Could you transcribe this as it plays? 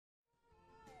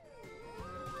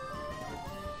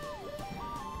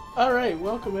Alright,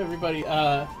 welcome everybody.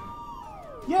 Yeah,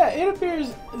 it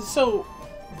appears... So,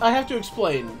 I have to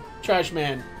explain, Trash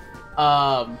Man.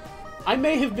 I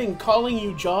may have been calling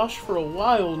you Josh for a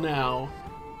while now.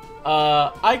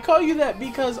 I call you that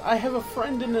because I have a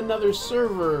friend in another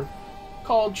server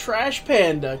called Trash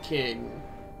Panda King.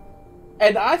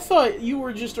 And I thought you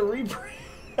were just a rebrand.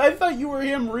 I thought you were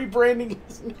him rebranding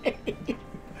his name.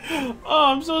 Oh,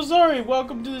 I'm so sorry.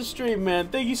 Welcome to the stream, man.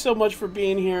 Thank you so much for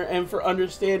being here and for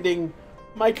understanding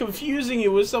my confusing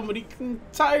you with somebody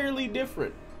entirely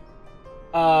different.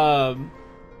 Okay,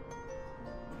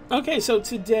 so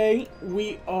today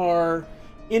we are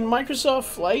in Microsoft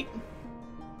Flight,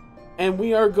 and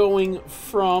we are going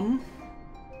from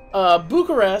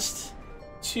Bucharest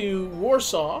to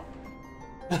Warsaw.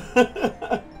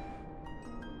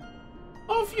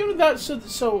 Oh, if you that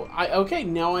okay,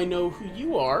 now I know who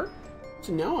you are.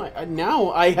 So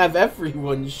now I have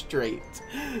everyone straight.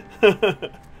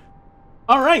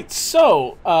 All right,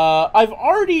 so I've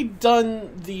already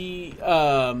done the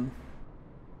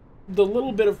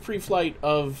little bit of pre-flight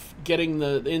of getting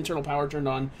the internal power turned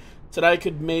on, so that I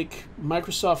could make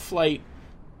Microsoft Flight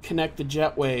connect the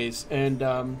jetways, and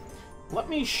let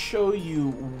me show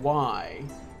you why.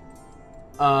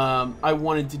 I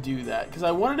wanted to do that, because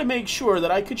I wanted to make sure that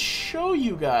I could show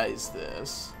you guys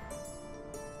this.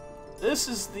 This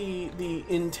is the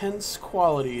intense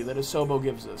quality that Asobo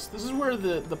gives us. This is where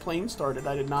the plane started.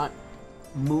 I did not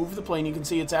move the plane. You can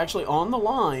see it's actually on the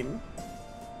line.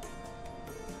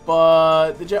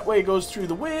 But the jetway goes through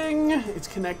the wing. It's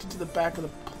connected to the back of the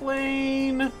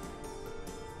plane.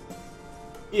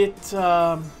 It's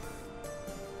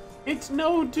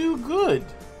no do good.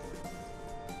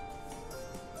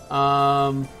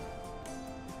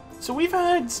 So we've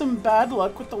had some bad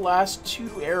luck with the last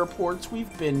 2 airports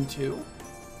we've been to.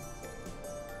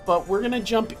 But we're gonna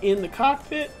jump in the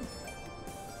cockpit.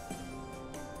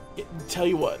 Tell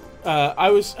you what,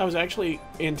 I was actually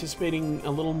anticipating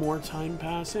a little more time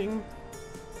passing.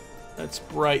 Let's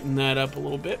brighten that up a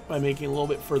little bit by making it a little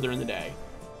bit further in the day.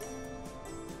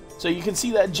 So you can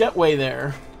see that jetway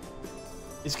there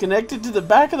is connected to the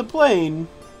back of the plane.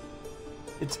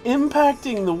 It's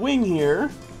impacting the wing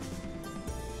here.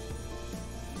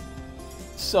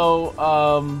 So,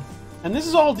 and this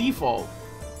is all default.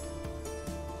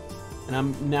 And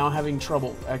I'm now having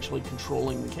trouble actually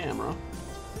controlling the camera.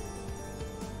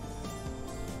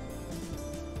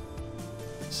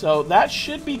 So that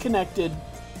should be connected,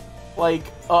 like,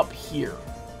 up here.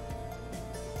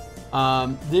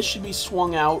 This should be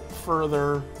swung out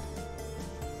further.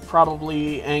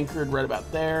 Probably anchored right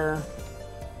about there.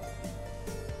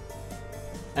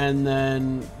 And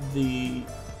then the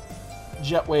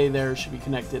jetway there should be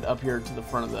connected up here to the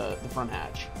front of the front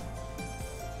hatch.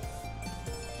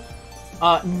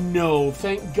 No,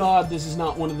 thank God this is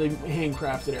not one of the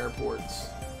handcrafted airports.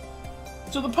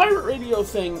 So the pirate radio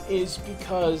thing is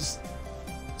because,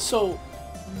 so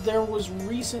there was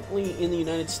recently in the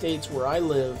United States where I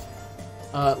live,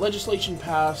 legislation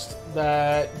passed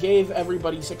that gave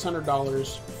everybody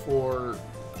 $600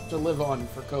 to live on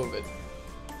for COVID.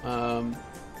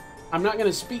 I'm not going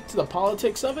to speak to the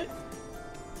politics of it,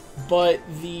 but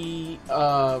the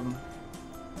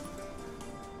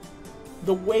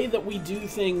way that we do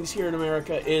things here in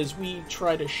America is we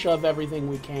try to shove everything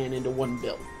we can into one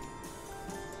bill.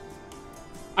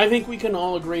 I think we can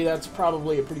all agree that's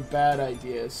probably a pretty bad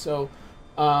idea. So,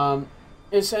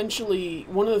 essentially,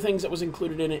 one of the things that was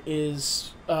included in it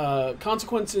is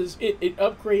consequences. It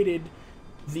upgraded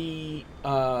the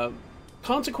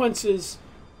consequences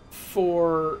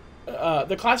for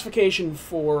the classification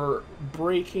for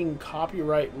breaking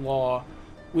copyright law,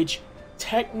 which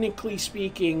technically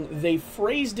speaking, they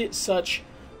phrased it such,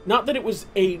 not that it was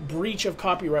a breach of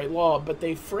copyright law, but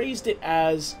they phrased it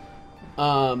as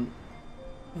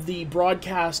the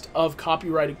broadcast of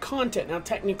copyrighted content. Now,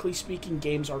 technically speaking,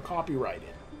 games are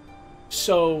copyrighted.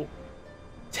 So,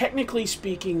 technically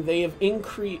speaking, they have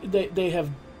they have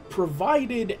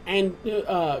provided and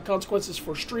consequences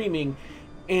for streaming,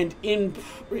 and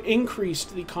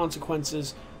increased the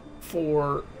consequences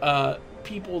for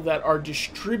people that are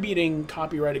distributing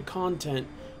copyrighted content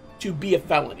to be a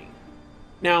felony.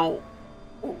 Now,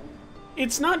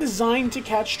 it's not designed to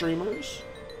catch streamers.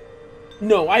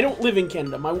 No, I don't live in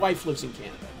Canada. My wife lives in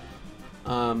Canada.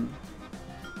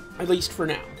 At least for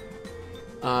now.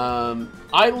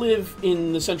 I live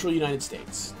in the central United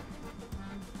States.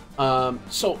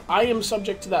 So I am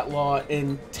subject to that law,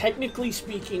 and technically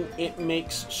speaking, it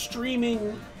makes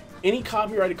streaming any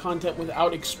copyrighted content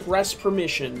without express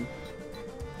permission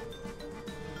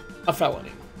a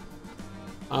felony.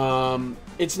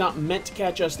 It's not meant to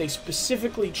catch us. They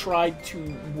specifically tried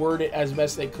to word it as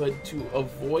best they could to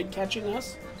avoid catching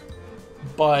us.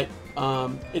 But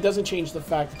it doesn't change the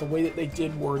fact that the way that they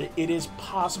did word it, it is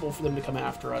possible for them to come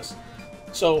after us.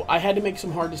 So I had to make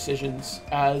some hard decisions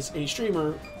as a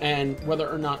streamer and whether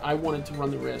or not I wanted to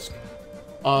run the risk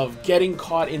of getting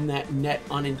caught in that net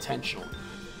unintentionally.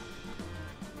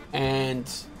 And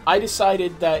I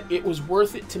decided that it was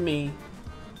worth it to me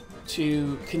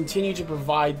to continue to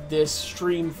provide this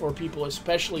stream for people,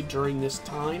 especially during this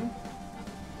time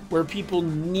where people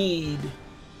need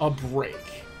a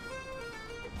break.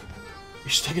 You're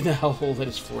stuck in the hellhole that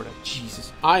is Florida.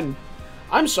 Jesus. I'm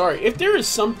sorry. If there is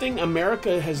something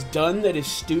America has done that is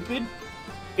stupid,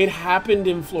 it happened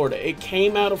in Florida. It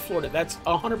came out of Florida. That's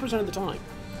 100% of the time.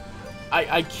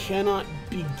 I cannot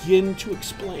begin to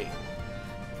explain.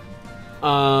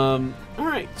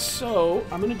 Alright, so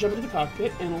I'm going to jump into the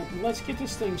cockpit and let's get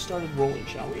this thing started rolling,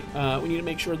 shall we? We need to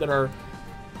make sure that our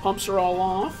pumps are all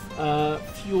off.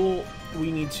 Fuel,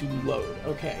 we need to load.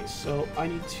 Okay, so I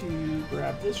need to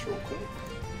grab this real quick.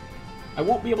 I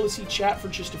won't be able to see chat for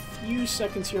just a few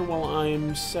seconds here while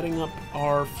I'm setting up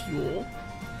our fuel.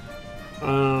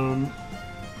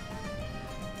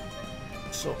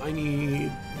 So I need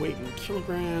weight in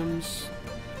kilograms.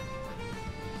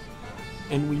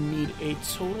 And we need a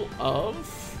total of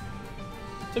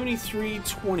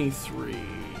 7323.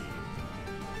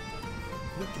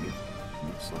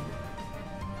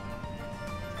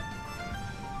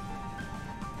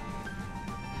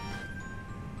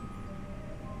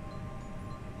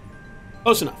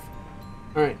 Close enough.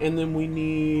 All right, and then we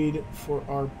need for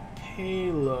our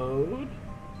payload,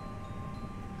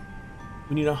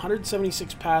 we need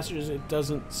 176 passengers. It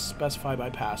doesn't specify by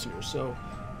passenger, so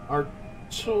our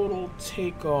total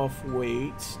takeoff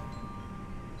weight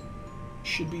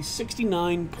should be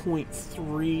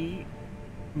 69.3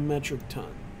 metric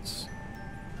tons.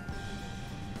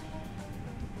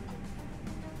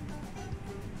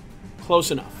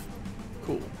 Close enough.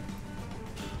 Cool.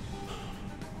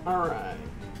 All right.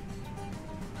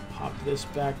 Pop this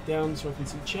back down so I can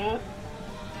see chat.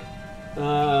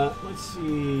 Let's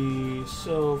see.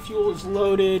 So fuel is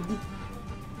loaded.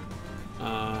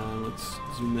 Let's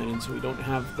zoom that in so we don't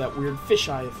have that weird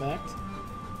fisheye effect.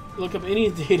 Look up any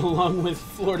data along with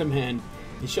Florida Man.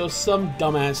 It shows some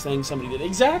dumbass thing somebody did.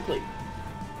 Exactly.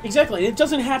 Exactly. It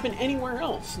doesn't happen anywhere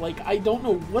else. Like, I don't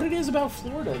know what it is about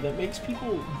Florida that makes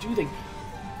people do things.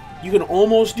 You can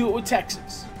almost do it with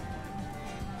Texas.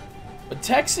 But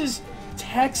Texas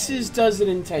does it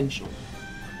intentionally.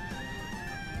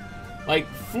 Like,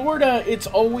 Florida, it's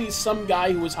always some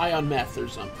guy who was high on meth or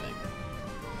something.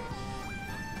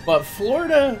 But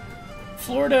Florida's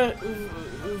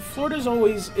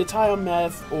always, it's high on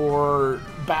meth or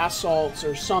bath salts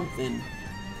or something.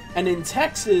 And in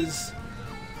Texas,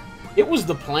 it was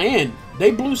the plan. They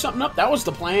blew something up. That was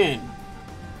the plan.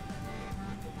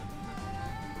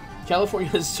 California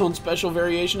has its own special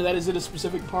variation of that. Is it a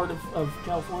specific part of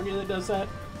California that does that?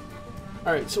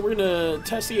 Alright, so we're going to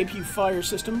test the APU fire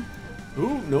system.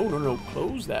 Ooh, no.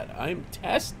 Close that. I'm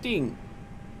testing.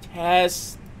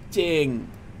 Testing.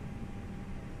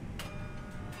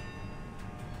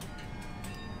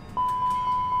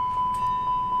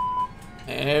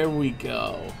 There we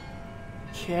go.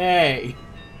 Okay.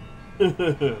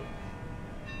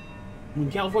 When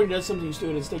California does something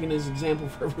stupid, it's taken as an example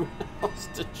for everyone else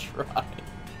to try.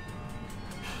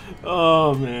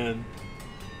 Oh, man.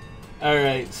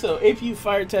 Alright, so APU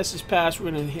fire test is passed.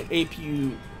 We're going to hit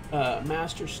APU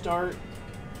master start.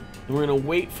 And we're going to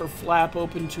wait for flap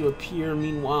open to appear.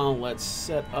 Meanwhile, let's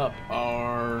set up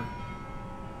our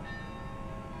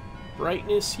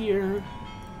brightness here.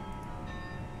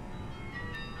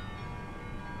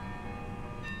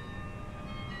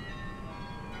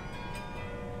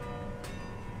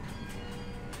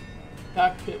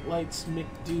 Cockpit lights,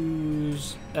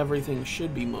 McDo's, everything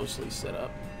should be mostly set up.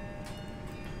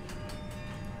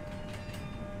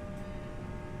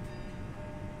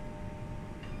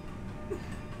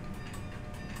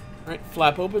 Alright,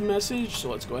 flap open message, so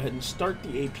let's go ahead and start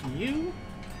the APU.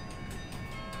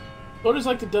 Florida's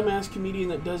like the dumbass comedian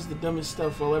that does the dumbest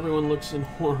stuff while everyone looks in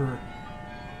horror.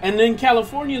 And then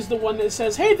California's the one that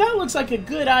says, hey, that looks like a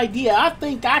good idea. I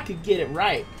think I could get it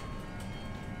right.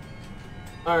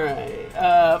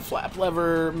 Alright, flap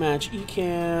lever, match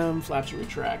ECAM, flaps are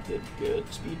retracted,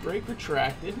 good. Speed brake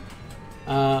retracted.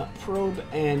 Probe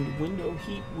and window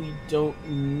heat we don't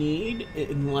need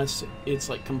unless it's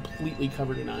like completely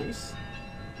covered in ice.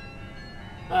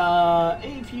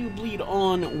 APU bleed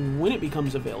on when it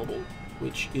becomes available,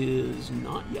 which is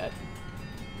not yet.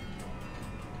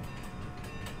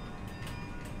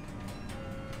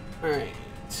 Alright.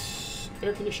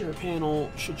 Air conditioner panel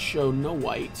should show no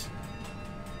white.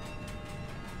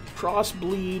 Cross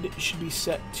bleed should be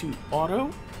set to auto.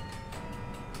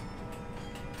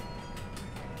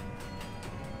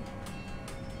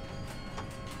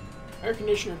 Air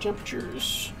conditioner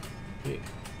temperatures. Wait,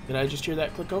 did I just hear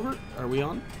that click over? Are we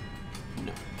on?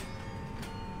 No.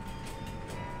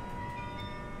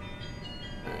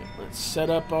 Alright, let's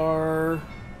set up our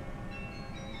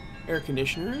air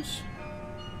conditioners.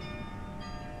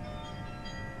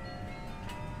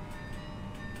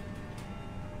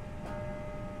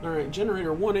 Alright,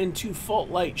 generator 1 and 2 fault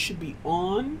light should be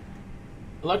on.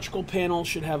 Electrical panel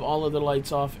should have all of the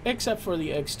lights off except for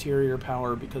the exterior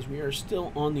power because we are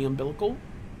still on the umbilical.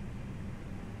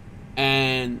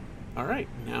 And, alright,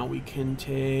 now we can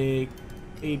take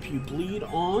APU bleed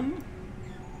on.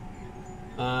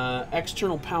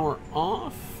 External power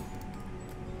off.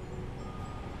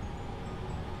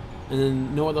 And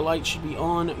then no other lights should be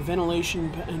on. Ventilation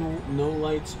panel, no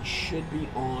lights should be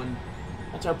on.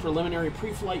 That's our preliminary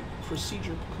pre-flight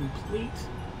procedure complete.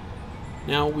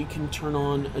 Now we can turn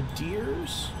on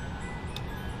ADIRS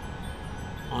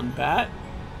on BAT.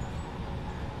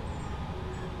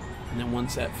 And then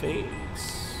once that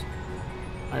fades,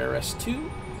 IRS-2.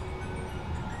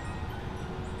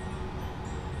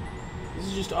 This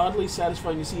is just oddly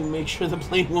satisfying to see and make sure the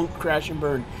plane won't crash and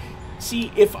burn.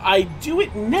 See, if I do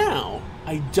it now,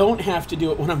 I don't have to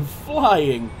do it when I'm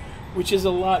flying, which is a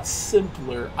lot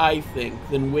simpler, I think,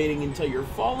 than waiting until you're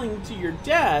falling to your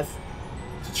death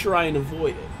to try and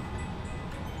avoid it.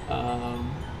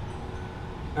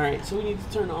 Alright, so we need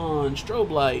to turn on strobe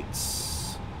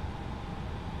lights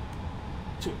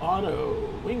to auto,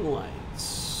 wing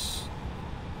lights,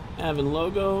 Avon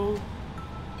logo.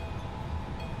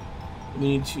 We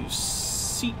need to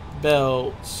seat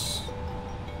belts,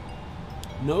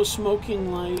 no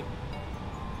smoking light,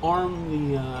 arm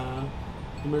the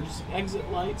emergency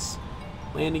exit lights.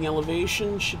 Landing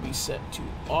elevation should be set to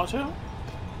auto.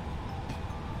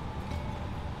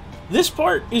 This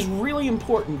part is really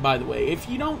important, by the way. If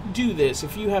you don't do this,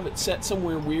 if you have it set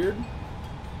somewhere weird,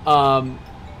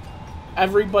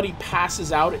 everybody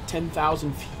passes out at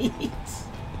 10,000 feet.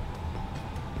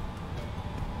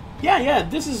 Yeah,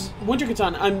 this is Winter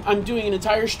Catan. I'm doing an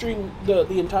entire stream.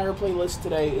 The entire playlist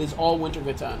today is all Winter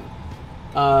Catan.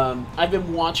 I've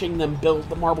been watching them build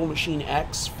the Marble Machine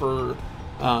X for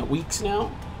weeks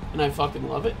now, and I fucking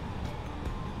love it.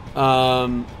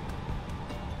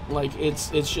 Like,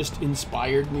 it's just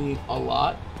inspired me a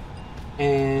lot,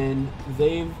 and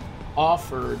they've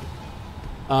offered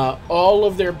all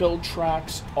of their build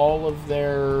tracks, all of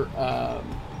their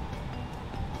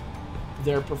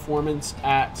performance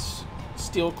at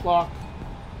Steel Clock.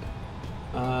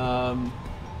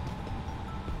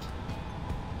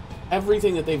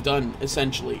 Everything that they've done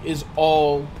essentially is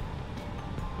all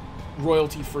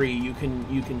royalty free. You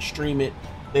can stream it.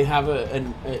 They have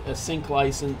a sync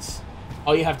license.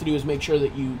 All you have to do is make sure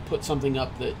that you put something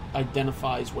up that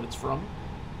identifies what it's from.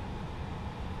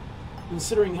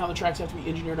 Considering how the tracks have to be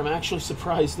engineered, I'm actually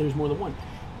surprised there's more than one.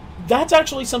 That's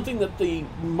actually something that the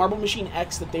Marble Machine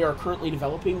X that they are currently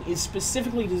developing is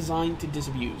specifically designed to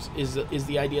disabuse, is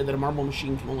the idea that a Marble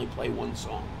Machine can only play one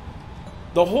song.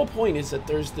 The whole point is that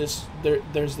there's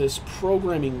this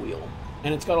programming wheel,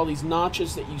 and it's got all these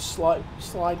notches that you slide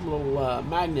little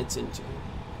magnets into.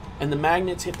 And the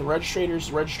magnets hit the registrators,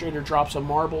 the registrator drops a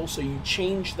marble, so you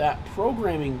change that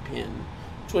programming pin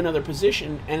to another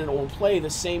position, and it will play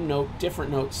the same note,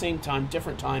 same time,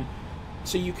 different time,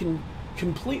 so you can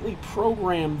completely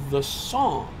program the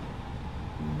song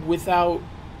without,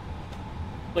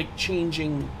 like,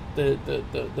 changing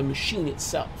the machine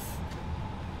itself.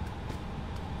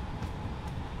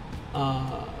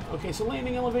 Okay, so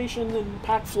landing elevation and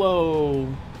pack flow.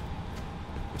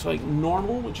 It's like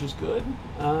normal, which is good.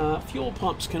 Fuel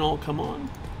pumps can all come on.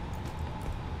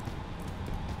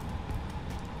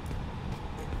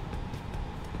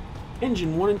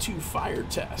 Engine 1 and 2 fire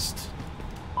test.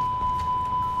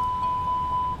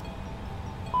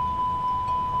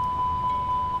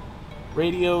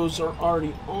 Radios are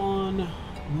already on.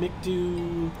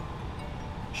 MICDU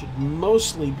should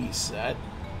mostly be set.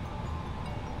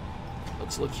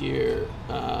 Let's look here.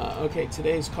 Okay,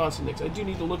 today's cost index. I do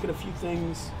need to look at a few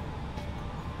things.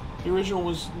 The original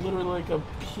was literally like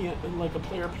a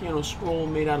player piano scroll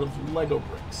made out of Lego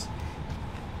bricks.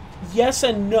 Yes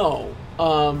and no.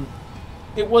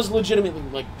 It was legitimately,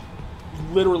 like,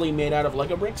 literally made out of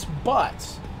Lego bricks,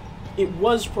 but it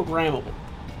was programmable.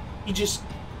 He just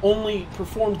only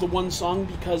performed the one song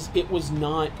because it was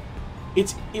not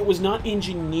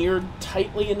engineered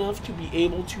tightly enough to be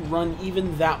able to run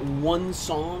even that one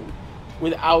song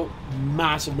without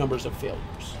massive numbers of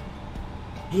failures.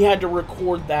 He had to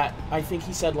record that, I think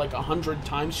he said like 100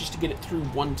 times just to get it through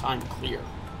one time clear.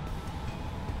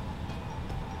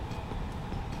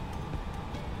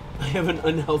 I have an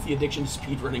unhealthy addiction to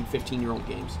speedrunning 15-year-old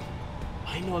games.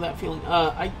 I know that feeling.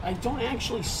 I don't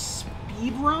actually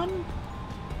speedrun,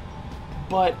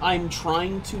 but I'm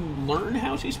trying to learn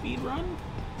how to speedrun.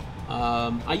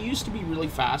 I used to be really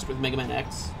fast with Mega Man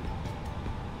X.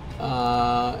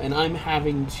 And I'm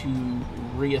having to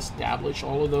reestablish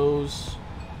all of those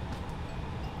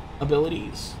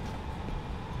abilities.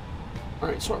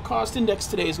 Alright, so our cost index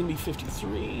today is going to be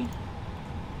 53.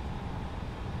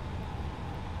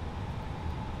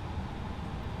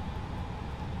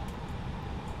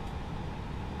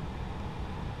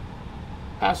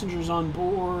 Passengers on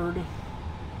board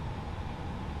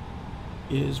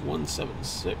is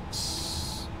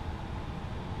 176.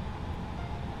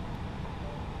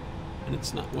 And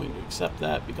it's not going to accept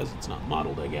that because it's not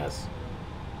modeled, I guess.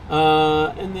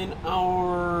 And then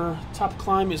our top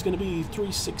climb is going to be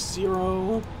 360.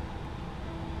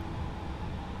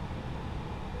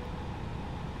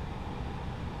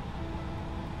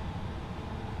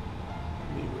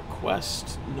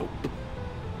 Request, nope.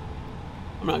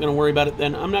 I'm not going to worry about it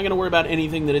then. I'm not going to worry about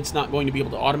anything that it's not going to be able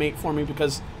to automate for me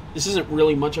because this isn't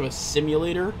really much of a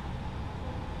simulator.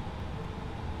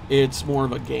 It's more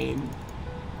of a game.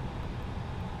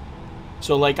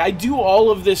 So, like, I do all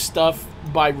of this stuff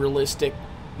by realistic,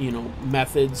 you know,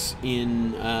 methods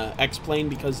in X-Plane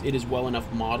because it is well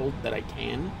enough modeled that I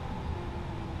can.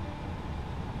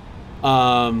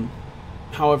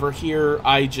 However, here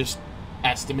I just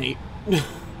estimate.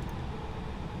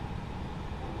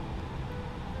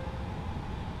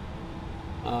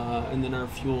 And then our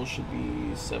fuel should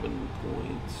be 7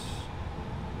 points.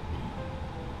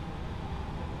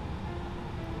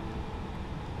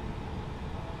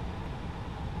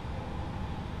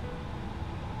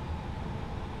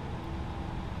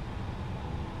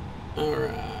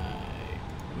 Alright.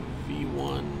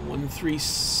 V1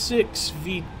 136,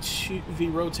 V2 V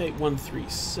rotate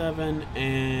 137,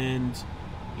 and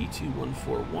E2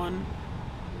 141.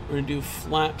 We're gonna do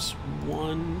flaps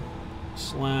 1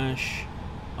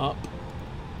 / up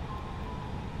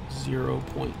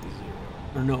 0.0.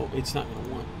 Or no, it's not going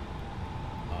to want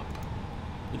up.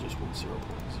 It just wants 0.0.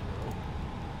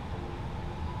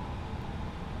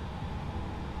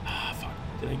 Ah, fuck.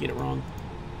 Did I get it wrong?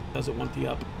 Does it want the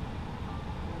up?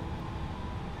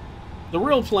 The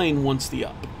real plane wants the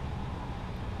up.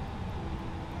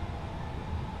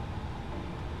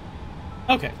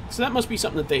 Okay, so that must be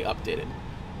something that they updated.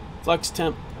 Flex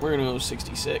temp, we're going to go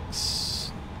 66.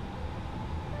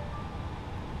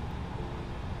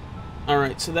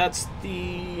 Alright, so that's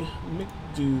the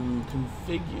McDo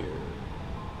configure.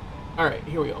 Alright,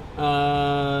 here we go.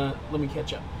 Let me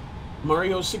catch up.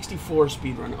 Mario 64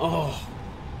 speedrun. Oh,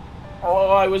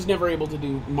 I was never able to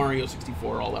do Mario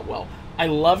 64 all that well. I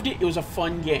loved it. It was a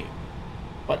fun game.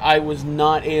 But I was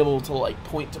not able to, like,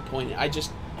 point to point. I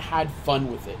just had fun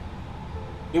with it.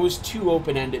 It was too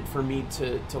open-ended for me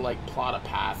to like, plot a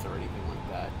path or anything like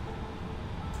that.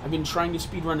 I've been trying to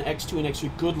speedrun X2 and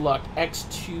X3. Good luck.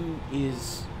 X2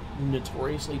 is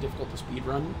notoriously difficult to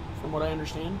speedrun, from what I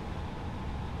understand.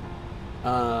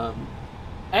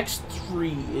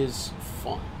 X3 is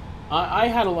fun. I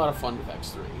had a lot of fun with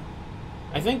X3.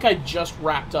 I think I just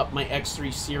wrapped up my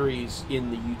X3 series in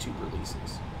the YouTube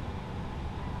releases.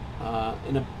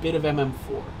 And a bit of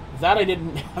MM4. That I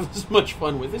didn't have as much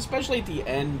fun with, especially at the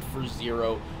end for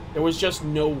Zero. There was just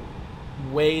no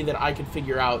way that I could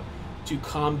figure out to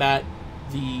combat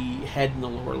the head in the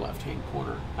lower left-hand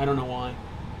corner. I don't know why.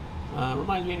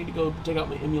 Reminds me I need to go dig out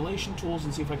my emulation tools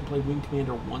and see if I can play Wing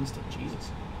Commander 1 still.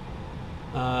 Jesus.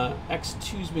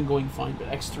 X2's been going fine,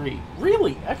 but X3...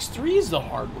 Really? X3 is the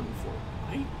hard one for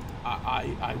me,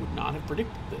 right? I would not have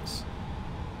predicted this.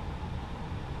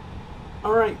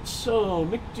 Alright, so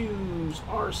McDo's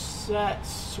are set,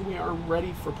 so we are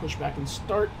ready for pushback and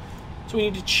start. So we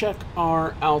need to check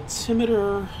our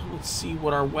altimeter. Let's see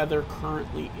what our weather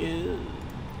currently is.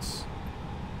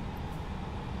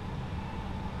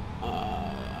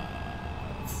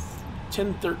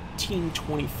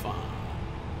 10:13:25.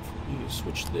 You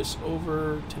switch this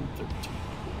over. 10:13.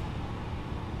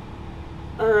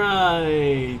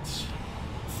 Alright.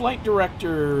 Flight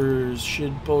directors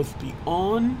should both be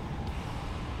on.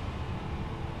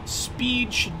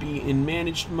 Speed should be in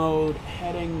managed mode.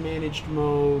 Heading managed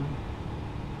mode.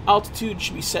 Altitude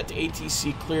should be set to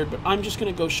ATC cleared, but I'm just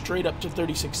going to go straight up to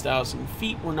 36,000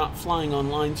 feet. We're not flying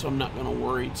online, so I'm not going to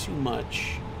worry too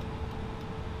much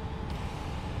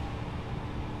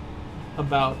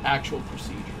about actual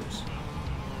procedures.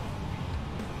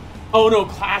 Oh no,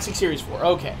 Classic Series 4.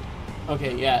 Okay.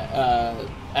 Okay, yeah.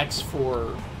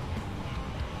 X4.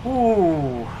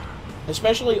 Ooh.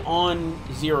 Especially on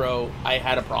 0, I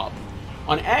had a problem.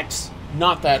 On X,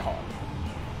 not that hard.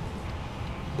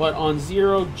 But on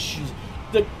 0, geez,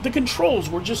 the controls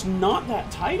were just not that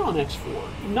tight on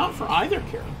X4. Not for either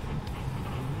character.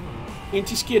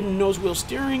 Anti-skid and nose wheel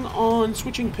steering on.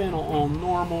 Switching panel on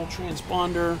normal.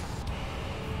 Transponder.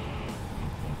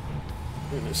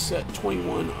 We're going to set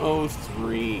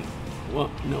 2103. Well,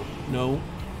 no.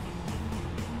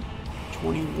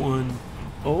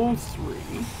 2103.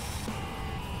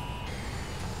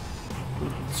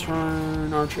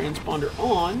 Turn our transponder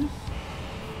on.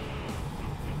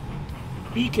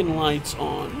 Beacon lights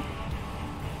on.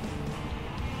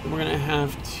 And we're going to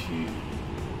have to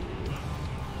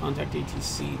contact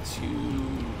ATC to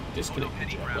disconnect the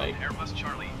jetway. Airbus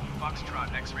Charlie,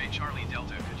 Foxtrot X-Ray Charlie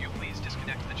Delta, could you please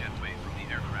disconnect the jetway from the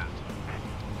aircraft?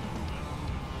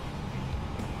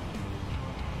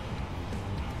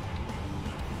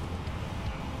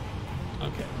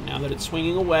 Okay, now that it's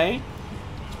swinging away,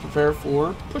 let's prepare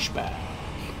for pushback.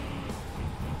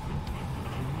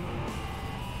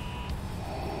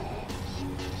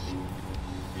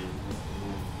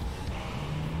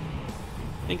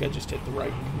 I think I just hit the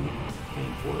right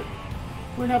thing for it.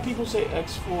 Where now people say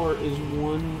X4 is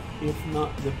one, if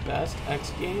not the best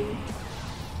X game.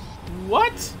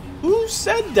 What? Who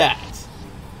said that?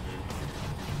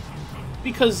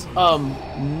 Because,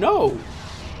 no.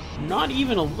 Not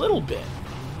even a little bit.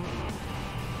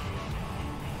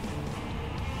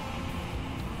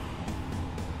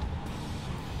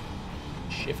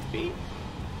 Shift B?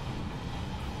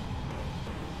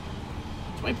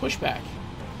 It's my pushback.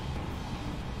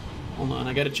 Hold on,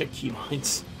 I gotta check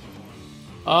keybinds.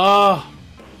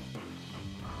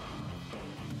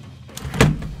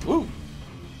 Woo!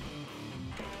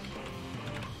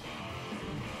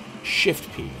 Shift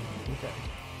P. Okay.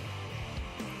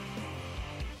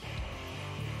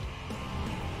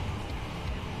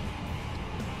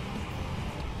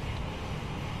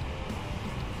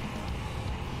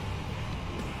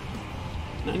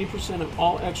 %, of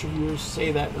all X reviewers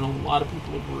say that, and a lot of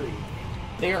people agree.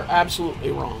 They are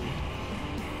absolutely wrong.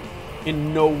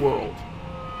 In no world.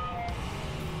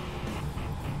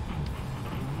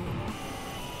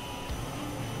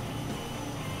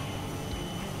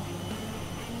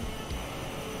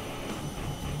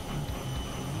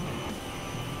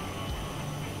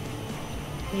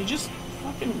 Can you just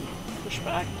fucking push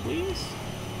back, please?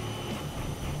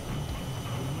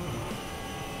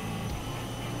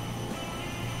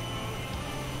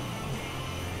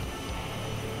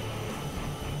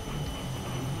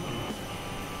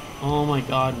 Oh my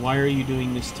god, why are you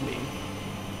doing this to me?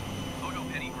 Photo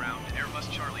Penny Ground, Airbus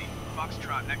Charlie,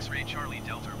 Foxtrot X-Ray Charlie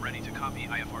Delta, ready to copy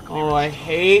IFR clearance. Oh, I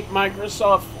hate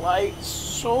Microsoft Flight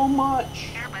so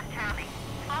much. Airbus Charlie,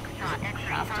 Foxtrot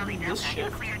X-Ray Charlie Delta is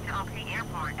cleared to off the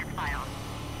airport as filed.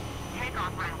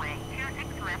 Takeoff runway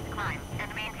 26 left climb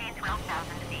and maintain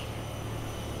 12,000 feet.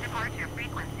 Departure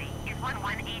frequency is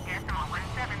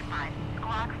 118.175,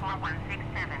 squawk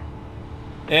 4167.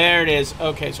 There it is.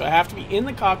 Okay, so I have to be in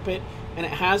the cockpit, and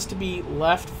it has to be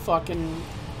left fucking...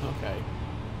 Okay.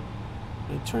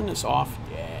 Can I turn this off?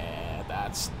 Yeah,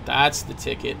 that's the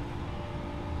ticket.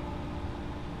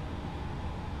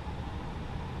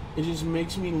 It just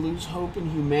makes me lose hope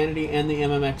in humanity and the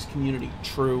MMX community.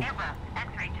 True. Airbus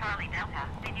X-Ray Charlie Delta,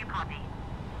 did you copy?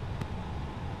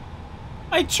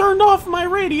 I turned off my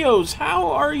radios.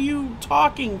 How are you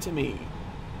talking to me?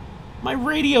 My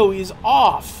radio is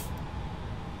off.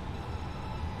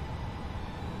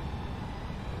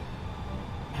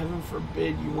 Heaven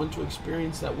forbid you want to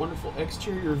experience that wonderful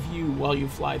exterior view while you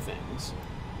fly things.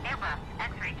 Airbus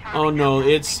X-Ray Charlie Oh no,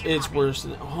 Delta, it's did you copy? worse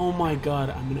than... Oh my god,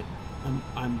 I'm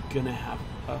gonna have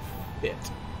a fit.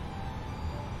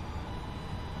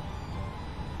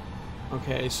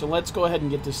 Okay, so let's go ahead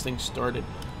and get this thing started.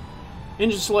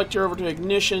 Engine selector over to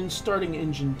ignition, starting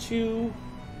engine 2.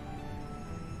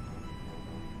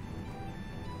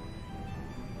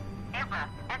 Airbus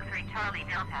X-Ray Charlie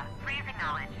Delta, please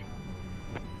acknowledge.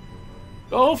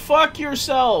 Go fuck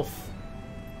yourself!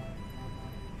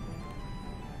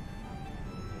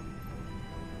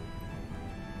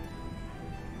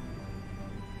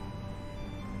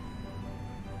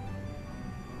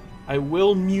 I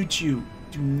will mute you.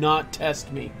 Do not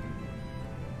test me.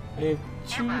 I have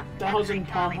 2,000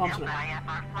 pound pumps now.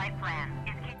 IFR flight plan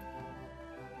is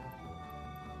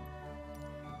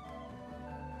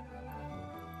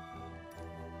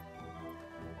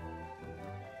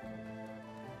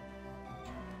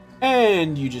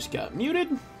And you just got muted.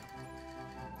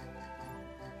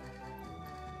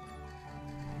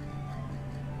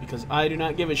 because I do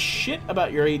not give a shit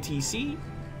about your ATC.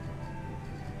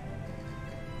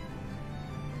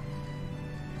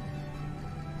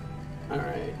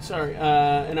 Alright, sorry.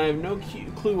 And I have no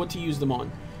clue what to use them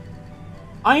on.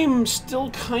 I am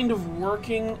still kind of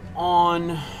working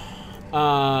on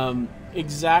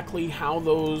exactly how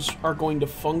those are going to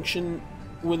function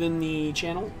within the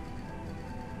channel.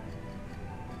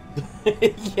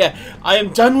 Yeah, I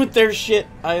am done with their shit.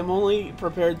 I am only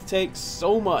prepared to take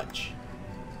so much.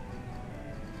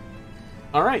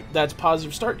 Alright, that's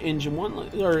positive start. Engine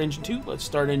 1, or engine 2. Let's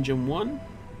start engine 1.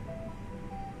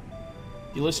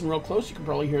 If you listen real close, you can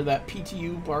probably hear that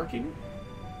PTU barking.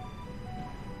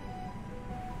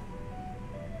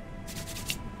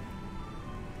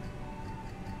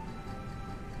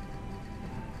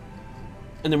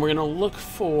 And then we're going to look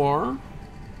for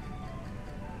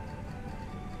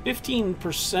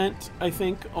 15%, I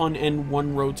think, on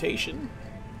N1 rotation.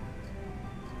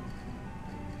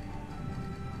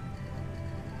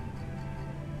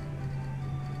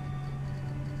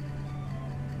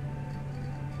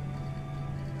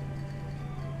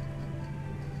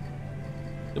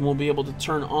 Then we'll be able to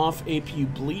turn off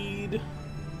APU bleed.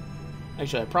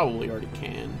 Actually, I probably already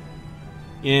can.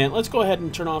 Yeah, let's go ahead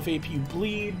and turn off APU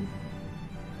bleed.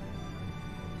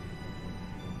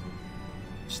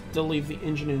 Still leave the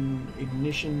engine in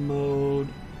ignition mode.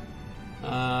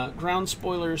 Ground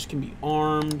spoilers can be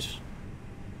armed.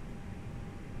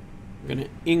 We're going to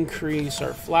increase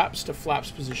our flaps to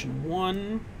flaps position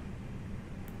 1.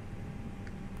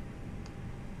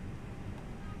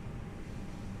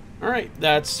 Alright,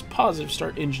 that's positive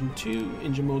start engine 2.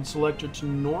 Engine mode selector to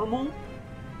normal.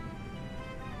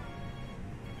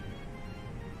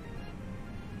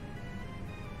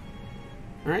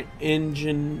 Alright,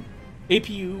 engine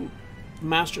APU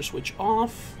master switch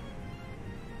off.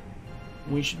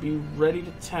 We should be ready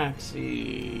to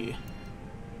taxi.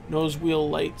 Nose wheel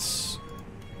lights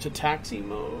to taxi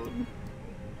mode.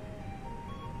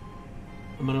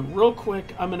 I'm gonna real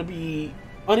quick, I'm gonna be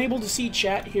unable to see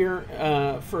chat here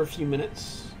for a few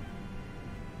minutes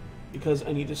because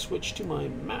I need to switch to my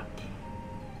map.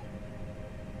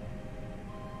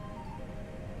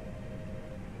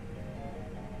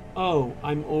 Oh,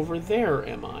 I'm over there,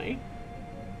 am I?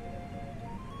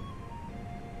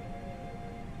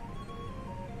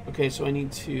 Okay, so I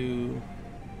need to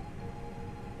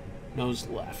nose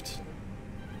left.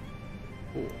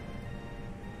 Cool.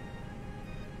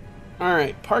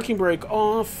 Alright, parking brake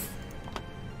off.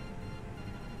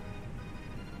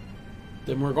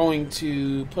 Then we're going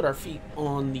to put our feet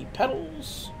on the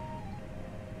pedals.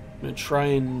 I'm going to try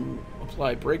and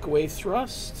apply breakaway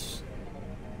thrust.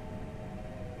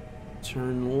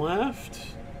 Turn left.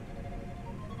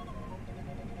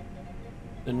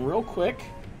 Then real quick,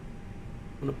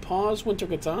 I'm going to pause Winter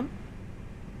gets on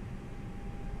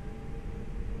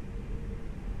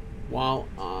while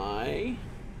I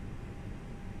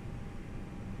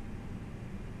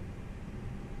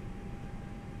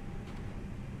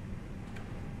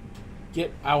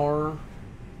get our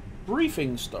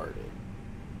briefing started.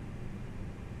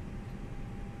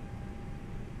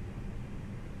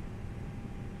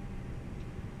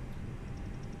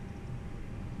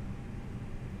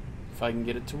 If I can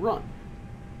get it to run.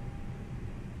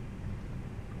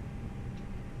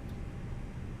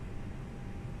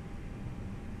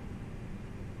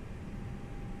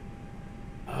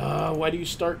 Why do you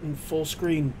start in full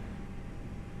screen?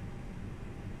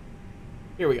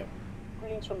 Here we go.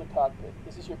 Greetings from the cockpit.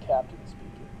 This is your captain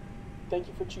speaking. Thank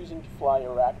you for choosing to fly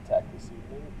Iraq Attack this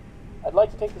evening. I'd like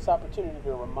to take this opportunity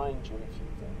to remind you of a few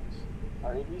things.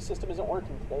 Our AV system isn't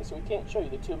working today, so we can't show you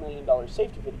the $2 million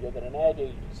safety video that an ad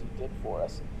agency did for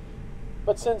us.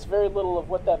 But since very little of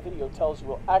what that video tells you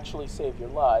will actually save your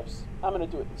lives, I'm going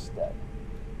to do it instead.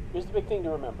 Here's the big thing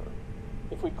to remember.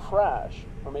 If we crash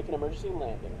or make an emergency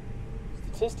landing,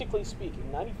 statistically speaking,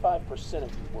 95%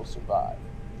 of you will survive.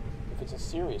 If it's a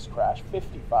serious crash,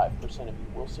 55% of you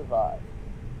will survive.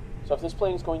 So if this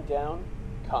plane is going down,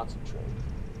 concentrate,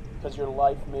 because your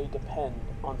life may depend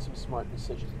on some smart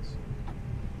decisions.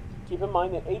 Keep in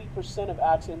mind that 80% of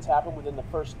accidents happen within the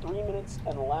first 3 minutes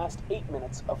and the last 8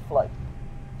 minutes of flight.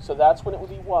 So that's when it would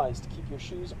be wise to keep your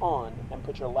shoes on and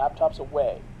put your laptops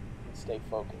away and stay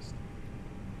focused.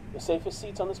 The safest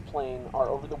seats on this plane are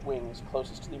over the wings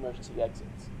closest to the emergency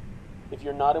exits. If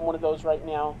you're not in one of those right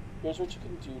now, here's what you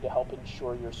can do to help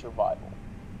ensure your survival.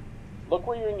 Look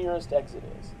where your nearest exit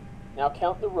is. Now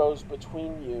count the rows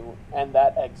between you and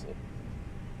that exit.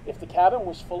 If the cabin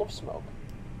was full of smoke,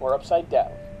 or upside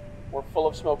down, or full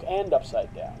of smoke and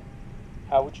upside down,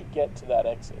 how would you get to that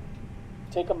exit?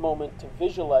 Take a moment to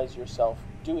visualize yourself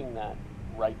doing that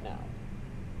right now.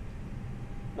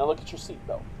 Now look at your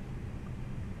seatbelt.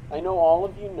 I know all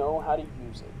of you know how to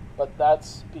use it, but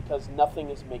that's because nothing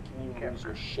is making you lose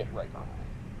your shit right now.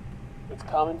 It's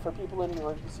common for people in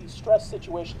emergency stress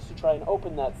situations to try and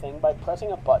open that thing by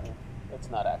pressing a button that's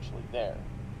not actually there,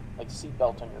 like the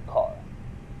seatbelt on your car.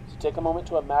 So take a moment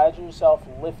to imagine yourself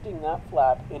lifting that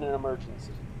flap in an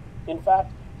emergency. In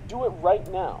fact, do it right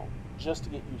now, just to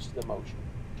get used to the motion.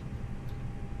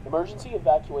 Emergency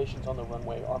evacuations on the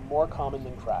runway are more common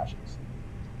than crashes.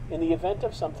 In the event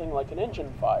of something like an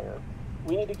engine fire,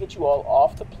 we need to get you all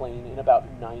off the plane in about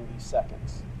 90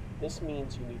 seconds. This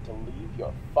means you need to leave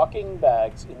your fucking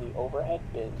bags in the overhead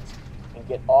bins and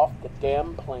get off the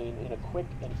damn plane in a quick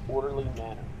and orderly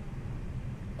manner.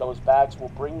 Those bags will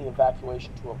bring the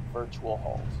evacuation to a virtual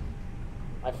halt.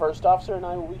 My first officer and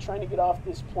I will be trying to get off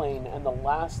this plane, and the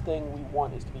last thing we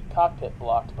want is to be cockpit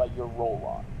blocked by your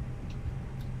roll-on.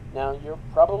 Now, you're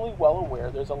probably well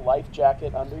aware there's a life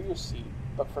jacket under your seat,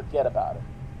 but forget about it.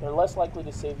 They're less likely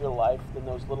to save your life than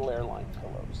those little airline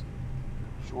pillows.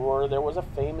 Sure, there was a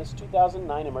famous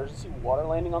 2009 emergency water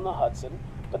landing on the Hudson,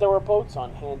 but there were boats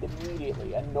on hand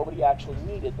immediately, and nobody actually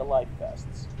needed the life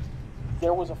vests.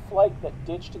 There was a flight that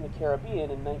ditched in the Caribbean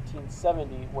in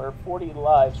 1970 where 40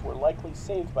 lives were likely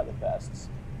saved by the vests,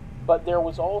 but there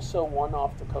was also one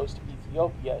off the coast of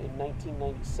Ethiopia in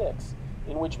 1996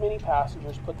 in which many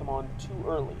passengers put them on too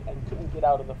early and couldn't get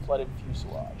out of the flooded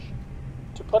fuselage.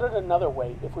 To put it another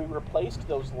way, if we replaced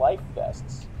those life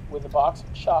vests with a box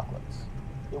of chocolates,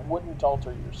 it wouldn't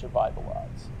alter your survival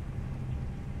odds.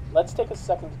 Let's take a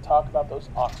second to talk about those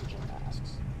oxygen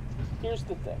masks. Here's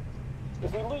the thing.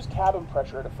 If we lose cabin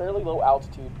pressure at a fairly low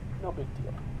altitude, no big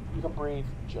deal. You can breathe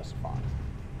just fine.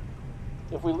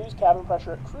 If we lose cabin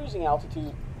pressure at cruising altitude,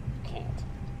 you can't.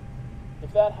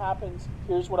 If that happens,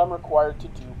 here's what I'm required to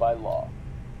do by law.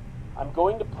 I'm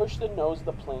going to push the nose of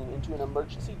the plane into an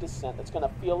emergency descent that's going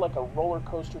to feel like a roller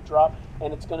coaster drop,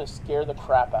 and it's going to scare the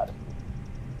crap out of you.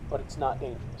 But it's not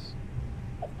dangerous.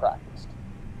 I've practiced.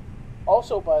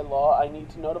 Also by law, I need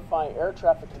to notify air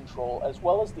traffic control as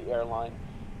well as the airline,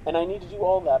 and I need to do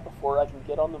all that before I can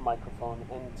get on the microphone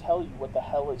and tell you what the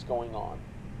hell is going on.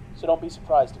 So don't be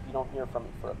surprised if you don't hear from me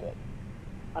for a bit.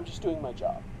 I'm just doing my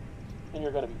job, and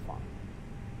you're going to be fine.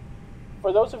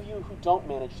 For those of you who don't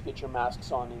manage to get your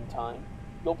masks on in time,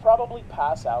 you'll probably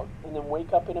pass out and then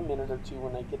wake up in a minute or two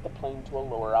when I get the plane to a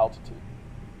lower altitude.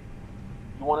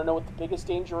 You want to know what the biggest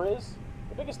danger is?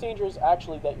 The biggest danger is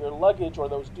actually that your luggage or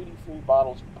those duty-free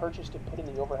bottles you purchased and put in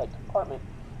the overhead compartment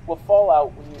will fall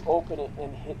out when you open it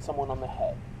and hit someone on the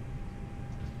head.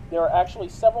 There are actually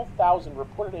several thousand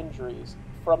reported injuries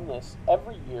from this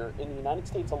every year in the United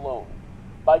States alone.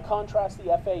 By contrast,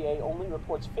 the FAA only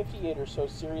reports 58 or so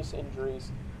serious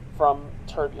injuries from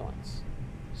turbulence.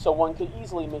 So one could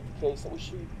easily make the case that we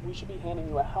should be handing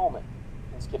you a helmet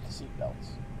and skip the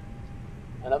seatbelts.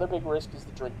 Another big risk is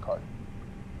the drink cart.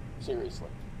 Seriously.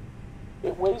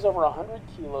 It weighs over 100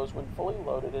 kilos when fully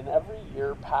loaded, and every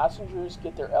year passengers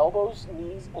get their elbows,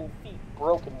 knees, and feet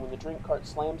broken when the drink cart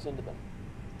slams into them.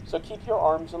 So keep your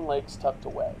arms and legs tucked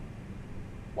away.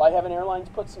 Why haven't airlines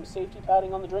put some safety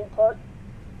padding on the drink cart?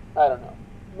 I don't know.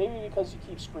 Maybe because you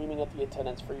keep screaming at the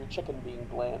attendants for your chicken being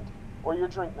bland, or your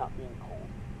drink not being cold.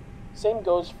 Same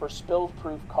goes for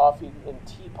spill-proof coffee in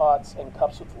teapots and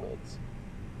cups with lids.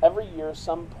 Every year,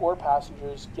 some poor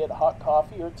passengers get hot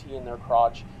coffee or tea in their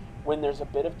crotch when there's a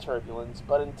bit of turbulence,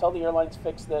 but until the airlines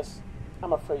fix this,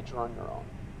 I'm afraid you're on your own.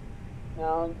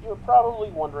 Now, you're probably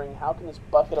wondering, how can this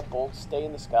bucket of bolts stay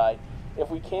in the sky if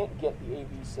we can't get the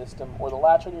AV system or the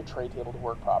latch on your tray table to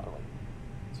work properly?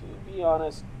 To be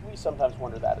honest, we sometimes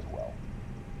wonder that as well.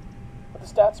 But the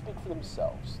stats speak for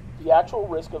themselves. The actual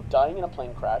risk of dying in a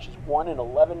plane crash is 1 in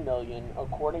 11 million,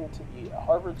 according to the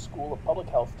Harvard School of Public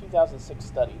Health 2006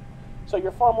 study. So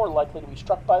you're far more likely to be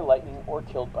struck by lightning or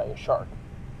killed by a shark.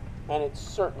 And it's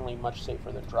certainly much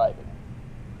safer than driving.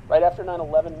 Right after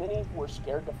 9/11, many were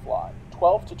scared to fly.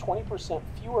 12 to 20%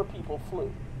 fewer people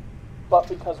flew. But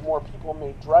because more people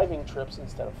made driving trips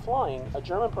instead of flying, a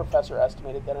German professor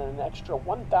estimated that an extra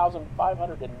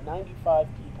 1,595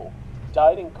 people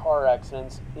died in car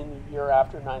accidents in the year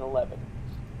after 9/11,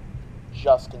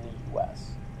 just in the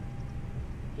US.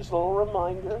 Just a little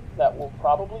reminder that we'll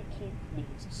probably keep the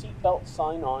seatbelt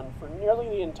sign on for nearly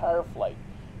the entire flight,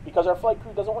 because our flight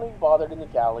crew doesn't want to be bothered in the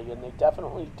galley, and they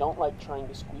definitely don't like trying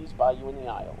to squeeze by you in the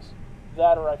aisles.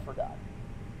 That or I forgot.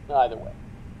 Either way.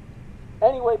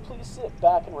 Anyway, please sit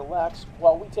back and relax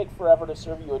while we take forever to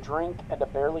serve you a drink and a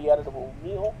barely editable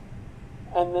meal,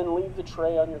 and then leave the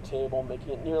tray on your table, making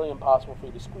it nearly impossible for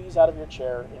you to squeeze out of your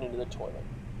chair and into the toilet.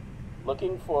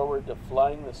 Looking forward to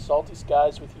flying the salty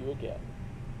skies with you again.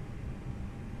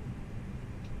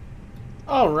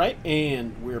 Alright,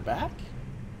 and we're back.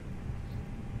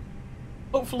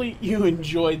 Hopefully you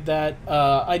enjoyed that.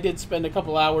 I did spend a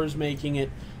couple hours making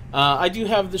it. I do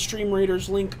have the Stream Raiders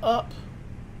link up.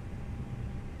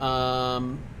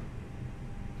 Alright,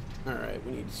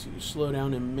 we need to slow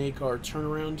down and make our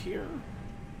turnaround here.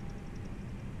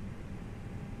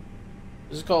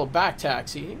 This is called back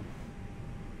taxi.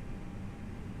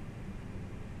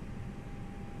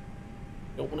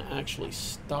 Don't want to actually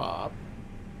stop.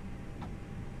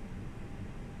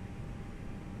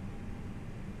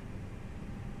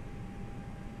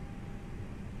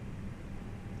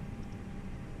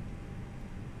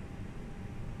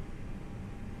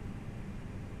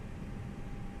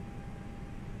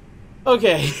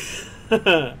 Okay.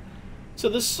 So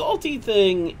the salty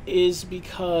thing is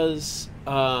because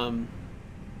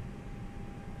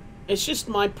it's just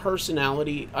my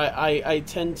personality. I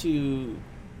tend to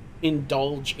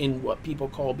indulge in what people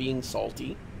call being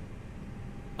salty.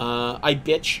 I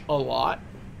bitch a lot.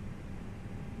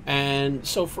 And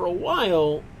so for a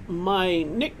while, my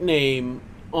nickname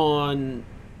on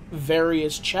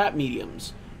various chat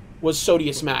mediums was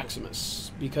Sodius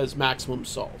Maximus, because maximum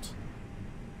salt.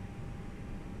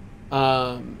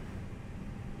 Alright,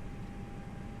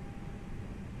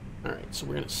 so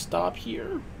we're going to stop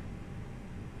here.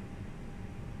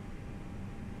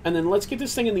 And then let's get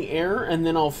this thing in the air, and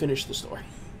then I'll finish the story.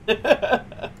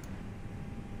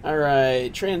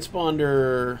 Alright,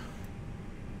 transponder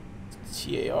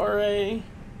TARA.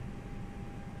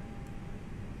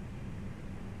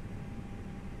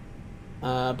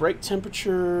 Brake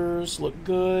temperatures look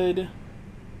good.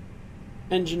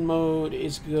 Engine mode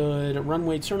is good.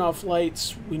 Runway turn off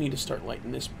lights. We need to start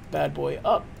lighting this bad boy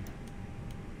up.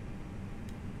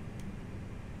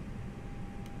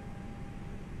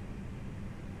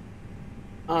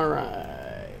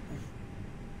 Alright.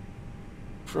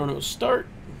 Chrono start.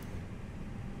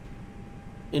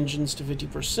 Engines to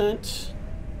 50%.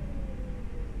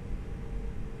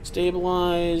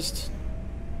 Stabilized.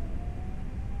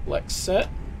 Flex set.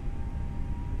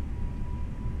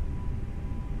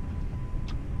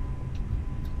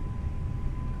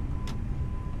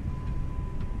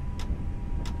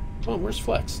 Oh, where's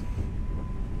Flex?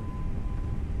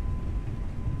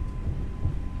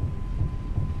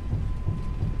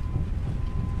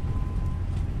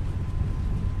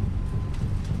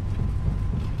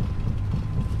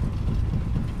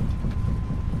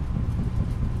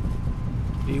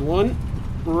 B1,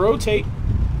 rotate.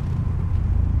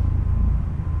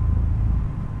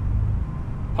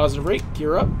 Positive rate,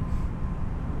 gear up.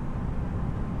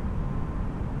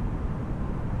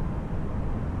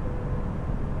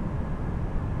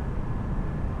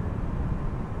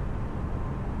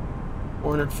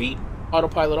 Feet,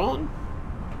 autopilot on.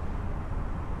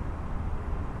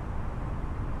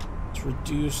 Let's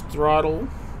reduce throttle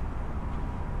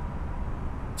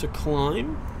to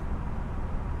climb.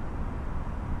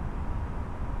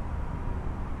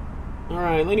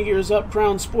 Alright, landing gear is up.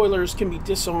 Ground spoilers can be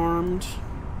disarmed.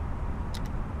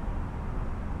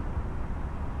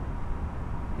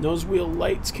 Nose wheel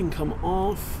lights can come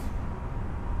off.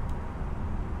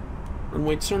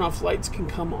 Runway turn off lights can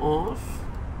come off.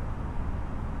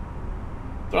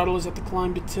 Throttle is at the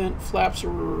climb detent. Flaps are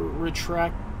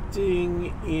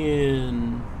retracting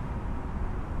in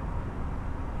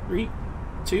 3,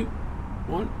 2,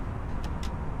 1.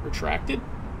 Retracted.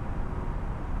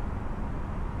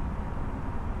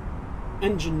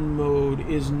 Engine mode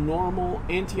is normal.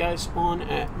 Anti-ice on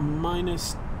at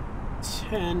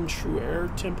 -10. True air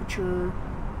temperature.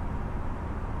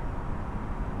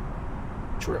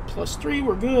 We're at +3.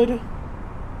 We're good.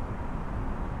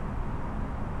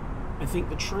 I think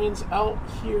the trans out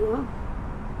here.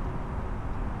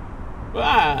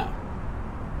 Ah!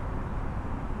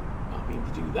 Not mean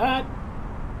to do that.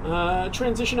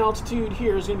 Transition altitude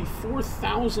here is going to be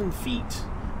 4,000 feet.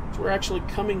 So we're actually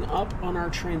coming up on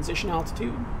our transition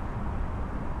altitude.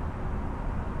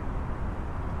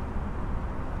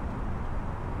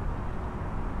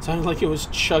 Sounded like it was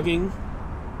chugging.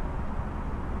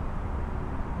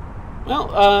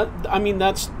 Well, I mean,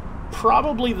 that's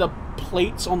probably the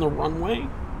plates on the runway.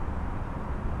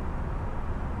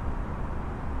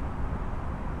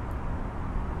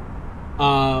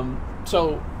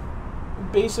 So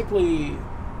basically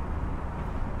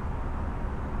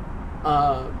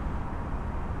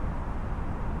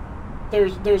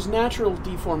there's natural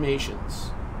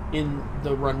deformations in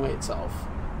the runway itself,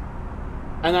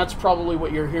 and that's probably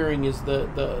what you're hearing is the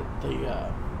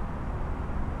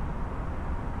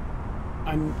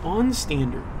I'm on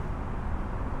standard.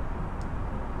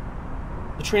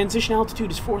 The transition altitude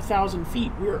is 4,000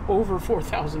 feet. We're over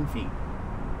 4,000 feet.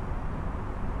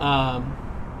 Yeah,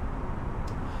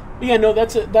 no,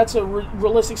 that's a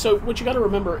realistic. So what you got to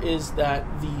remember is that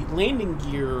the landing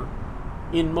gear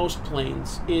in most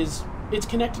planes it's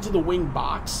connected to the wing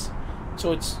box,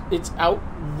 so it's out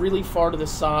really far to the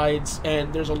sides,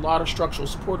 and there's a lot of structural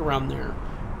support around there.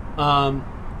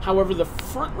 However, the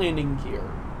front landing gear,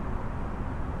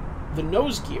 the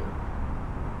nose gear,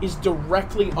 is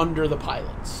directly under the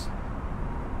pilots.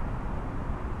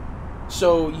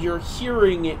 So you're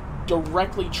hearing it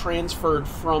directly transferred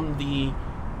from the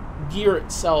gear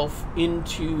itself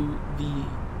into the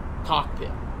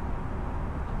cockpit.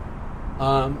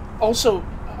 Also,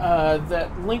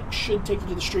 that link should take you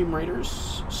to the Stream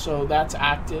Raiders, so that's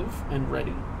active and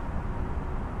ready.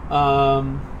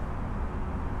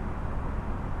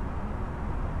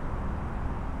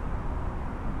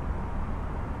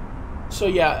 So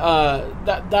yeah,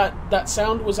 that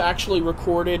sound was actually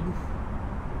recorded,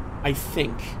 I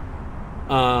think,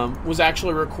 was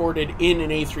actually recorded in an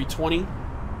A320.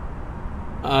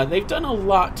 They've done a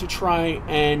lot to try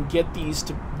and get this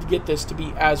to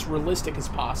be as realistic as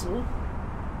possible.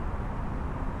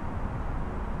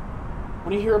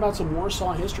 Want to hear about some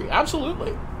Warsaw history?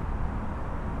 Absolutely.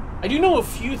 I do know a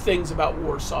few things about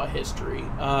Warsaw history.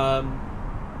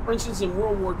 For instance, in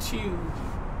World War II,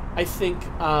 I think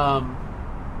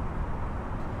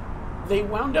they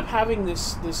wound up having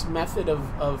this method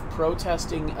of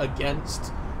protesting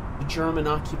against the German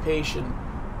occupation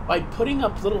by putting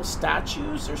up little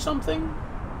statues or something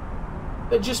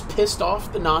that just pissed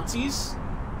off the Nazis,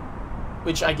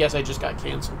 which I guess I just got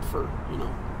canceled for,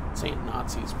 saying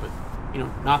Nazis, but,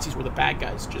 Nazis were the bad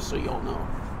guys, just so you all know.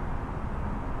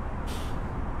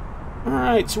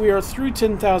 Alright, so we are through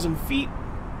 10,000 feet.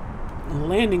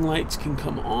 Landing lights can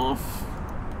come off.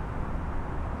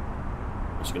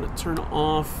 I'm just going to turn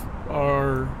off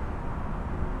our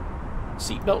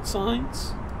seatbelt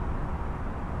signs.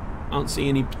 I don't see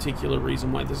any particular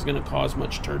reason why this is going to cause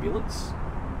much turbulence.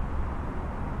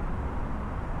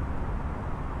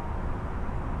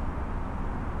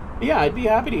 But yeah, I'd be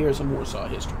happy to hear some Warsaw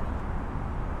history.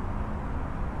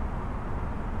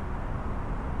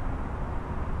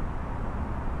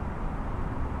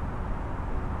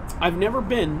 I've never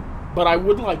been, but I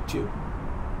would like to.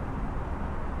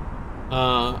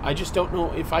 I just don't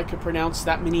know if I could pronounce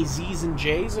that many Z's and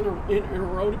J's in a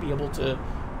row to be able to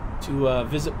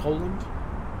visit Poland.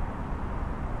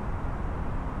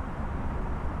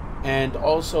 And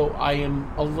also, I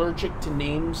am allergic to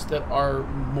names that are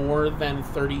more than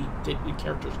 30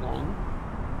 characters long.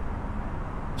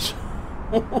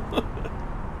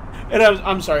 And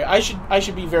I'm sorry. I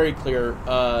should be very clear.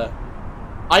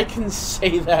 I can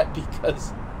say that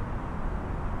because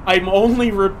I'm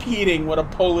only repeating what a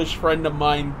Polish friend of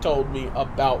mine told me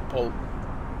about Poland.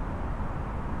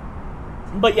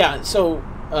 But yeah, so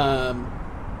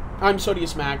I'm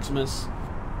Sodius Maximus.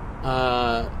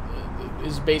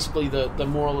 Is basically the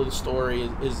moral of the story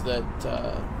is that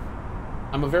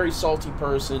I'm a very salty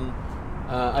person.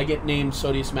 I get named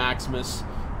Sodius Maximus.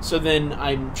 So then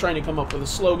I'm trying to come up with a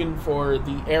slogan for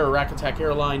the Air Rack Attack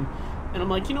airline. And I'm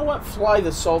like, you know what? Fly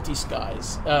the salty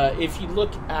skies. If you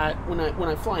look at when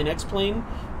I fly an X-plane,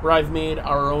 where I've made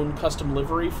our own custom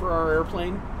livery for our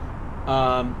airplane,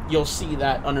 you'll see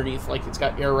that underneath, like it's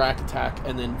got Air Rack Attack,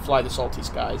 and then Fly the Salty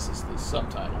Skies is the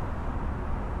subtitle.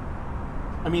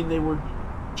 I mean, they were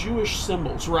Jewish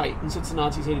symbols, right? And since the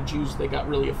Nazis hated Jews, they got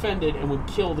really offended and would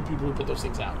kill the people who put those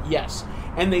things out. Yes,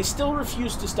 and they still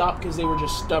refused to stop because they were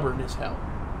just stubborn as hell.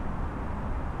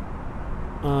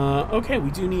 Okay,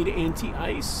 we do need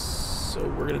anti-ice, so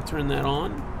we're going to turn that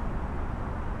on.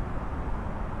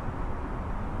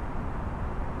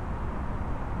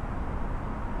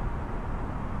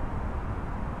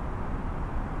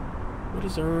 What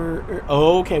is our...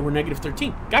 Oh, okay, we're negative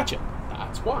 13. Gotcha.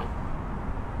 That's why.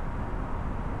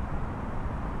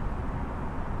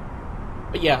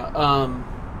 But yeah,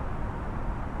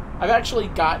 I've actually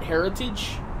got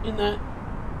heritage in that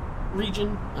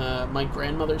region. My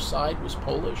grandmother's side was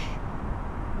Polish.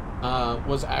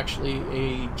 Was actually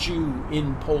a Jew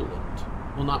in Poland.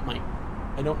 Well, not my...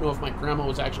 I don't know if my grandma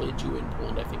was actually a Jew in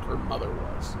Poland. I think her mother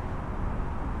was.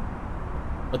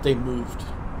 But they moved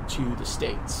to the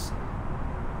States.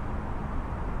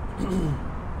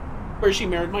 Where she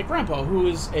married my grandpa, who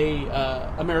is a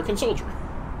American soldier.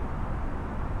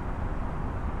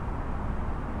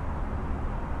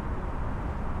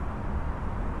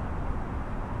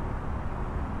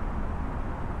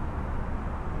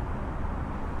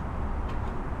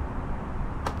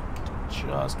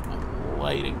 Just my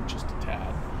lighting just a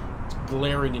tad. It's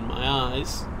glaring in my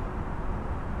eyes.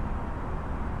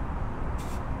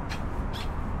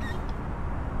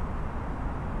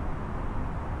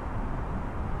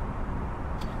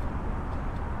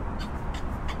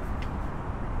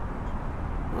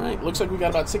 Alright, looks like we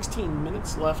got about 16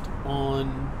 minutes left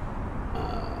on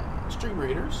Stream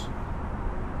Raiders.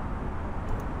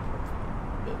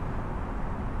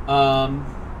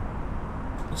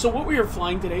 So what we are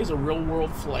flying today is a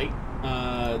real-world flight.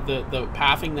 The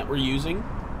pathing that we're using,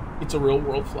 it's a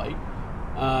real-world flight.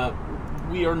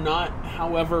 We are not,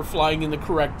 however, flying in the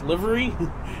correct livery.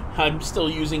 I'm still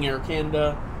using Air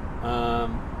Canada.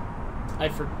 I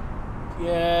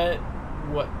forget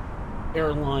what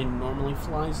airline normally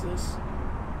flies this.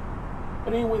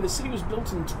 But anyway, the city was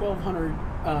built in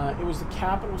 1200. It was the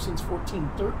capital since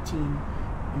 1413.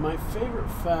 And my favorite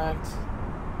fact,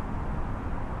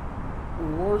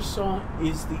 Warsaw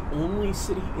is the only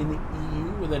city in the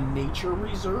EU with a nature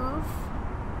reserve.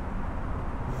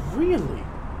 Really?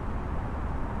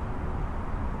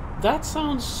 That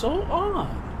sounds so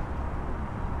odd.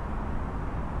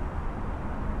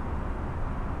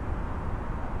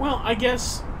 Well, I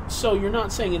guess, so you're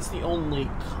not saying it's the only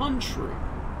country,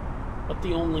 but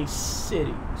the only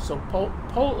city. So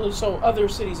so other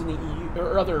cities in the EU,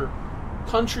 or other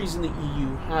countries in the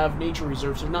EU have nature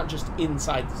reserves. They're not just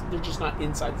inside, they're just not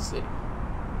inside the city.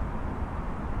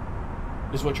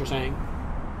 Is what you're saying?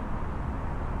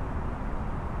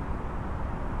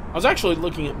 I was actually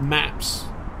looking at maps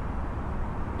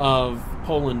of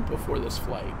Poland before this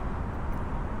flight.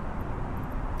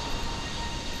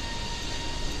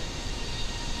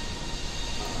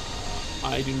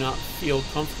 I do not feel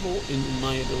comfortable in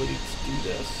my ability to do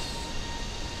this.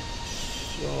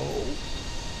 So,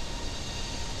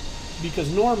 because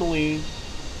normally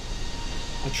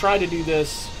I try to do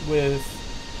this with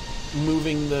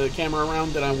moving the camera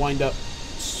around, and I wind up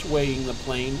swaying the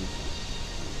plane.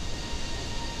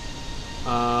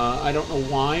 I don't know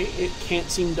why it can't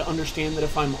seem to understand that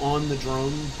if I'm on the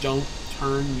drone, don't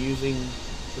turn using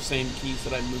the same keys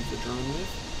that I move the drone with.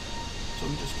 So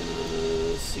I'm just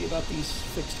gonna see about these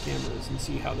fixed cameras and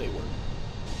see how they work.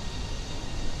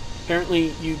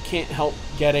 Apparently you can't help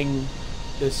getting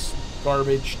this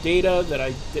garbage data that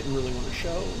I didn't really want to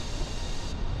show.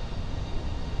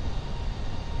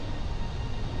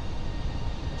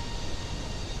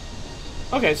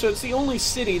 Okay, so it's the only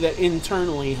city that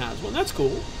internally has one. That's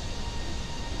cool.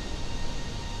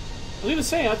 I was going to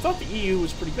say, I thought the EU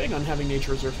was pretty big on having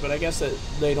nature reserves, but I guess that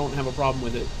they don't have a problem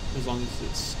with it as long as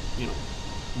it's, you know,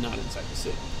 not inside the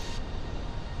city.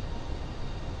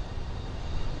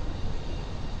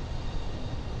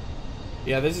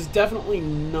 Yeah, this is definitely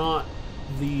not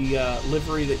the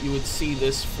livery that you would see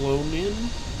this flown in.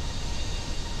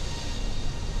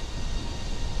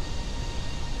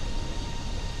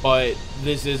 But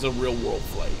this is a real-world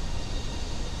flight.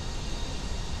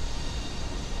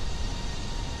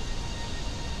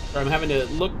 I'm having to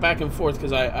look back and forth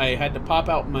because I had to pop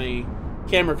out my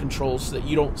camera controls so that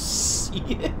you don't see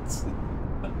it.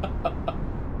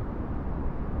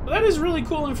 That is really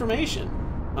cool information.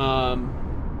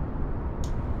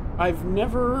 I've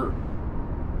never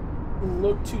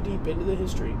looked too deep into the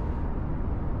history.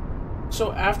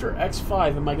 So after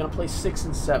X5, am I going to play 6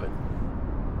 and 7?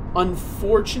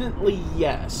 Unfortunately,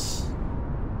 yes.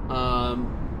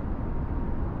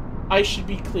 I should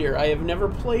be clear. I have never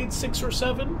played 6 or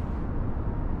 7,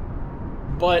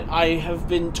 but I have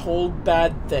been told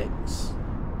bad things.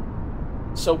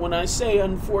 So when I say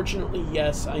unfortunately,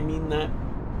 yes, I mean that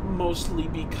mostly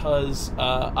because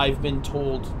I've been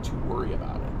told to worry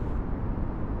about it.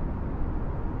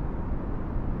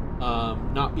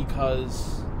 Not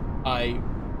because I,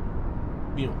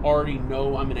 already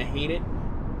know I'm going to hate it.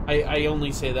 I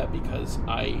only say that because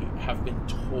I have been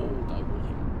told I will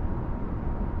hate it.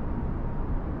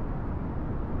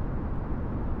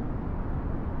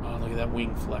 Oh, look at that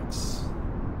wing flex.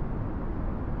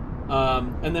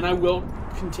 And then I will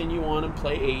continue on and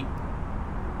play 8. Let me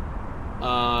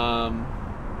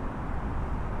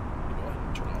go ahead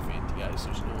and turn off anti-ice.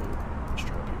 There's no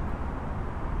strap here.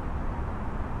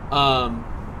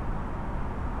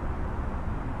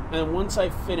 And once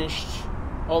I've finished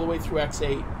all the way through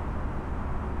X8,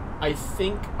 I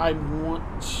think I want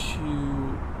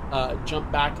to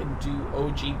jump back and do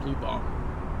OG Blue Bomber,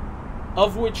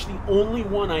 of which the only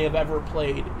one I have ever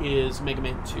played is Mega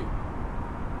Man 2.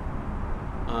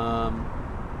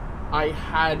 I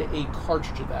had a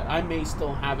cartridge of that. I may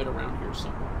still have it around here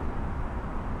somewhere.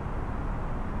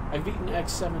 I've beaten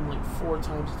X7 like 4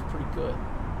 times. It's pretty good.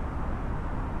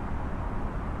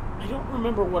 I don't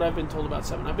remember what I've been told about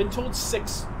 7. I've been told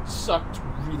 6 sucked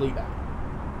really bad.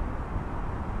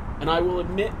 And I will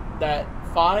admit that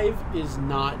 5 is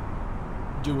not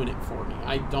doing it for me.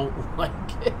 I don't like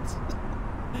it.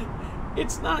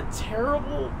 It's not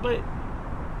terrible, but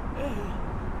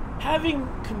having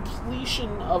completion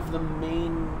of the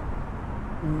main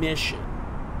mission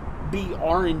be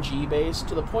RNG based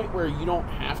to the point where you don't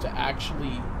have to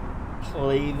actually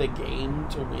play the game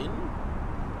to win.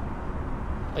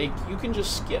 Like, you can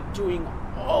just skip doing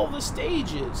all the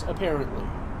stages, apparently.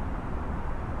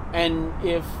 And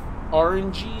if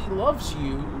RNG loves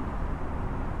you,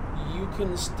 you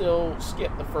can still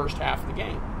skip the first half of the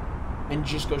game and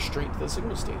just go straight to the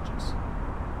signal stages.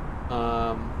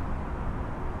 You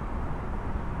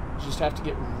just have to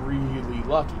get really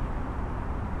lucky.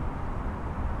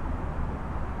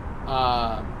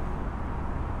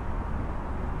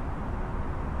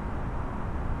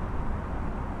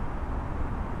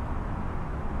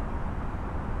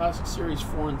 Classic Series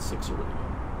 4 and 6 are really good.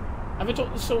 I've been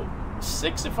told, so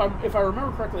 6, if I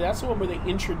remember correctly, that's the one where they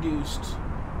introduced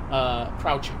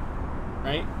crouching,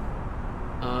 right?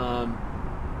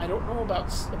 I don't know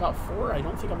about 4. I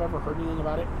don't think I've ever heard anything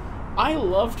about it. I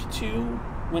loved 2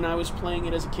 when I was playing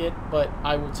it as a kid, but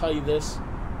I will tell you this: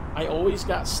 I always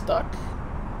got stuck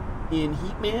in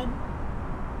Heatman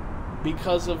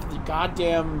because of the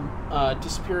goddamn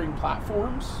disappearing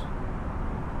platforms,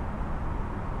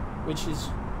 which is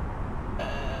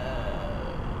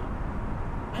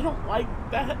I don't like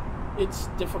that. It's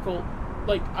difficult.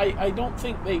 Like, I don't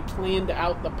think they planned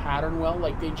out the pattern well.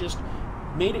 Like, they just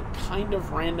made it kind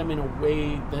of random in a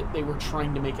way that they were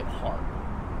trying to make it hard.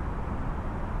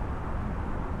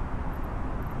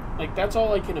 Like, that's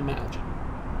all I can imagine,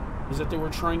 is that they were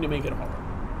trying to make it hard.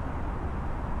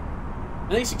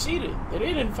 And they succeeded. They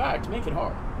did, in fact, make it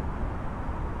hard.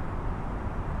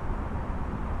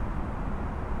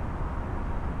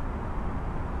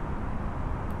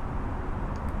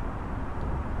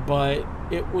 But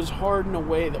it was hard in a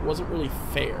way that wasn't really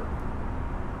fair,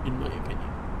 in my opinion.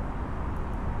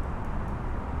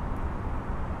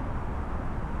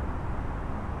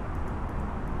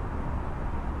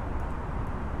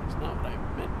 It's not what I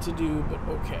meant to do, but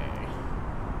okay.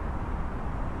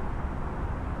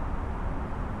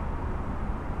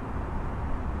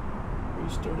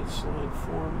 Restarted slide,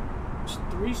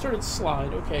 3 started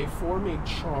slide, okay, 4 made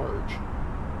charge,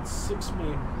 6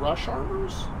 made rush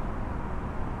armors?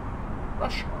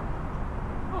 Rush armor.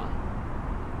 Huh.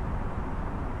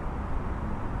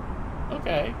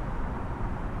 Okay.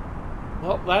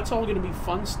 Well, that's all going to be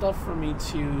fun stuff for me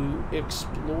to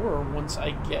explore once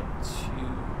I get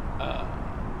to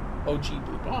OG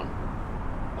Blue Bomber.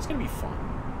 That's going to be fun.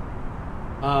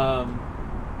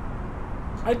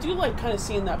 I do like kind of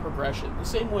seeing that progression. The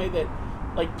same way that,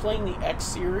 like, playing the X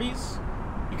series,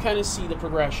 you kind of see the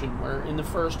progression where in the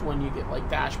first one you get, like,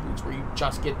 dash boots where you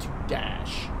just get to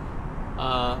dash.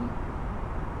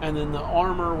 And then the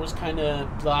armor was kind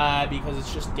of blah because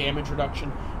it's just damage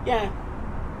reduction. Yeah,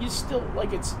 you still,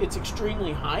 like, it's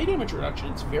extremely high damage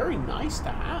reduction. It's very nice to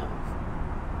have.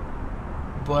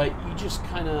 But you just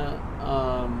kind of,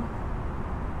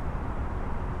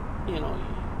 you know,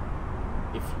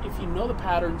 if you know the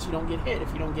patterns, you don't get hit.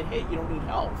 If you don't get hit, you don't need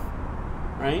health,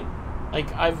 right?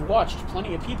 Like, I've watched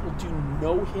plenty of people do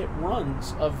no-hit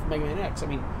runs of Mega Man X. I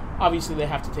mean, obviously they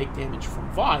have to take damage from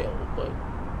Vile, but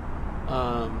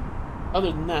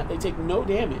other than that, they take no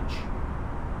damage,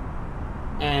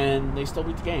 and they still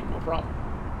beat the game, no problem.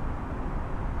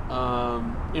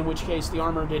 In which case, the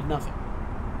armor did nothing.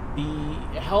 The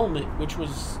helmet, which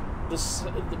was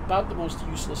about the most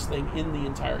useless thing in the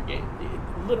entire game.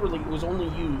 Literally, it was only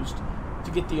used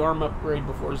to get the arm upgrade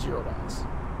before Zero dies.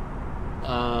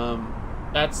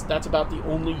 That's about the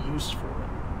only use for it.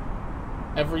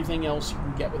 Everything else you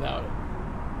can get without it.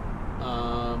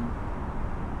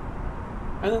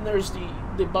 And then there's the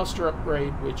Buster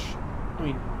upgrade, which, I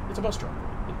mean, it's a Buster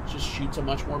upgrade. It just shoots a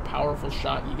much more powerful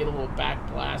shot. You get a little back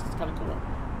blast. It's kind of cool.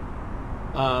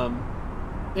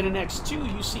 Then in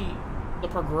X2, you see the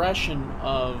progression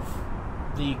of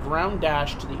the ground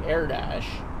dash to the air dash.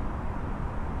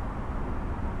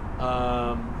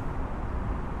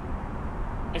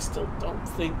 I still don't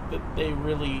think that they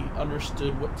really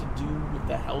understood what to do with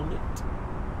the helmet.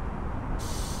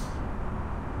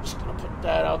 Just gonna put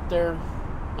that out there.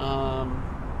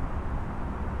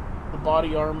 The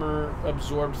body armor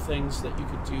absorbed things that you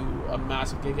could do a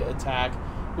massive Giga attack.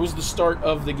 It was the start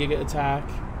of the Giga attack.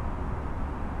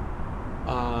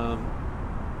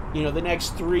 You know, the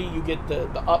next 3, you get the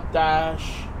up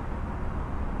dash.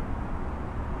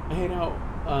 Hey, now,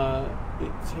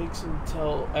 it takes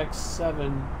until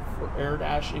X7 for air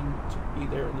dashing to be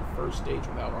there in the first stage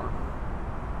without armor.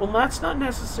 Well, that's not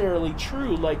necessarily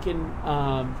true. Like in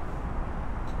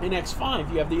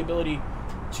X5, you have the ability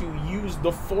to use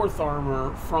the 4th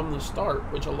armor from the start,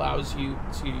 which allows you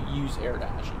to use air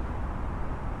dashing.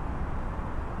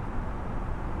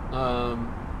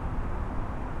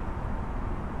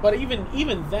 But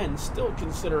even then, still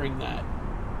considering that,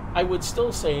 I would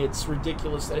still say it's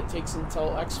ridiculous that it takes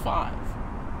until X5.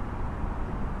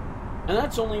 And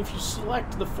that's only if you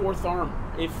select the 4th armor.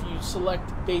 If you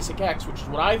select Basic X, which is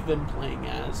what I've been playing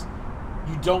as,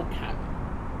 you don't have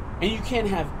it. And you can't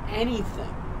have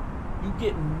anything. You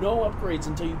get no upgrades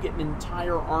until you get an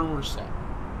entire armor set.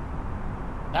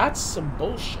 That's some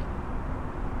bullshit.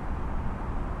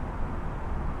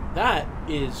 That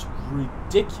is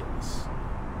ridiculous.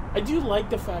 I do like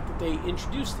the fact that they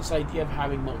introduced this idea of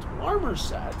having multiple armor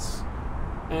sets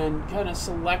and kind of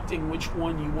selecting which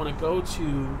one you want to go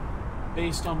to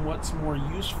based on what's more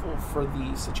useful for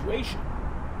the situation.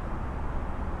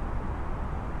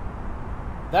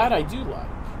 That I do like.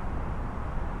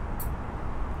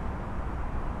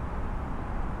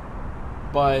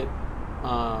 But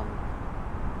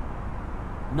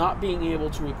not being able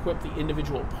to equip the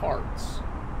individual parts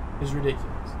is ridiculous.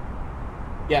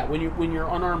 Yeah, when you're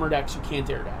unarmored X, you can't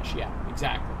air dash. Yeah,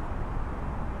 exactly.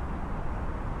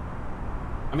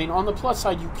 I mean, on the plus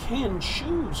side, you can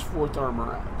choose 4th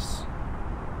armor X.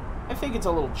 I think it's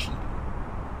a little cheaty.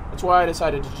 That's why I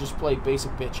decided to just play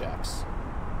basic bitch X.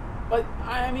 But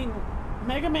I mean,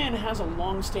 Mega Man has a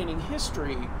long-standing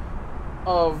history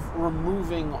of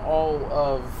removing all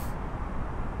of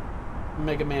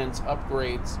Mega Man's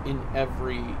upgrades in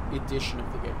every edition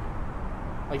of the game.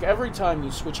 Like, every time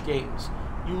you switch games,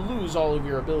 you lose all of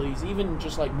your abilities, even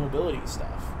just like mobility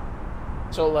stuff.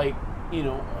 So, like, you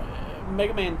know,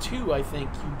 Mega Man 2, I think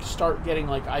you start getting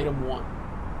like item 1,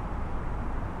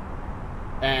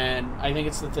 and I think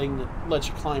it's the thing that lets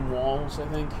you climb walls. I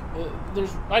think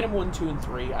there's item 1, 2, and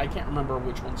 3. I can't remember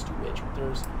which one's to which, but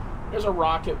there's a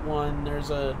rocket one,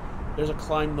 there's a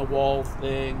climb the wall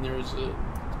thing, there's a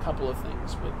couple of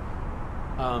things, but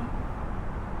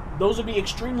those would be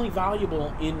extremely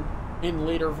valuable in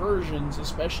later versions,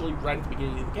 especially right at the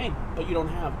beginning of the game, but you don't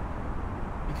have them.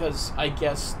 Because I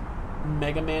guess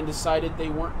Mega Man decided they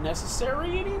weren't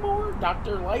necessary anymore?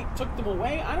 Dr. Light took them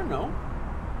away? I don't know.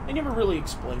 They never really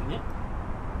explain it.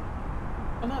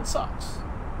 And that sucks.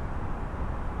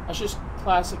 That's just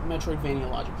classic Metroidvania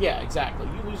logic. Yeah, exactly.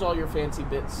 You lose all your fancy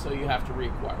bits, so you have to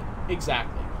reacquire them.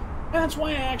 Exactly. And that's why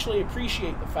I actually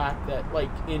appreciate the fact that, like,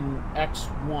 in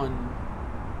X1,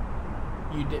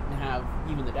 you didn't have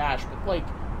even the dash, but like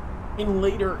in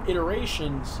later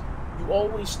iterations, you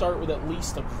always start with at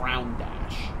least a ground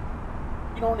dash.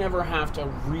 You don't ever have to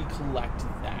recollect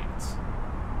that.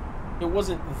 It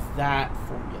wasn't that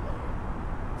formulated.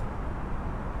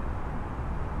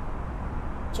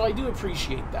 So I do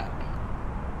appreciate that.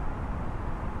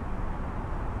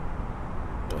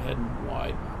 Go ahead and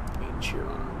widen our main cheer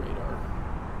on our radar.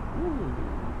 Ooh.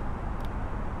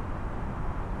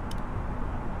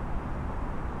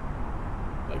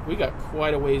 Like, we got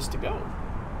quite a ways to go.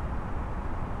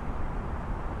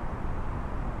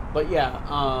 But yeah,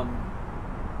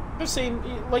 the same,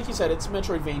 like you said, it's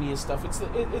Metroidvania stuff. It's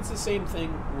the same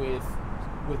thing with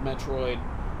Metroid.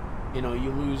 You know,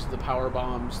 you lose the power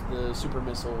bombs, the super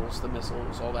missiles, the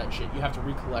missiles, all that shit. You have to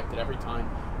recollect it every time.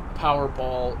 Power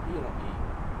ball, you know,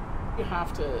 you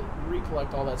have to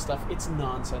recollect all that stuff. It's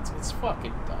nonsense. It's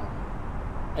fucking dumb.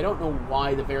 I don't know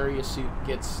why the Varia suit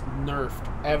gets nerfed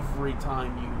every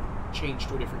time you change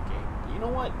to a different game. But you know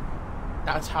what?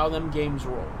 That's how them games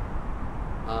roll.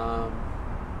 I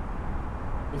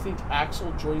think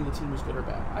Axel joining the team was good or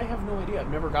bad. I have no idea.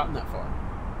 I've never gotten that far.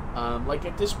 Like,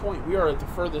 at this point, we are at the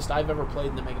furthest I've ever played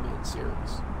in the Mega Man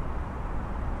series.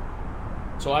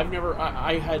 So I've never...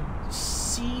 I had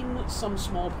seen some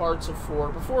small parts of 4.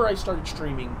 Before I started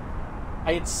streaming,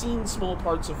 I had seen small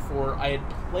parts of 4. I had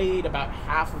played about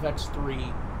half of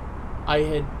X3. I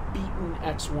had beaten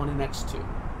X1 and X2.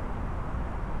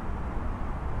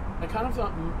 I kind of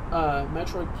thought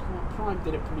Metroid Prime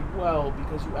did it pretty well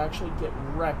because you actually get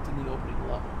wrecked in the opening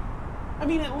level. I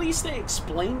mean, at least they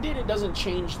explained it. It doesn't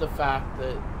change the fact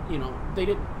that, you know, they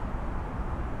didn't...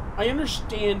 I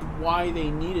understand why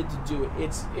they needed to do it.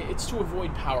 It's to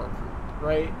avoid power creep,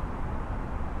 right?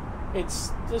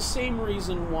 It's the same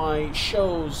reason why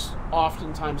shows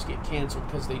oftentimes get canceled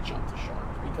because they jump the shark.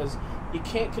 Because you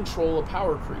can't control a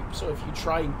power creep. So if you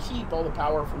try and keep all the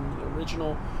power from the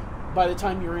original, by the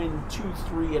time you're in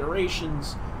 2-3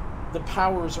 iterations, the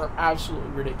powers are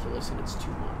absolutely ridiculous and it's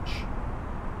too much.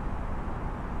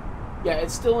 Yeah,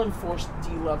 it's still enforced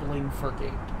de-leveling for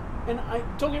gameplay. And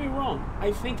don't get me wrong,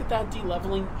 I think that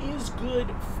de-leveling is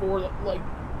good for, like,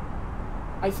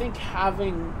 I think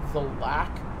having the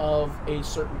lack of a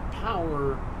certain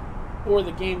power for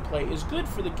the gameplay is good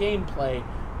for the gameplay,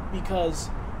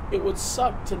 because it would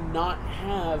suck to not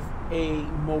have a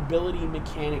mobility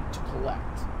mechanic to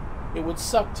collect. It would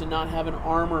suck to not have an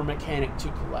armor mechanic to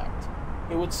collect.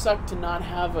 It would suck to not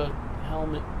have a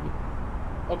helmet.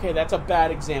 Okay, that's a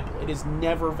bad example. It is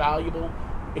never valuable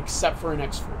except for an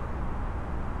X4.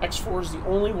 X4 is the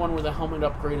only one where the helmet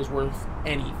upgrade is worth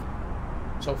anything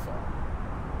so far.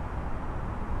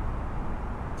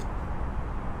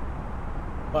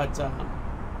 But,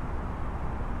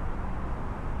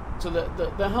 so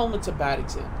the helmet's a bad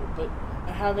example, but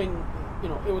having, you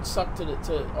know, it would suck to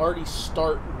already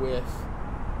start with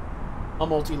a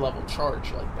multi-level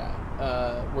charge like that,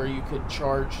 where you could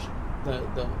charge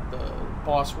the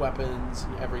boss weapons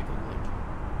and everything. Like,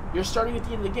 you're starting at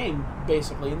the end of the game,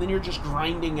 basically, and then you're just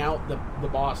grinding out the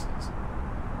bosses.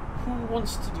 Who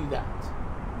wants to do that?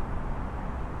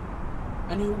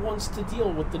 And who wants to deal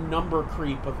with the number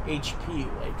creep of HP?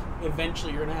 Like,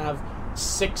 eventually you're going to have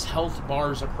 6 health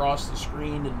bars across the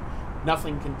screen and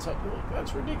nothing can touch you. Like,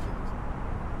 that's ridiculous.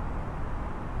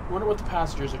 I wonder what the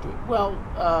passengers are doing. Well,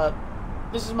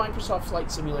 this is Microsoft Flight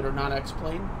Simulator, not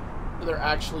X-Plane. They're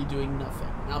actually doing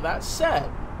nothing. Now, that said,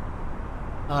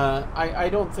 I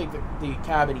don't think that the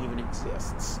cabin even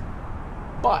exists.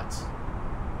 But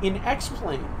in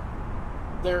X-Plane,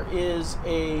 there is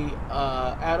a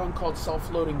add-on called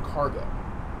self-loading cargo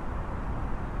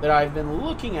that I've been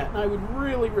looking at, and I would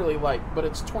really, really like, but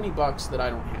it's $20 that I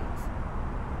don't have.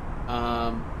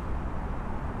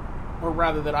 Or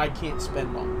rather, that I can't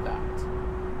spend on that.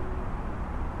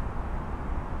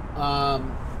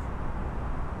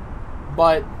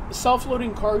 But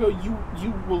self-loading cargo,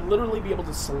 you will literally be able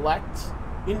to select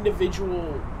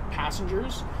individual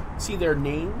passengers, see their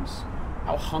names,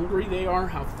 how hungry they are,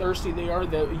 how thirsty they are.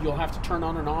 You'll have to turn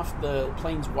on and off the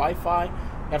plane's Wi-Fi. You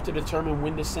have to determine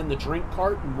when to send the drink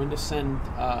cart and when to send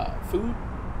food.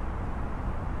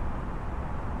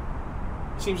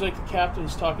 Seems like the captain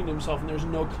is talking to himself and there's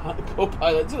no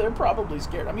co-pilot, so they're probably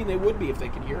scared. I mean, they would be if they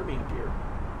could hear me up here.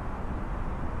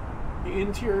 The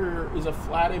interior is a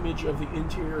flat image of the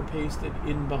interior pasted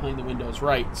in behind the windows.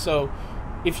 Right, so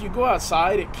if you go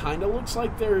outside, it kind of looks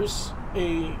like there's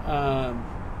an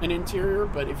interior,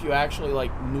 but if you actually,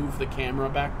 like, move the camera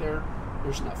back there,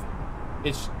 there's nothing.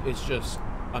 It's just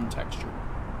untextured.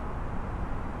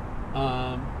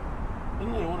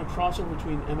 Then I want to cross over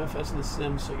between MFS and the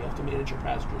Sim, so you have to manage your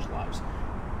passengers' lives.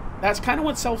 That's kind of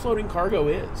what self-loading cargo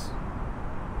is.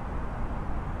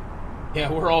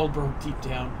 Yeah, we're all broke deep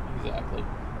down. Exactly.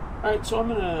 Alright, so I'm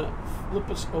going to flip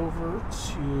us over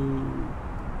to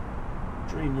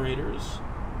Dream Raiders.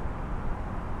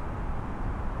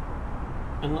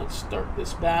 And let's start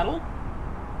this battle.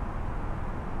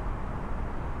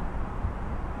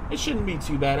 It shouldn't be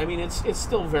too bad. I mean, it's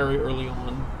still very early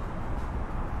on.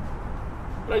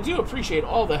 But I do appreciate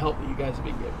all the help that you guys have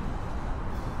been giving.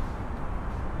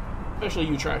 Especially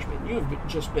you, Trashman. You have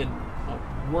just been a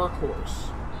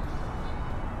workhorse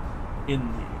in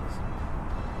these.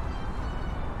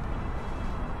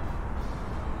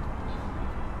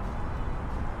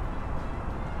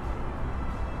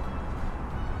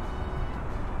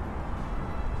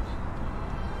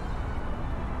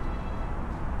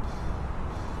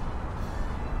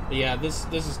 But yeah, this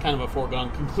is kind of a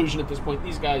foregone conclusion at this point.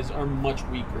 These guys are much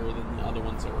weaker than the other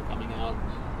ones that were coming out.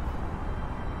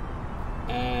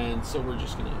 And so we're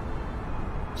just going to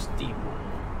steamroll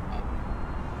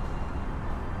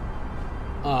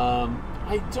up.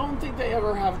 I don't think they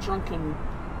ever have drunken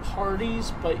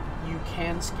parties, but you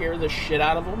can scare the shit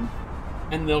out of them,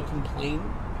 and they'll complain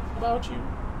about you.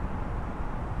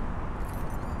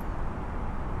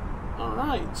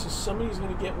 Alright, so somebody's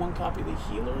going to get one copy of the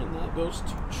healer, and that goes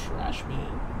to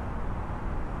Trashman.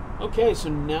 Okay, so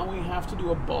now we have to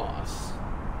do a boss.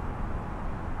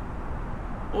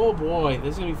 Oh boy,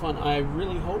 this is going to be fun. I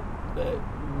really hope that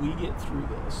we get through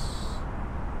this.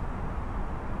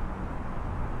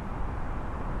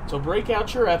 So break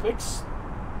out your epics.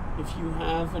 If you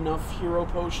have enough hero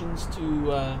potions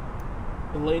to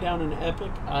lay down an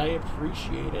epic, I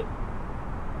appreciate it.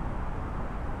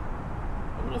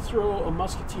 I'm going to throw a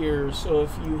musketeer, so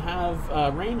if you have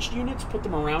ranged units, put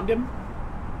them around him,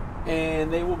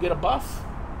 and they will get a buff.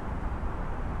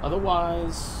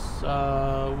 Otherwise,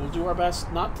 we'll do our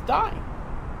best not to die.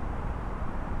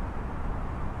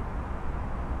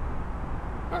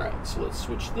 Alright, so let's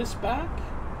switch this back.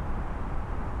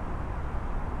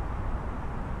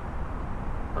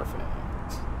 Perfect.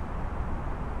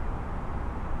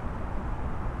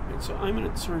 And so I'm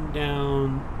going to turn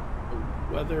down the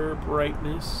weather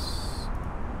brightness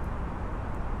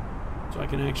so I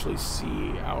can actually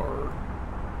see our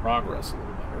progress a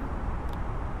little better.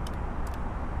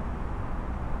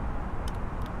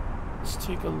 Let's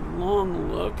take a long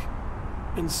look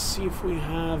and see if we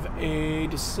have a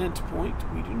descent point.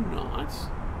 We do not.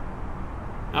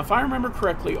 Now, if I remember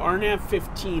correctly, RNAV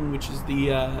 15, which is the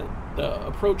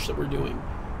approach that we're doing,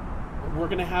 we're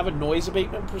going to have a noise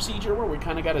abatement procedure where we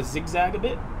kind of got to zigzag a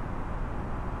bit.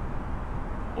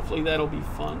 Hopefully that'll be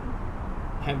fun.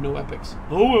 I have no epics.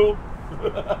 Oh well.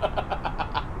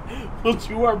 We'll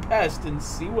do our best and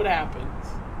see what happens.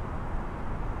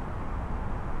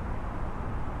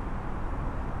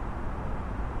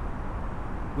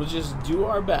 We'll just do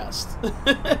our best.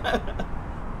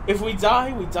 If we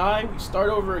die, we die. We start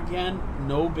over again.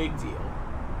 No big deal.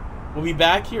 We'll be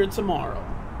back here tomorrow.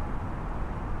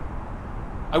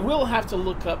 I will have to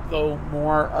look up, though,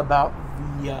 more about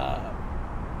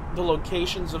the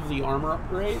locations of the armor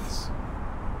upgrades.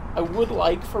 I would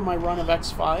like for my run of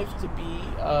X5 to be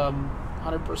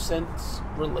 100%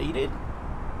 related.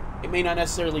 It may not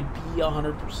necessarily be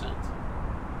 100%.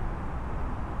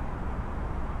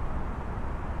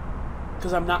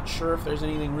 Because I'm not sure if there's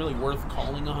anything really worth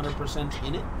calling 100%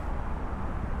 in it.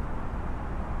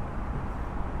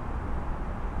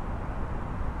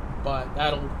 But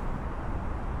that'll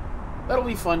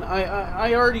be fun.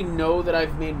 I already know that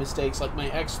I've made mistakes. Like my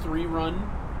X3 run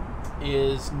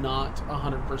is not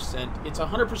 100%. It's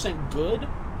 100% good.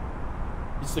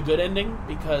 It's the good ending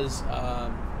because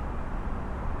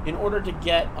in order to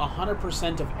get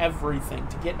 100% of everything,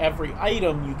 to get every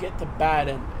item, you get the bad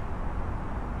ending.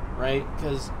 Right?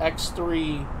 Because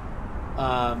X3,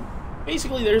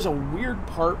 basically there's a weird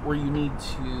part where you need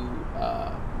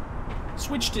to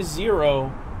switch to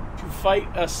 0 to fight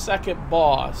a second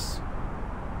boss,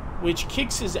 which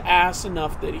kicks his ass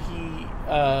enough that he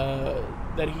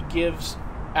gives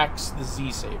X the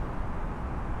Z-Saber.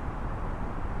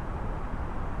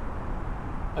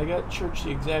 I got church the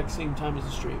exact same time as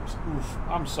the streams. Oof,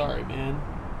 I'm sorry, man.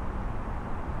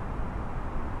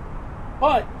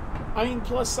 But I mean,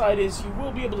 plus side is you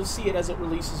will be able to see it as it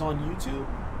releases on YouTube.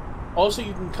 Also,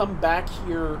 you can come back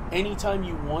here anytime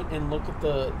you want and look at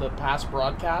the past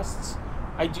broadcasts.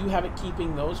 I do have it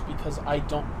keeping those because I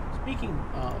don't, speaking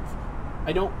of,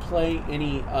 I don't play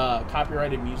any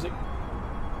copyrighted music.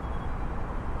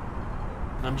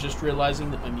 I'm just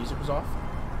realizing that my music was off.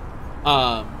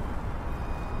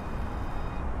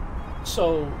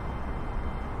 So,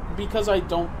 because I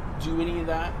don't do any of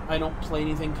that, I don't play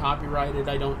anything copyrighted,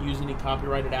 I don't use any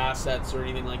copyrighted assets or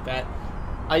anything like that,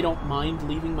 I don't mind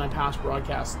leaving my past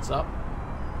broadcasts up.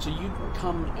 So you can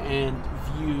come and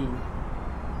view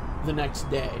the next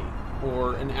day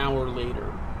or an hour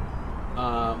later,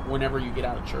 whenever you get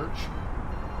out of church.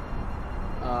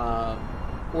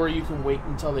 Or you can wait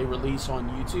until they release on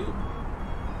YouTube.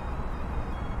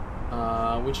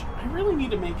 Which I really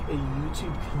need to make a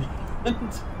YouTube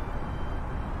command.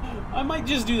 I might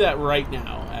just do that right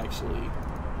now, actually.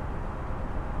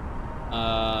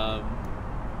 Let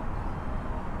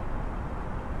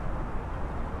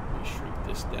me shrink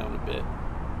this down a bit.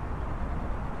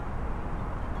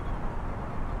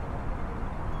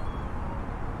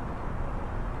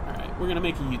 Alright, we're gonna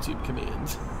make a YouTube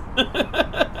command.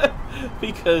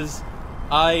 Because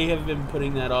I have been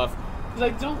putting that off.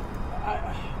 Because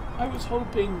I was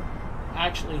hoping to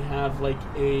actually have like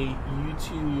a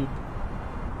YouTube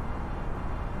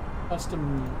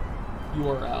custom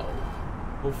URL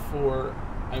before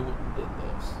I went and did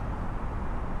this.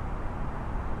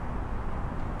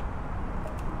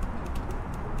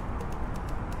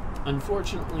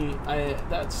 Unfortunately,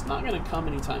 that's not going to come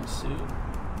anytime soon.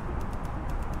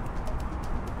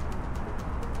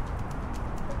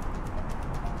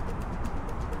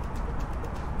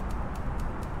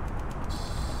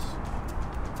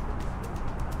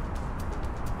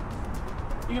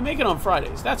 You can make it on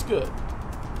Fridays. That's good.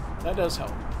 That does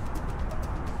help.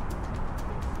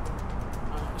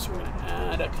 So we're going to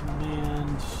add a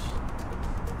command.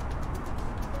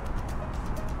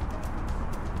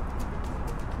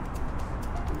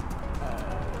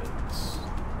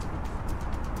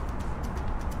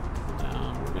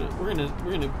 Cooldown.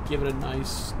 We're gonna give it a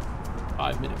nice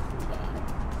 5-minute cooldown.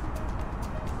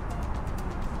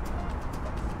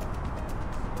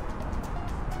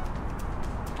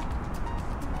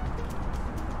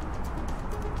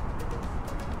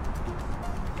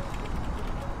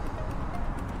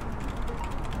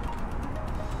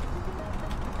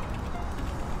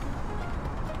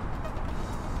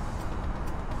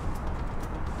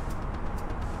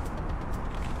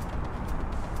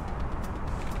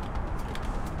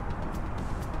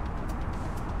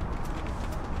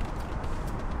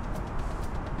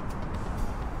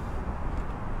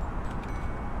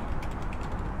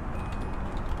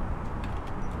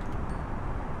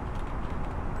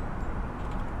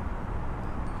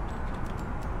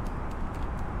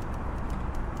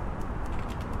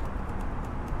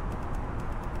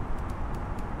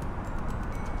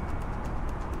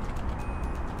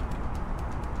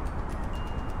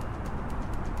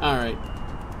 Alright.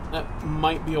 That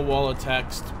might be a wall of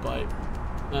text, but...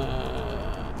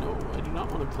 no, I do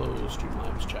not want to close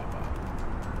Streamlabs chat box.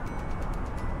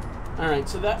 Alright,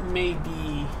 so that may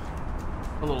be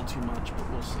a little too much, but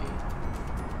we'll see.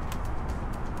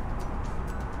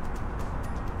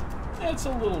 It's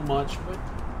a little much, but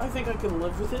I think I can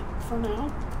live with it for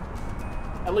now.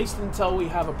 At least until we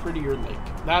have a prettier lake.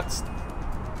 That's...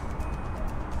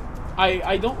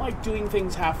 I don't like doing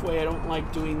things halfway. I don't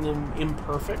like doing them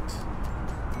imperfect.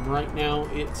 And right now,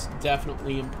 it's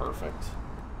definitely imperfect.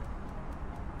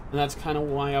 And that's kind of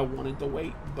why I wanted to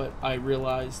wait, but I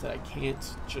realized that I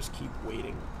can't just keep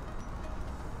waiting.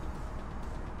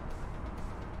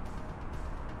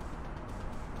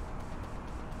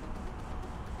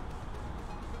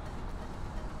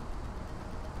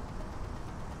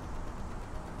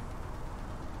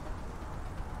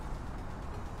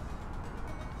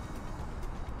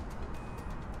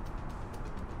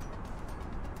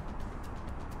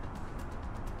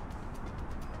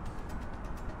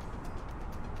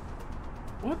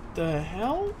 What the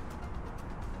hell?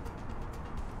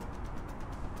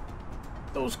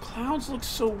 Those clouds look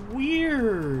so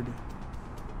weird.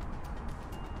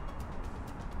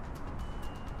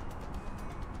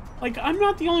 Like, I'm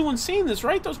not the only one seeing this,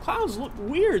 right? Those clouds look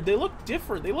weird. They look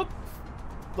different. They look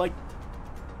like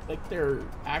they're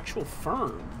actual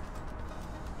firm.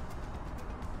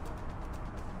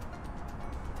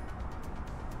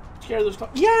 Scared of those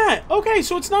clouds? Yeah! Okay,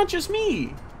 so it's not just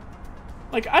me.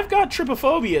 Like, I've got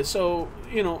trypophobia, so,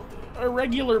 you know,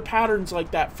 irregular patterns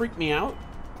like that freak me out.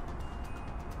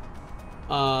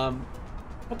 But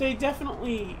they're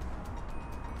definitely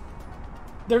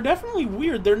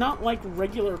weird. They're not like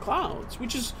regular clouds,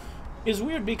 which is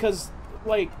weird because,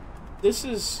 like, this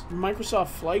is Microsoft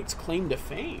Flight's claim to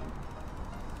fame.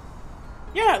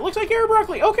 Yeah, it looks like air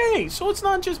broccoli. Okay, so it's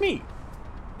not just me.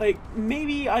 Like,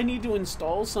 maybe I need to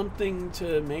install something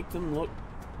to make them look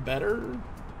better.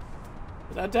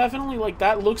 That definitely, like,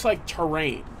 that looks like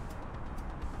terrain.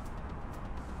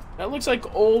 That looks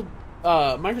like old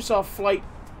Microsoft Flight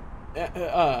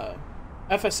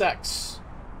FSX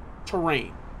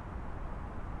terrain.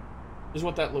 Is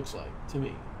what that looks like to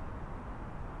me.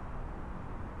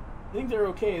 I think they're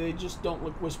okay, they just don't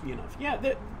look wispy enough. Yeah,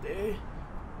 it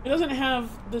doesn't have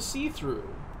the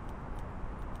see-through.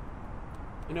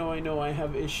 I know, I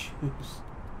have issues.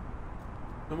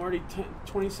 I'm already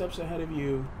 20 steps ahead of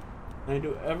you. And I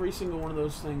do every single one of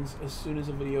those things as soon as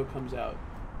a video comes out.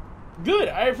 Good,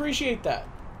 I appreciate that.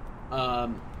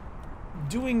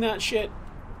 Doing that shit,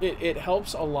 it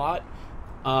helps a lot.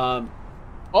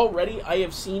 Already, I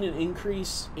have seen an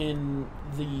increase in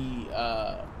the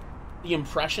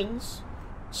impressions.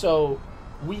 So,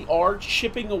 we are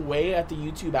chipping away at the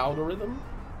YouTube algorithm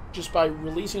just by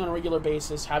releasing on a regular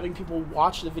basis, having people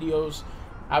watch the videos,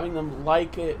 having them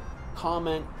like it,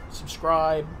 comment,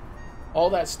 subscribe. All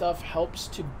that stuff helps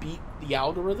to beat the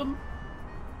algorithm.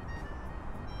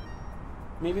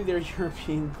 Maybe they're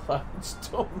European clouds.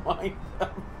 Don't mind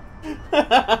them.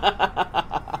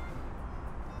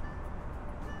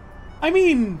 I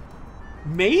mean,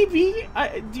 maybe.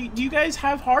 Do you guys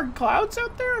have hard clouds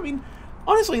out there? I mean,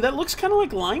 honestly, that looks kind of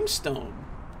like limestone.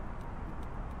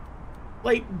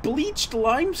 Like bleached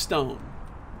limestone.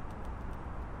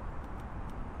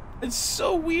 It's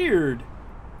so weird.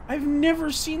 I've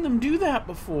never seen them do that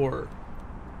before.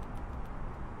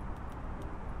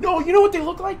 No, you know what they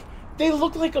look like? They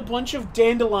look like a bunch of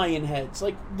dandelion heads,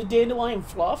 like the dandelion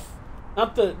fluff,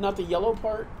 not the yellow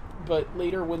part, but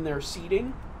later when they're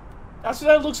seeding. That's what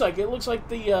that looks like. It looks like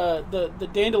the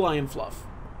dandelion fluff.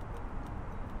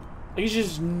 Like it's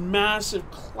just massive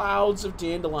clouds of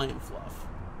dandelion fluff.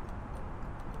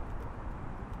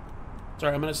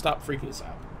 Sorry, I'm gonna stop freaking this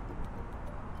out.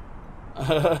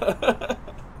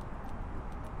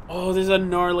 Oh, there's a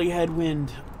gnarly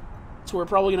headwind. So we're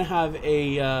probably going to have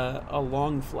a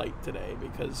long flight today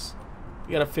because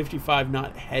we got a 55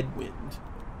 knot headwind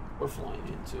we're flying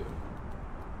into.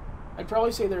 I'd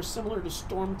probably say they're similar to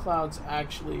storm clouds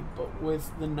actually, but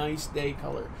with the nice day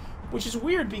color. Which is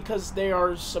weird because they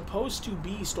are supposed to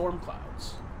be storm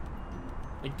clouds.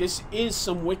 Like this is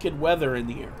some wicked weather in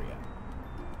the area.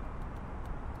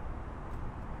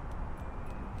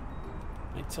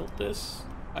 Can I tilt this?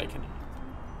 I cannot.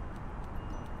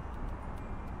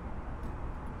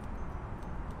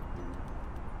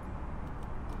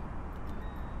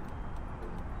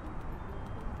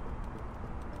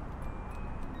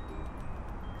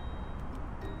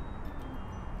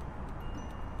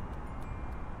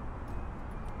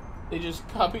 They just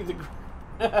copied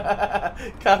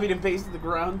copied and pasted the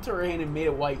ground terrain and made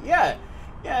it white. Yeah,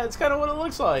 it's kind of what it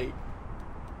looks like.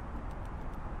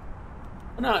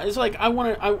 No, it's like I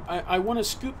want to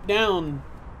scoop down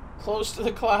close to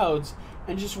the clouds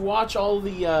and just watch all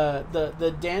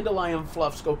the dandelion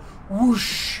fluffs go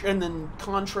whoosh and then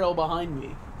contrail behind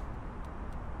me.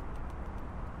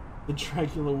 The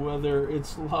Dracula weather,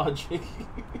 it's logic.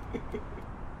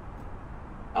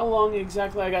 How long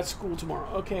exactly I got school tomorrow?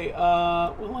 Okay,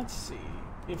 well, let's see.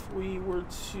 If we were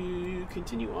to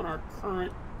continue on our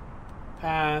current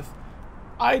path,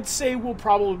 I'd say we'll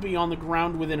probably be on the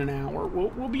ground within an hour.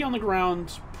 We'll be on the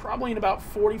ground probably in about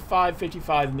 45,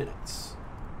 55 minutes.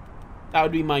 That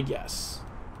would be my guess.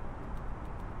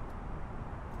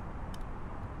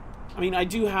 I mean, I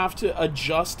do have to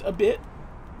adjust a bit.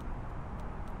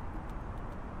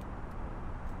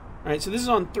 Alright, so this is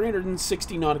on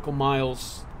 360 nautical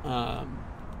miles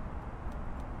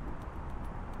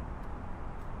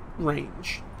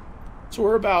range. So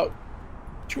we're about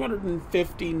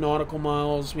 250 nautical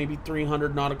miles, maybe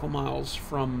 300 nautical miles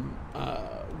from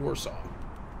Warsaw.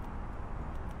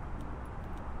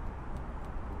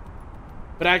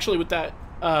 But actually, with that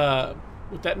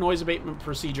noise abatement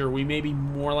procedure, we may be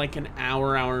more like an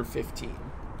hour, hour and 15.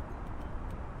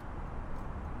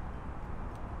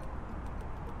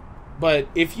 But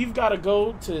if you've got to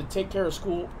go to take care of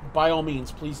school, by all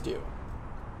means, please do.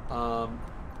 I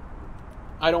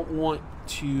don't want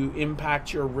to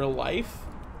impact your real life.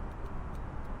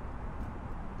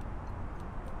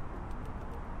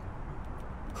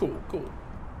 Cool, cool.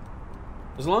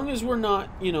 As long as we're not,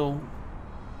 you know,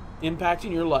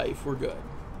 impacting your life, we're good.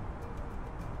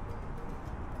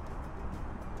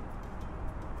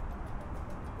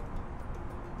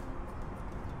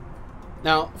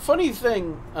 Now, funny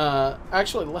thing,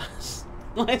 actually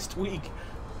last week,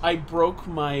 I broke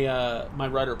my my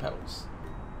rudder pedals.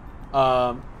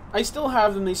 I still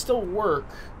have them; they still work.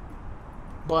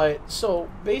 But so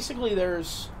basically,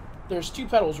 there's two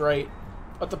pedals, right?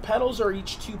 But the pedals are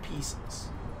each two pieces.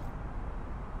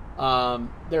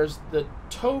 There's the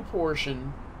toe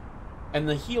portion and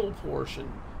the heel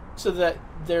portion, so that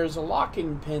there's a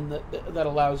locking pin that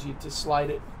allows you to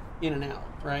slide it in and out,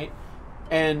 right?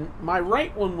 And my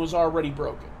right one was already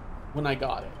broken when I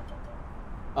got it.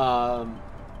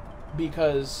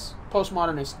 Because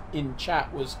Postmodernist in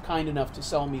chat was kind enough to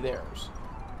sell me theirs.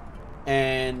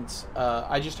 And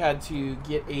I just had to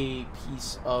get a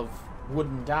piece of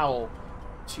wooden dowel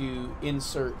to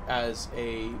insert as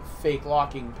a fake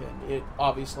locking pin. It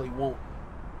obviously won't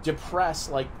depress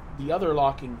like the other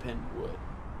locking pin would.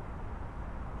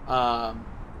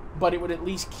 But it would at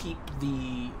least keep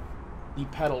the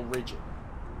pedal rigid.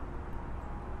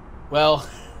 Well,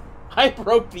 I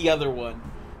broke the other one.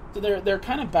 So they're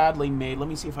kind of badly made. Let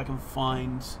me see if I can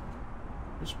find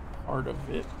this part of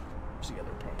it. Where's the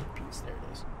other part of the piece? There it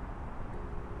is.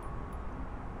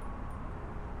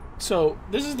 So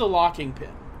this is the locking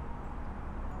pin.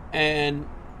 And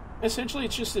essentially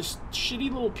it's just this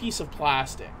shitty little piece of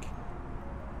plastic.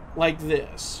 Like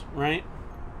this, right?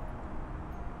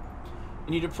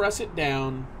 And you depress it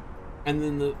down, and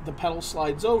then the pedal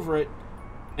slides over it.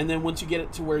 And then once you get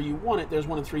it to where you want it, there's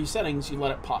one of three settings, you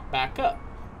let it pop back up.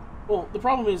 Well, the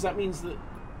problem is that means that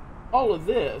all of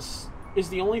this is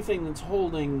the only thing that's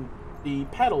holding the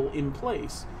pedal in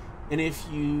place. And if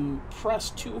you press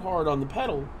too hard on the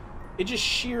pedal, it just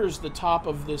shears the top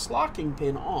of this locking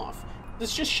pin off.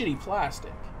 It's just shitty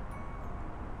plastic.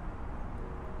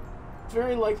 It's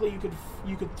very likely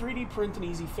you could 3D print an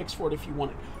easy fix for it if you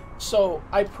wanted. So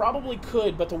I probably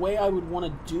could, but the way I would want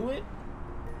to do it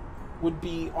would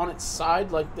be on its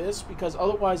side like this, because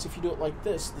otherwise if you do it like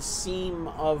this, the seam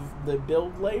of the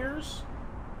build layers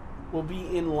will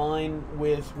be in line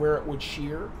with where it would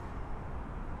shear.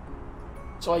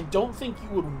 So I don't think you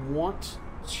would want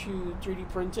to 3D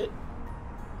print it.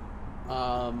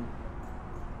 And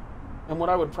what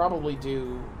I would probably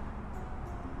do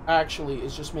actually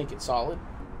is just make it solid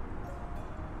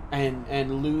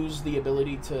and lose the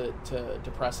ability to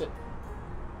depress it.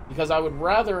 Because I would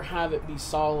rather have it be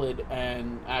solid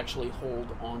and actually hold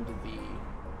onto the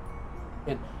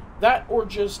pin. That, or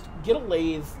just get a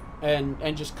lathe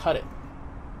and just cut it.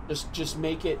 Just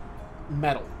make it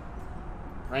metal,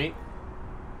 right?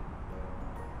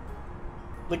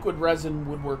 Liquid resin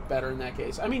would work better in that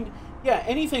case. I mean, yeah,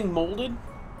 anything molded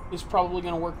is probably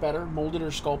going to work better. Molded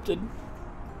or sculpted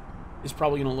is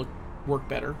probably going to work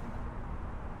better.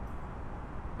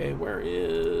 Okay, where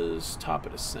is top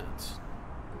of descent?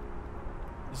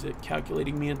 Is it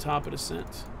calculating me a top of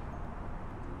descent?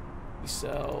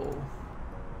 Decel.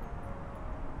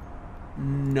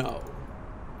 No.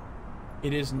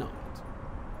 It is not.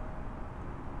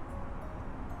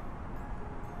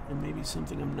 And maybe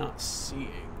something I'm not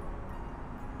seeing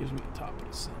gives me a top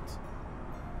of descent.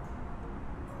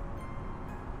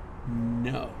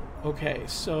 No. Okay,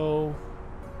 so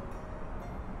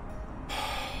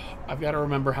I've got to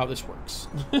remember how this works.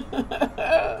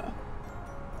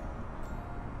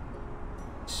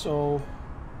 So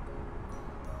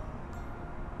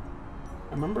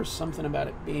I remember something about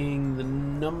it being the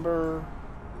number.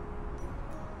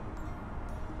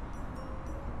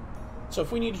 So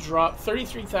if we need to drop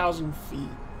 33,000 feet,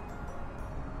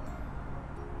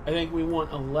 I think we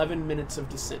want 11 minutes of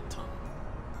descent time.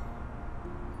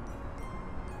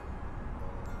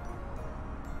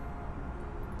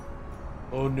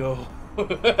 Oh no.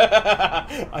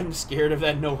 I'm scared of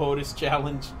that no HOTUS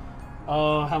challenge.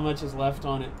 Oh, how much is left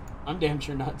on it? I'm damn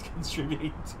sure not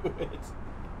contributing to it.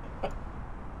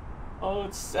 Oh,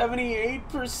 it's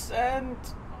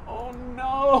 78%. Oh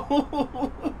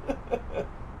no.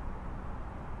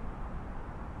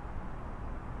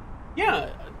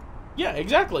 Yeah,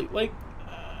 exactly. Like,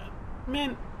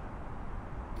 man,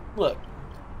 look,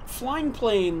 flying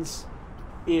planes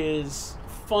is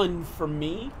fun for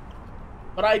me,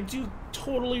 but I do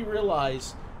totally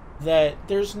realize that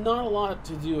there's not a lot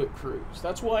to do at cruise.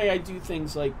 That's why I do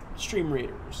things like stream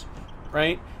readers,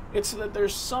 right? It's that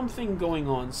there's something going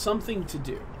on, something to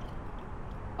do.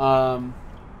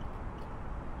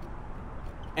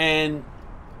 And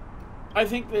I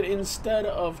think that instead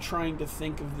of trying to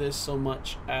think of this so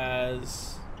much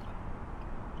as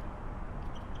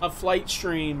a flight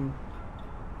stream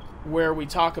where we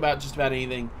talk about just about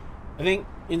anything, I think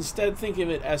instead think of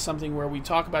it as something where we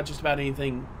talk about just about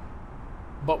anything,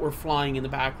 but we're flying in the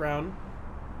background,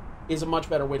 is a much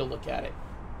better way to look at it.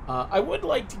 I would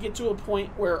like to get to a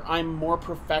point where I'm more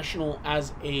professional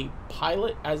as a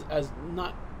pilot, as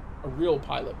not a real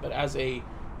pilot, but as a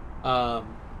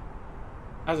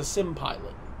sim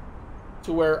pilot,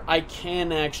 to where I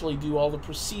can actually do all the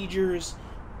procedures,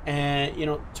 and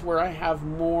to where I have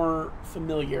more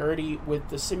familiarity with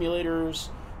the simulators,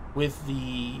 with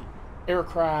the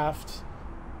aircraft,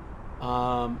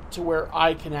 to where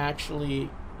I can actually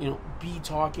be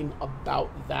talking about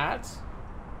that.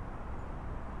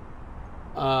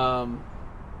 But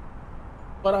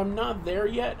I'm not there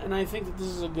yet, and I think that this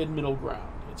is a good middle ground.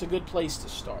 It's a good place to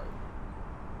start.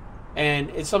 And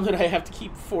it's something I have to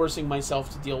keep forcing myself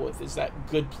to deal with, is that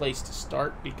good place to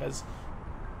start, because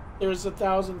there's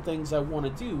 1,000 things I want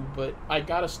to do, but I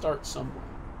gotta start somewhere.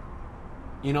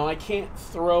 I can't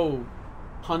throw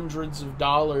hundreds of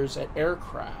dollars at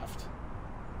aircraft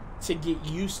to get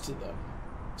used to them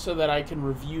so that I can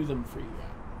review them for you.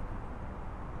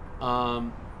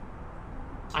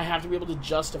 I have to be able to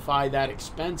justify that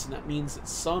expense, and that means that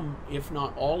some, if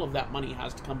not all of that money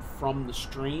has to come from the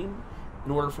stream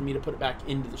in order for me to put it back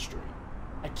into the stream.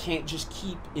 I can't just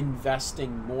keep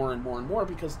investing more and more and more,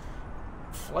 because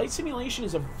flight simulation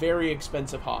is a very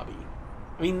expensive hobby.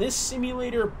 I mean, this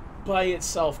simulator by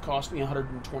itself cost me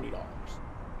 $120.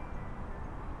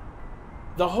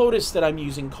 The HOTUS that I'm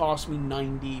using cost me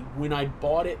 $90 when I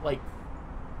bought it like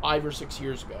 5 or 6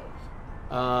 years ago.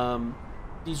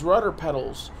 These rudder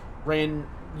pedals ran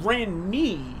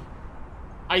me,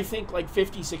 I think, like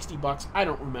 $50-$60. I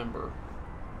don't remember.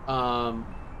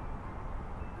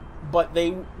 But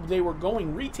they were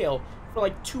going retail for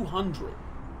like $200.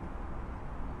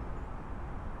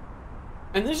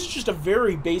 And this is just a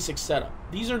very basic setup.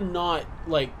 These are not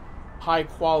like high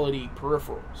quality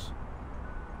peripherals.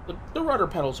 The rudder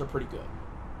pedals are pretty good,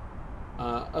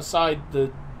 aside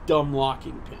the dumb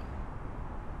locking pin.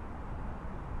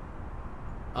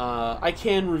 I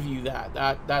can review that.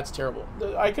 That's terrible.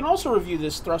 I can also review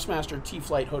this Thrustmaster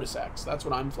T-Flight HOTUS X. That's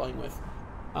what I'm flying with.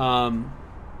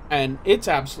 And it's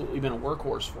absolutely been a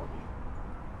workhorse for me.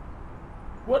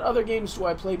 What other games do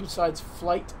I play besides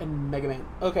Flight and Mega Man?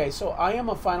 Okay, so I am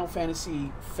a Final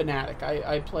Fantasy fanatic.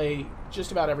 I play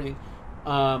just about everything.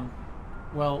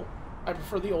 Well, I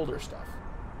prefer the older stuff.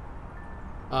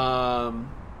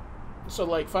 So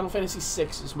like Final Fantasy VI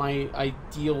is my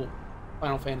ideal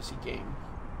Final Fantasy game.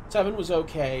 7 was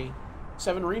okay.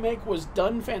 7 Remake was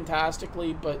done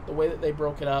fantastically, but the way that they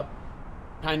broke it up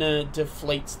kind of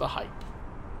deflates the hype.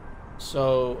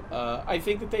 So I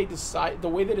think that the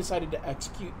way they decided to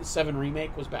execute the 7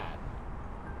 Remake was bad.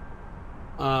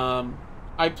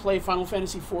 I play Final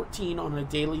Fantasy XIV on a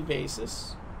daily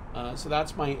basis, so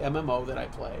that's my MMO that I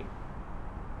play.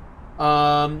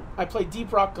 I play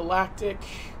Deep Rock Galactic.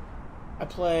 I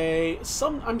play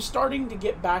some. I'm starting to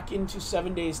get back into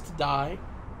 7 Days to Die.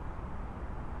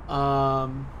 I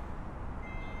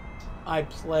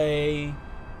play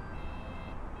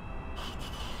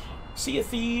Sea of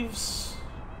Thieves.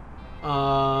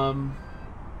 I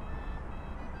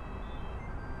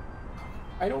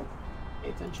don't pay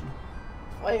attention.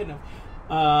 Play enough.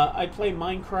 I play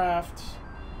Minecraft.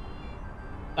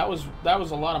 That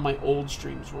was a lot of my old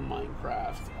streams were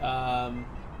Minecraft.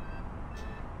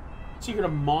 Secret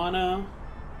of Mana,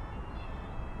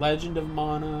 Legend of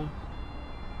Mana,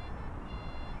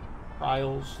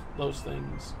 Trials, those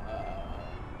things.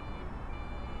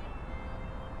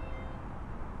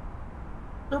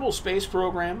 Kerbal Space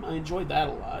Program, I enjoyed that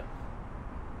a lot.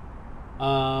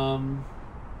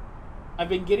 I've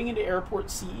been getting into Airport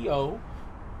CEO.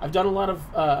 I've done a lot of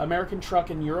American Truck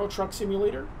and Euro Truck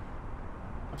Simulator.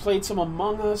 I played some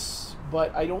Among Us,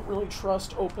 but I don't really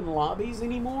trust open lobbies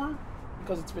anymore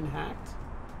because it's been hacked.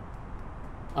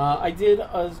 I did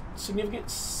a significant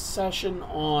session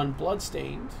on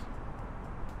Bloodstained.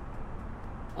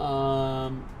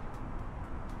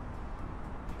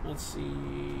 Let's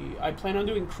see. I plan on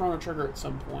doing Chrono Trigger at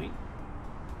some point.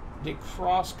 Did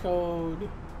Crosscode.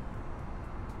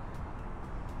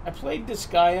 I played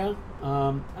Disgaea.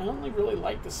 I only really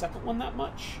liked the second one that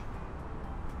much.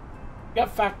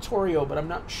 Got Factorio, but I'm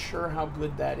not sure how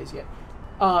good that is yet.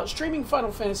 Streaming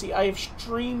Final Fantasy. I have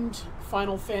streamed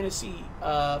Final Fantasy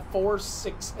 4,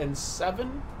 6, and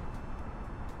 7.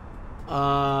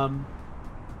 I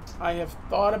have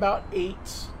thought about 8.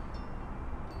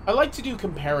 I like to do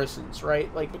comparisons,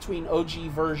 right? Like between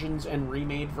OG versions and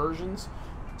remade versions.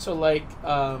 So like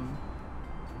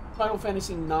Final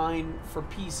Fantasy 9 for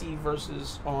PC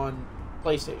versus on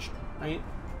PlayStation, right?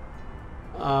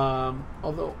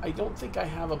 Although I don't think I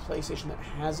have a PlayStation that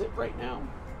has it right now.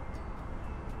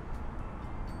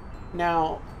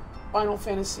 Now, Final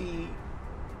Fantasy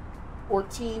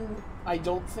 14, I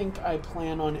don't think I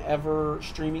plan on ever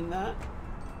streaming that.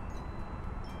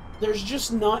 There's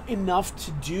just not enough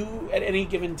to do at any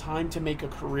given time to make a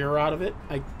career out of it.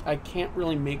 I can't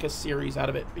really make a series out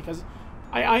of it because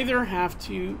I either have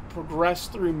to progress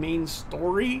through main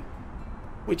story,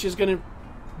 which is going to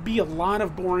be a lot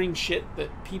of boring shit that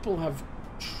people have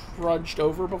trudged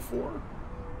over before,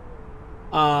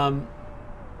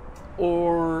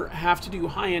 or have to do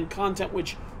high-end content,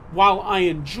 which, while I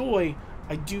enjoy,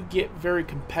 I do get very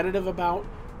competitive about.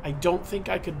 I don't think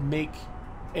I could make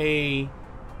a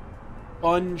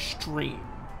fun stream,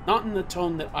 not in the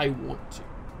tone that I want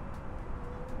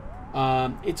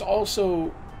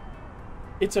to.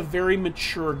 It's a very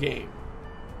mature game,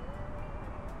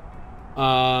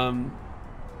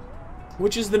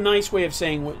 which is the nice way of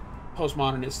saying what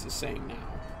Postmodernist is saying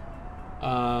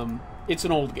now. It's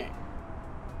an old game.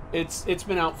 It's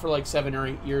been out for like 7 or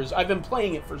 8 years. I've been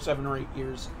playing it for 7 or 8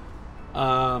 years.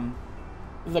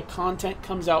 The content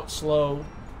comes out slow.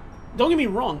 Don't get me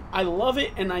wrong, I love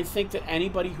it, and I think that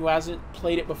anybody who hasn't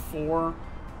played it before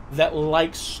that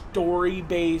likes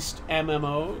story-based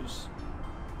MMOs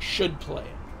should play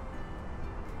it.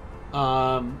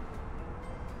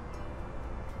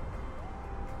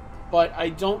 But I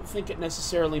don't think it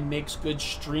necessarily makes good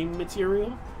stream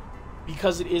material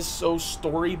because it is so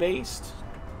story-based.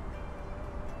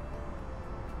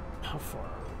 How far are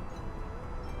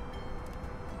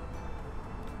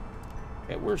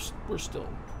we? Okay, we're still a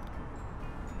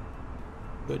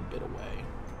good bit away.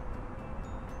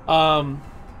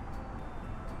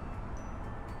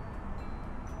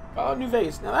 Fallout New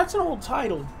Vegas. Now, that's an old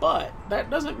title, but that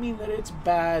doesn't mean that it's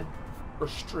bad for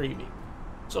streaming.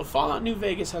 So, Fallout New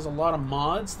Vegas has a lot of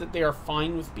mods that they are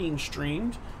fine with being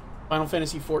streamed. Final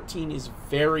Fantasy XIV is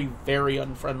very, very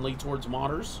unfriendly towards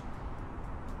modders.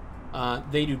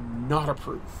 They do not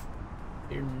approve.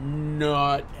 They're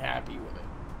not happy with it.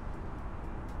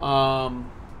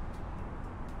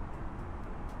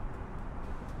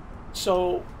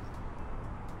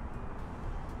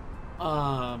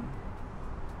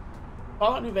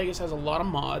 Fallout New Vegas has a lot of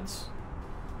mods.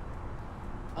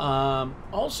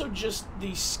 Also, just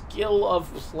the skill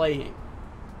of playing.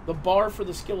 The bar for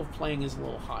the skill of playing is a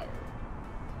little higher.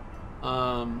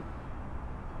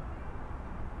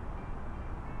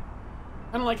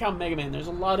 Kind of like how Mega Man, there's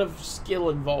a lot of skill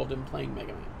involved in playing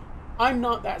Mega Man. I'm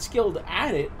not that skilled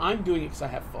at it. I'm doing it because I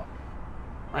have fun.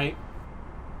 Right?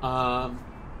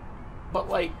 But,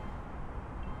 like,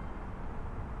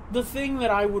 the thing that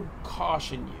I would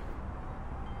caution you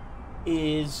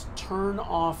is turn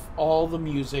off all the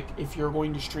music if you're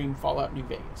going to stream Fallout New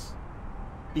Vegas.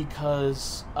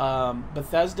 Because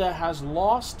Bethesda has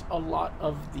lost a lot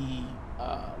of the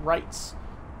rights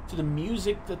to the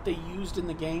music that they used in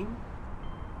the game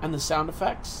and the sound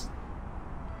effects.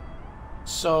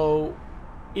 So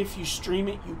if you stream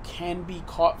it, you can be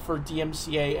caught for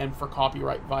DMCA and for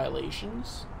copyright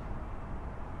violations,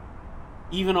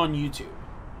 even on YouTube.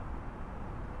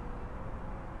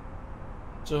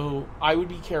 So I would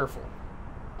be careful.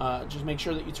 Just make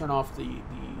sure that you turn off the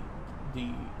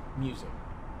music.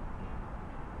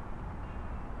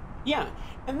 Yeah,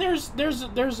 and there's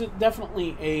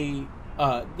definitely a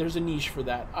there's a niche for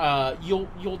that.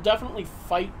 You'll definitely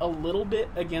fight a little bit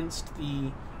against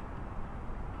the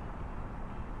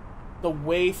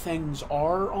way things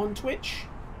are on Twitch.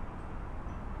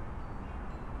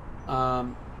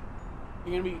 You're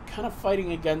going to be kind of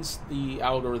fighting against the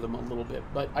algorithm a little bit,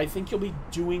 but I think you'll be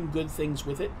doing good things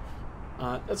with it.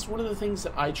 That's one of the things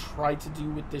that I try to do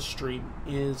with this stream,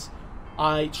 is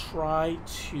I try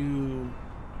to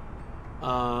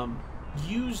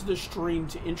use the stream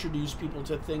to introduce people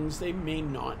to things they may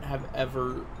not have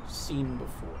ever seen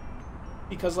before.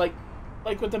 Because like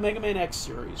with the Mega Man X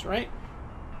series, right?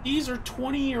 These are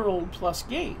 20-year-old plus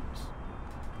games.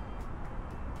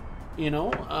 You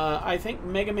know, I think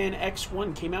Mega Man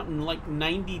X1 came out in like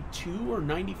 92 or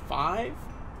 95.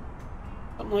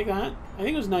 Something like that. I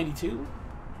think it was 92.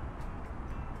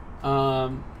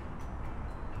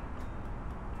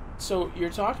 So you're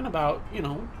talking about, you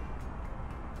know,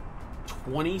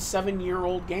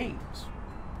 27-year-old games.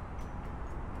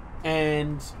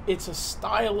 And it's a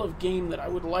style of game that I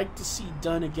would like to see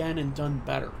done again and done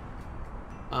better.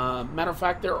 Matter of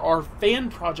fact, there are fan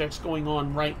projects going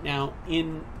on right now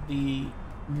in the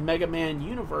Mega Man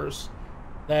universe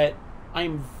that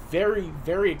I'm very,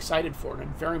 very excited for and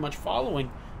I'm very much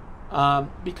following,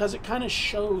 because it kind of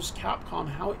shows Capcom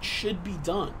how it should be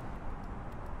done.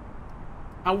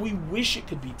 How we wish it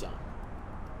could be done.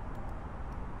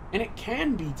 And it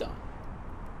can be done.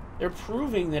 They're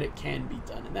proving that it can be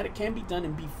done, and that it can be done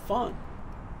and be fun,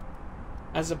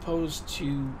 as opposed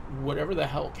to whatever the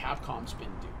hell Capcom's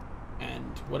been doing,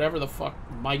 and whatever the fuck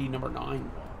Mighty No. 9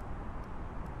 was.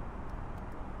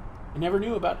 I never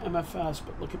knew about MFS,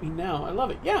 but look at me now. I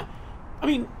love it. Yeah. I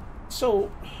mean,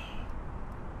 so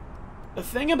the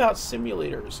thing about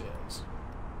simulators is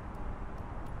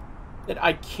that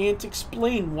I can't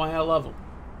explain why I love them.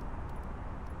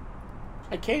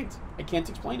 I can't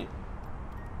explain it.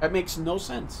 That makes no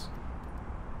sense.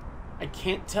 I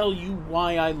can't tell you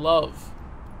why I love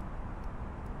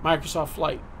Microsoft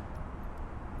Flight.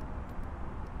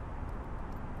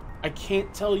 I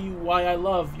can't tell you why I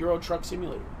love Euro Truck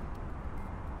Simulator.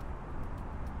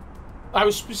 I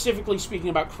was specifically speaking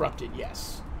about Corrupted,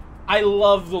 yes. I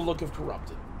love the look of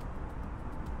Corrupted.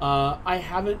 I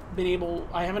haven't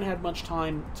had much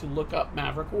time to look up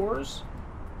Maverick Wars,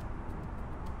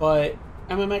 but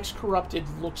MMX Corrupted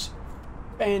looks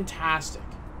fantastic.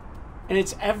 And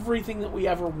it's everything that we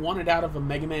ever wanted out of a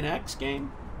Mega Man X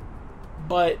game,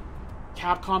 but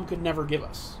Capcom could never give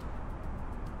us.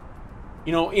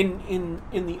 You know, in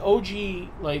the OG,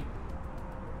 like,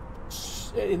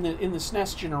 in the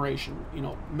SNES generation, you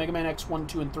know, Mega Man X 1,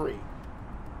 2, and 3,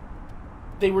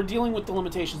 they were dealing with the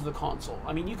limitations of the console.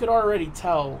 I mean, you could already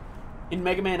tell in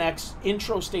Mega Man X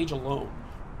intro stage alone,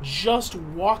 just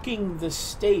walking the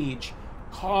stage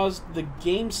caused the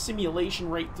game simulation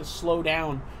rate to slow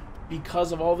down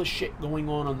because of all the shit going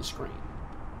on the screen.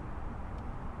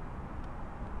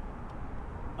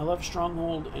 I love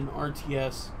Stronghold and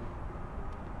RTS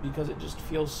because it just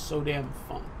feels so damn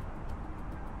fun.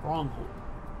 Stronghold.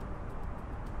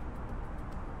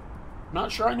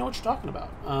 Not sure I know what you're talking about.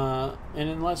 And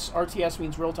unless RTS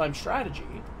means real-time strategy.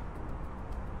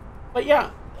 But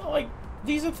yeah, like,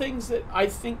 these are things that I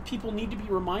think people need to be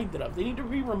reminded of. They need to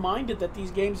be reminded that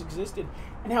these games existed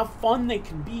and how fun they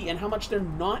can be and how much they're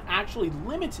not actually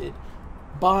limited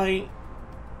by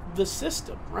the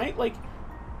system, right? Like,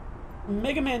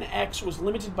 Mega Man X was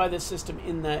limited by the system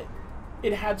in that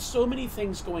it had so many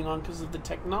things going on because of the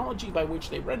technology by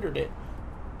which they rendered it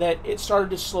that it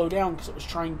started to slow down because it was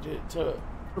trying to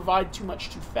provide too much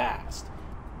too fast.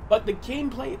 But the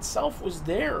gameplay itself was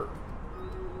there.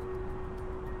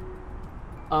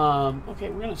 Okay,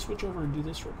 we're going to switch over and do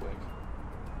this real quick.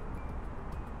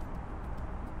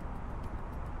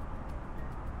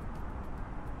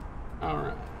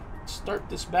 Alright, start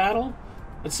this battle.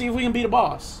 Let's see if we can beat a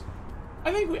boss.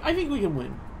 I think we can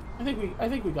win. I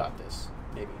think we got this.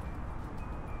 Maybe.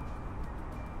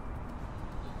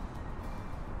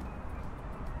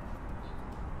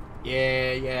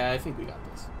 Yeah, I think we got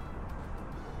this.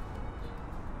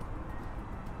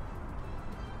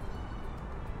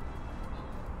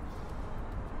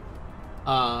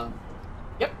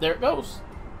 Yep, there it goes.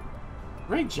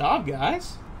 Great job,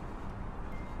 guys.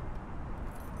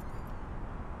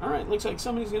 Alright, looks like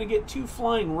somebody's going to get 2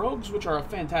 flying rogues, which are a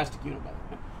fantastic unit, by the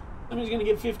way. Somebody's going to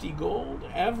get 50 gold.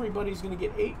 Everybody's going to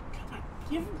get 8. Come on,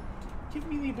 give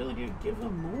me the ability to give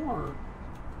them more.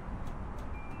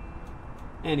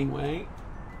 Anyway,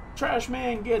 Trash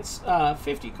Man gets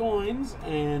 50 coins,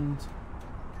 and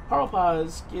Carl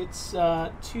Paz gets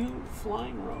 2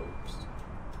 flying rogues.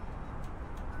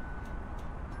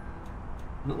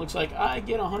 And it looks like I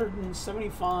get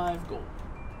 175 gold.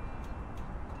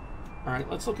 Alright,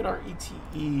 let's look at our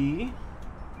ETE.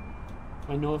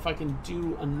 I know if I can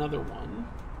do another one.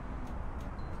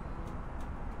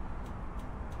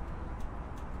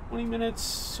 20 minutes,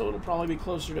 so it'll probably be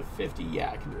closer to 50.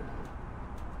 Yeah, I can do another.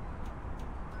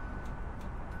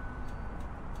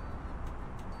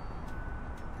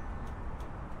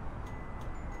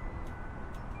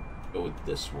 Go with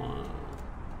this one.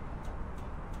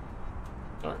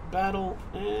 Start battle,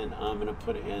 and I'm gonna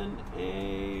put in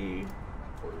a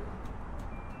warrior.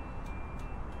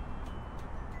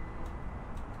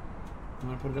 I'm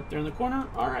gonna put it up there in the corner.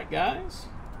 All right, guys,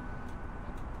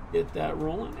 get that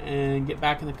rolling and get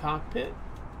back in the cockpit.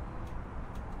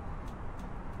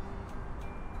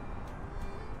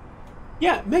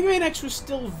 Yeah, Mega Man X was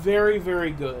still very,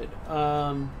 very good.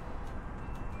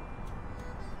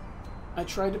 I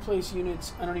tried to place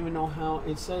units. I don't even know how.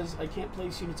 It says I can't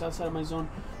place units outside of my zone.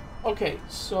 Okay,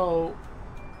 so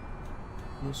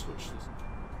I'm gonna switch this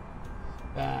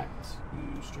back to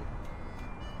straight.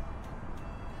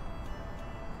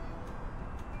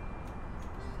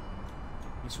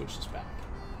 Let me switch this back.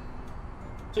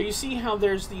 So you see how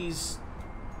there's these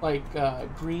like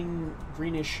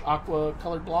greenish aqua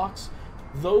colored blocks?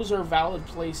 Those are valid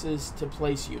places to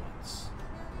place units.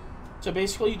 So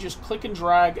basically you just click and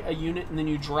drag a unit and then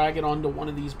you drag it onto one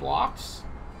of these blocks,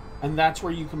 and that's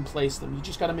where you can place them. You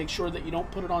just got to make sure that you don't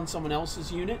put it on someone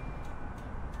else's unit.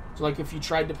 So like if you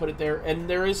tried to put it there, and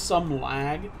there is some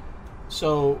lag,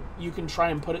 so you can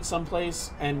try and put it someplace,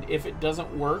 and if it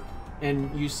doesn't work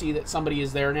and you see that somebody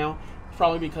is there now, it's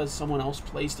probably because someone else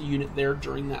placed a unit there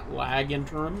during that lag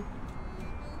interim.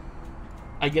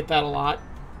 I get that a lot.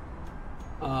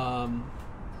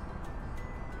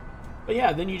 But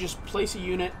yeah, then you just place a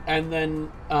unit, and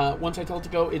then once I tell it to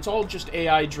go, it's all just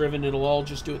AI driven. It'll all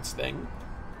just do its thing.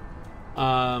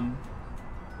 So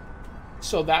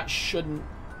that shouldn't...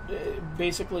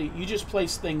 basically, you just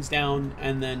place things down,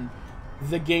 and then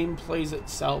the game plays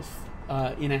itself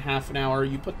in a half an hour.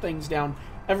 You put things down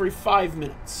every 5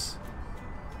 minutes.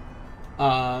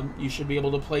 You should be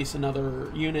able to place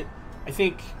another unit. I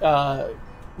think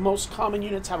most common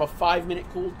units have a 5-minute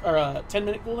cool or a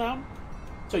 10-minute cooldown.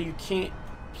 So you can't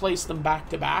place them back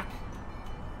to back.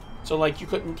 So like you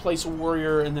couldn't place a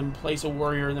warrior and then place a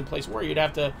warrior and then place a warrior. You'd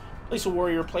have to place a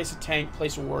warrior, place a tank,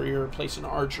 place a warrior, place an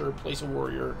archer, place a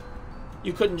warrior.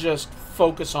 You couldn't just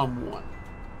focus on one.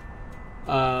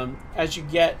 As you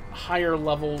get higher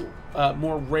level,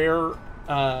 more rare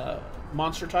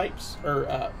monster types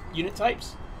or unit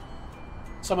types,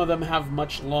 some of them have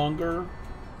much longer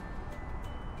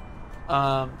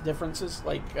differences.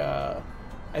 Like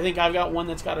I think I've got one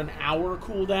that's got an hour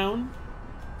cooldown.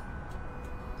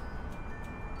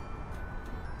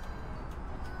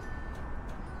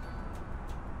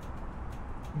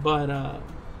 But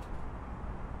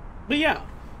yeah,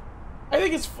 I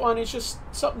think it's fun. It's just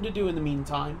something to do in the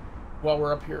meantime while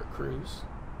we're up here at Cruise.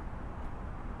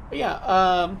 But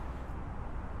yeah,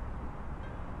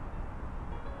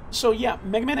 so yeah,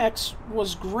 Mega Man X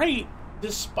was great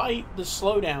despite the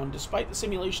slowdown, despite the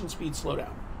simulation speed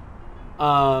slowdown.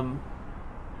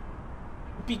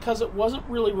 Because it wasn't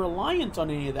really reliant on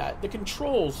any of that. The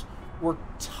controls were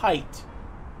tight.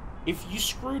 If you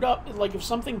screwed up, like if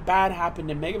something bad happened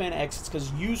in Mega Man X, it's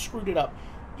because you screwed it up.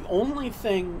 The only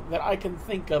thing that I can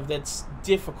think of that's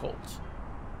difficult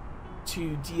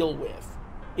to deal with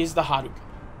is the Hadouken.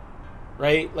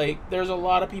 Right? Like, there's a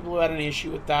lot of people who had an issue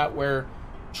with that, where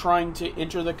trying to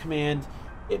enter the command,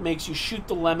 it makes you shoot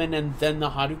the lemon and then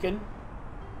the Hadouken.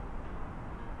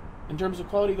 In terms of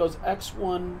quality, it goes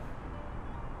X1,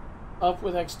 up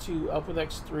with X2, up with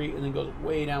X3, and then goes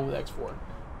way down with X4.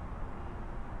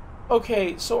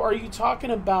 Okay, so are you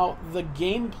talking about the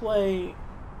gameplay,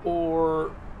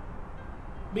 or...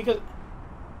 Because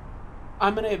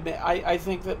I'm going to admit, I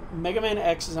think that Mega Man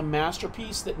X is a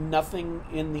masterpiece that nothing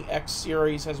in the X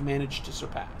series has managed to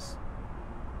surpass.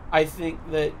 I think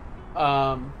that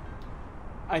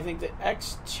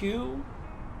X2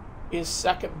 is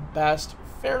second best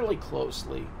fairly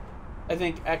closely. I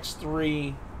think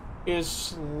X3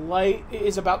 is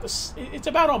about it's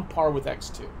about on par with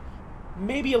X2.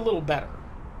 Maybe a little better.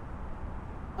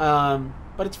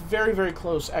 But it's very, very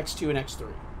close, X2 and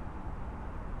X3.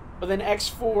 But then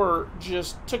X4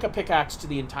 just took a pickaxe to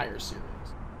the entire series.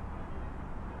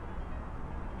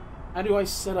 How do I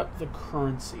set up the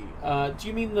currency? Do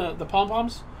you mean the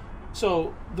pom-poms?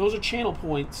 So those are channel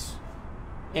points.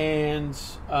 And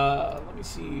let me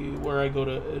see where I go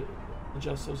to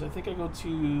adjust those. I think I go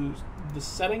to the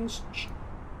settings,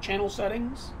 channel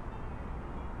settings.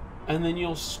 And then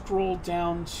you'll scroll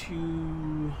down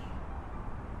to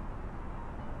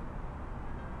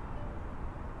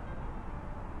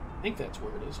I think that's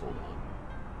where it is. Hold on.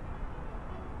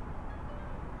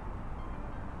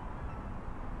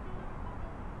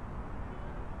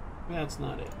 That's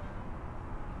not it.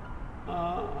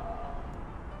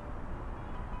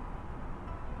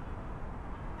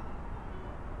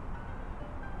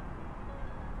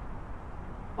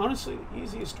 Honestly, the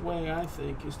easiest way, I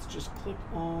think, is to just click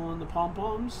on the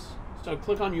pom-poms. So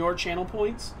click on your channel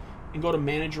points and go to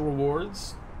Manage Your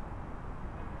Rewards.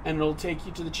 And it'll take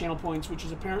you to the channel points, which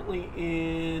is apparently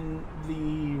in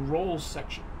the roles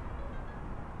section,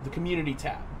 the community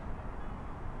tab.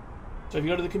 So if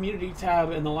you go to the community tab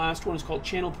and the last one is called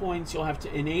channel points, you'll have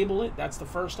to enable it. That's the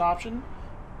first option.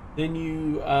 Then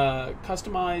you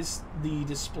customize the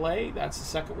display. That's the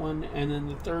second one. And then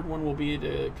the third one will be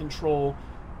to control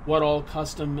what all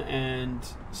custom and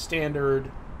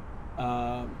standard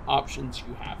options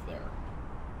you have there.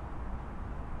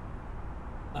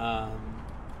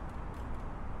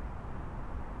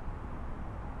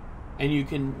 And you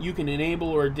can enable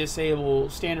or disable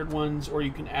standard ones, or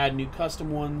you can add new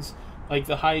custom ones, like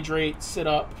the hydrate, sit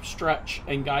up, stretch,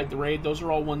 and guide the raid. Those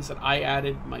are all ones that I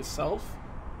added myself.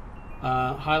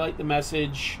 Highlight the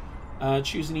message,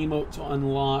 choose an emote to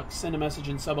unlock, send a message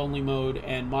in sub-only mode,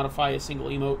 and modify a single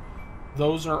emote.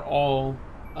 Those are all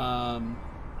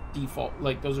default,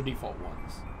 like those are default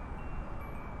ones.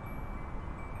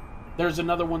 There's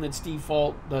another one that's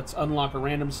default, that's unlock a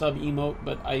random sub emote,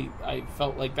 but I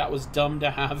felt like that was dumb to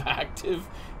have active,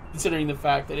 considering the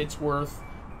fact that it's worth,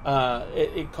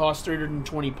 it costs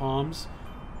 320 palms,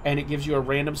 and it gives you a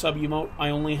random sub emote. I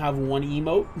only have one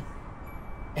emote,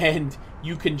 and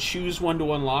you can choose one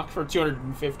to unlock for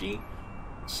 250,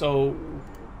 so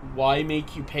why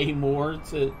make you pay more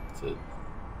to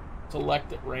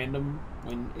select at random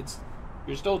when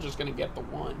you're still just going to get the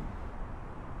one?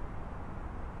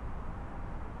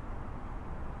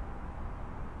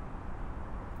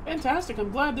 Fantastic!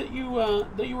 I'm glad that you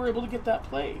were able to get that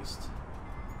placed.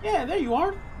 Yeah, there you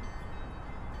are.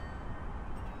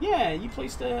 Yeah, you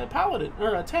placed a paladin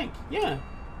or a tank. Yeah,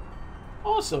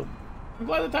 awesome. I'm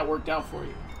glad that worked out for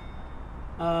you.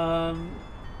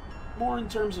 More in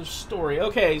terms of story.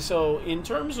 Okay, so in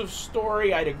terms of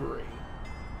story, I'd agree.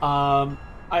 I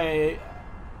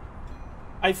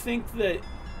think that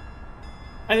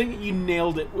you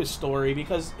nailed it with story,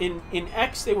 because in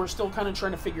X they were still kind of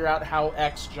trying to figure out how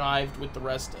X jived with the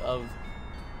rest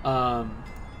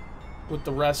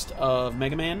of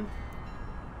Mega Man.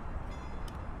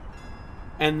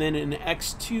 And then in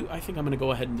X2, I think I'm going to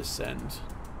go ahead and descend.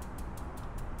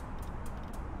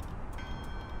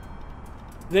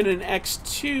 Then in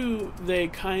X2, they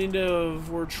kind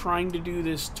of were trying to do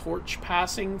this torch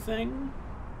passing thing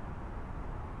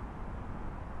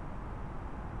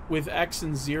with X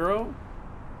and 0.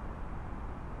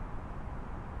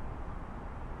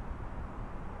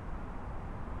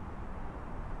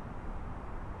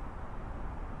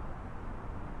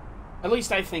 At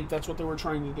least I think that's what they were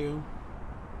trying to do.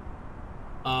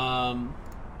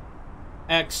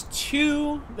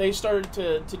 X2, they started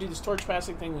to do this torch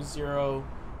passing thing with 0.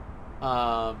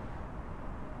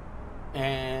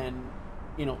 And,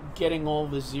 you know, getting all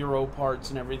the 0 parts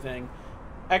and everything.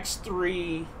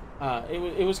 X3,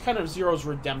 it was kind of 0's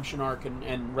redemption arc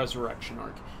and resurrection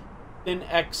arc. Then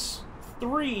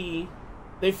X3,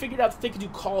 they figured out that they could do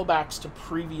callbacks to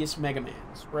previous Mega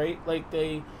Mans, right? Like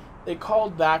they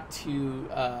called back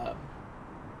to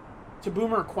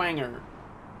Boomer Quanger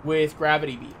with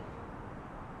Gravity Beetle,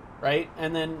 right?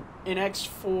 And then in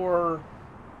X4,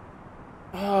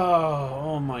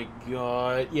 oh my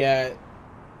god, yeah.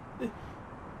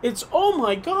 It's, oh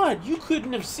my god, you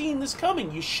couldn't have seen this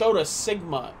coming. You showed us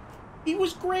Sigma. He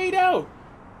was grayed out.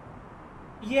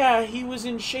 Yeah, he was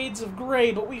in shades of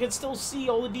gray, but we could still see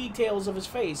all the details of his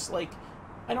face. Like,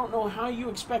 I don't know how you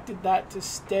expected that to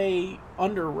stay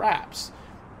under wraps.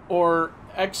 Or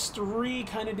X3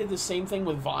 kind of did the same thing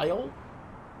with Vile.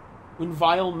 When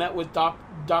Vile met with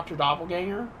Dr.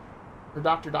 Doppelganger, or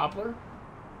Dr. Doppler.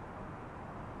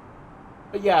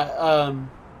 But yeah,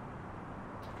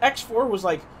 X4 was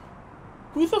like,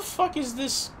 who the fuck is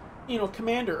this, you know,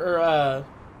 commander, or,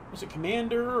 was it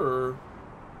commander, or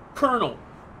colonel?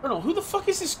 Colonel, who the fuck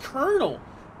is this colonel?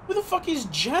 Who the fuck is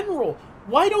general?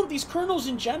 Why don't these colonels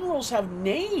and generals have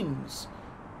names?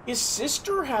 His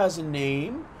sister has a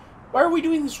name. Why are we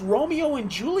doing this Romeo and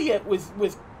Juliet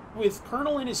with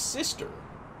Colonel and his sister?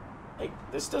 Like,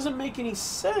 this doesn't make any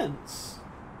sense.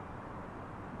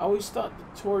 I always thought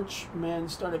the torch man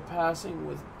started passing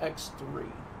with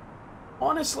X3.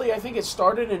 Honestly, I think it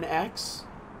started in X,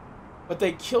 but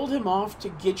they killed him off to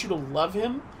get you to love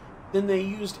him, Then they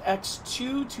used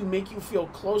X2 to make you feel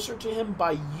closer to him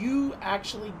by you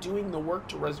actually doing the work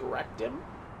to resurrect him.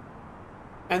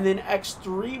 And then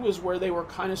X3 was where they were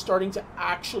kind of starting to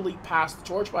actually pass the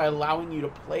torch by allowing you to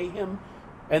play him.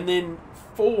 And then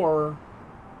 4,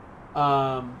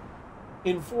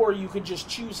 in 4, you could just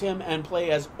choose him and play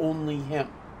as only him.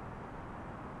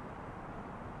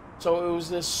 So it was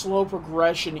this slow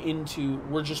progression into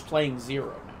we're just playing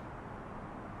 0 now.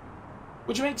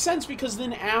 Which makes sense because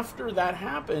then after that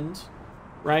happened,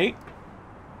 right?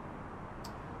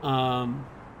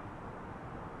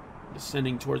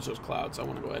 Descending towards those clouds. I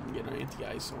want to go ahead and get an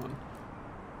anti-ice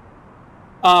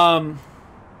on.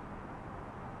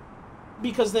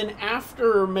 Because then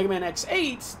after Mega Man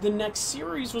X8, the next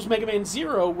series was Mega Man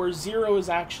 0, where 0 is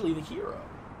actually the hero.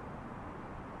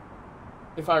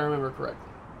 If I remember correctly.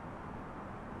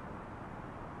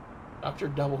 Dr.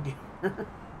 Double Gamer.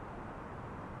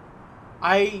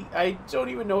 I don't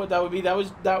even know what that would be. That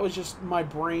was just my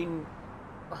brain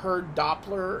heard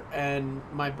Doppler and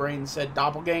my brain said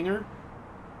doppelganger.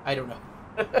 I don't know.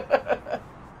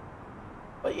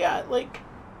 But yeah, like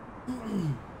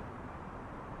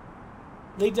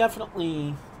they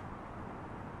definitely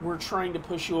were trying to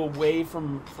push you away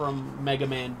from Mega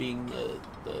Man being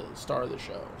the star of the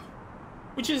show.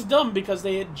 Which is dumb because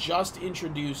they had just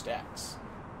introduced X.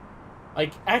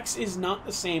 Like, X is not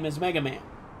the same as Mega Man.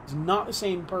 He's not the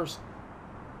same person.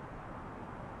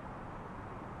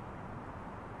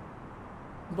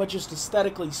 But just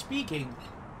aesthetically speaking,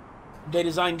 they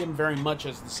designed him very much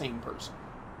as the same person.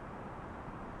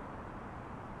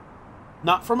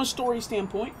 Not from a story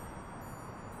standpoint,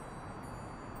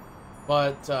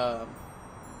 but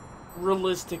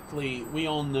realistically, we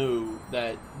all know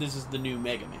that this is the new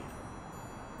Mega Man.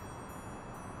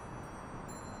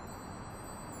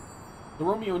 The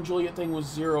Romeo and Juliet thing was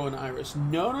 0 and Iris.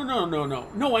 No.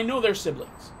 No, I know they're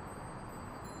siblings.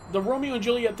 The Romeo and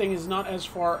Juliet thing is not as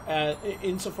far as,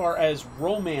 insofar as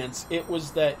romance. It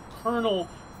was that Colonel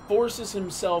forces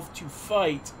himself to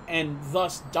fight and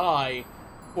thus die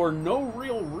for no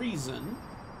real reason,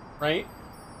 right?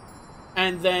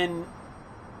 And then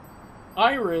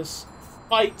Iris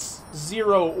fights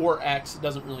 0 or X, it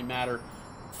doesn't really matter,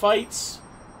 fights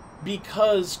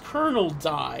because Colonel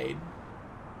died.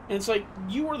 And it's like,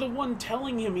 you were the one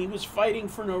telling him he was fighting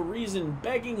for no reason,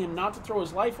 begging him not to throw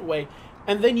his life away,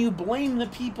 and then you blame the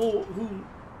people who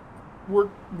were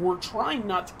trying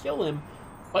not to kill him,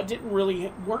 but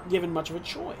weren't given much of a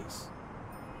choice.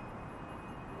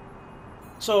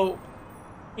 So,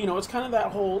 you know, it's kind of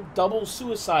that whole double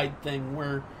suicide thing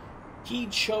where he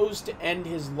chose to end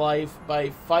his life by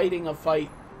fighting a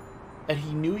fight that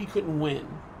he knew he couldn't win.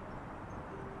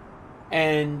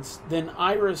 And then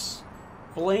Iris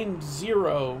blamed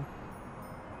 0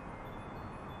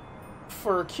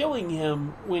 for killing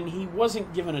him when he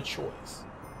wasn't given a choice.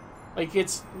 Like,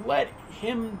 it's let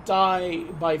him die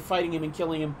by fighting him and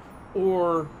killing him,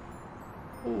 or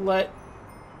let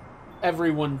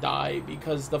everyone die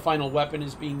because the final weapon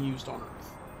is being used on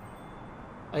Earth.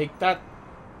 Like, that's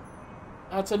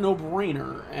a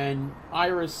no-brainer, and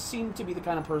Iris seemed to be the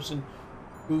kind of person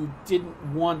who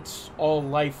didn't want all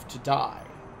life to die.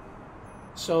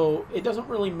 So, it doesn't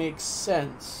really make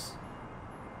sense.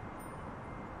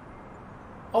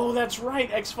 Oh, that's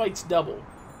right, X fights double.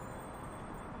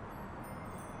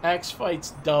 X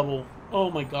fights double. Oh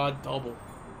my god, double.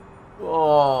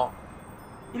 Oh,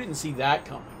 who didn't see that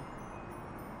coming?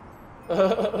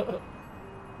 But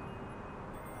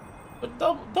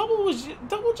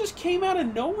double just came out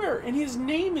of nowhere, and his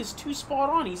name is too spot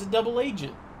on. He's a double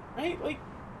agent, right? Like,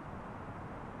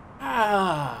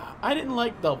 I didn't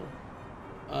like double.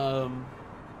 I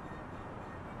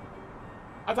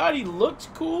thought he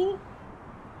looked cool.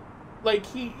 Like,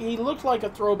 he looked like a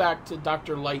throwback to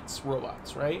Dr. Light's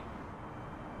robots, right?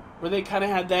 Where they kind of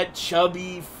had that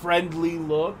chubby, friendly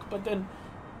look, but then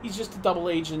he's just a double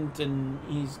agent, and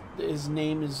his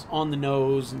name is on the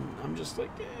nose, and I'm just like,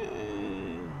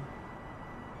 eh.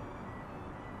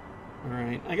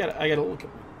 Alright, I gotta look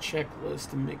at my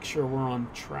checklist and make sure we're on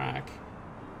track.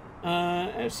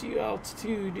 FCU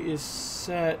altitude is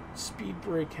set, speed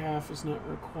brake half is not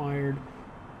required.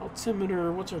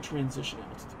 Altimeter, what's our transition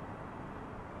altitude?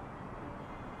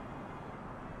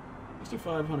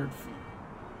 6,500 feet.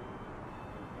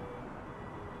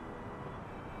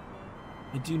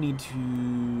 I do need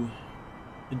to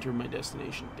enter my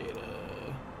destination data.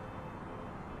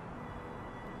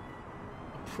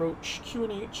 Approach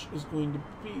QNH is going to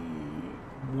be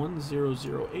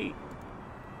 1008.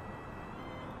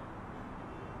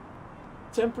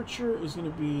 Temperature is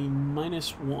going to be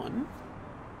 -1.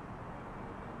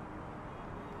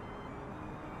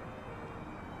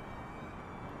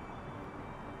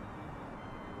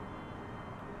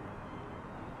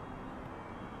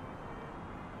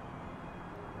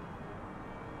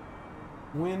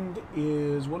 Wind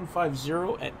is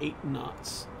 150 at 8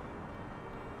 knots.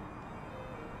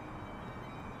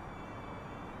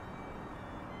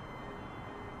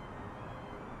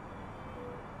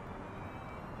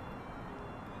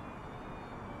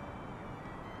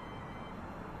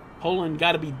 Poland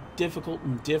got to be difficult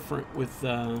and different with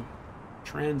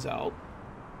Transalp.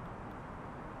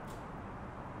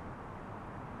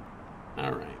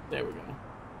 All right, there we go.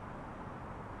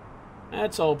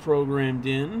 That's all programmed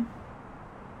in.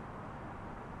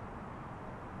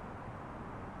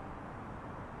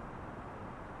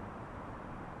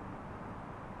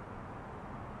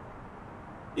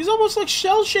 He's almost like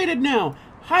shell shaded now.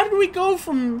 How did we go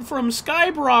from sky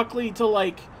broccoli to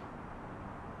like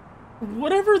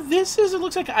whatever this is? It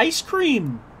looks like ice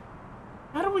cream.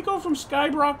 How did we go from sky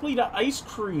broccoli to ice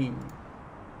cream?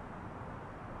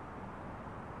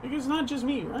 I guess it's not just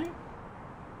me, right?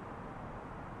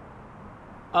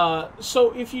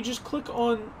 So if you just click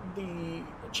on the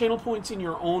channel points in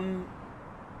your own,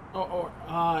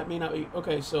 it may not be.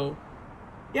 Okay, so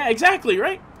yeah, exactly,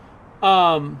 right?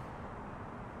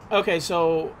 Okay,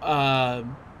 so I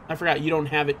forgot you don't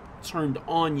have it turned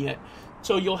on yet,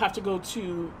 so you'll have to go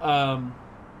to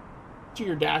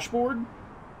your dashboard,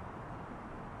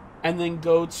 and then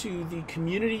go to the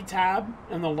community tab,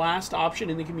 and the last option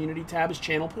in the community tab is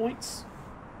channel points.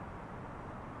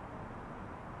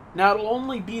 Now it'll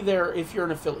only be there if you're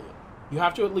an affiliate. You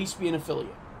have to at least be an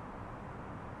affiliate.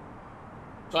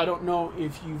 So I don't know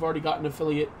if you've already got an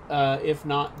affiliate. If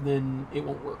not, then it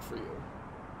won't work for you.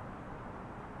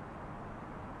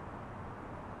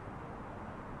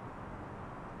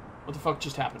 What the fuck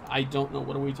just happened? I don't know.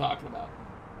 What are we talking about?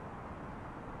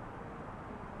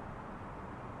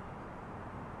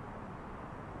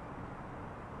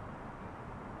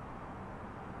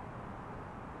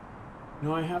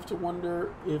 No, I have to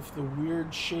wonder if the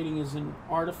weird shading is an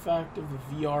artifact of the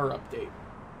VR update.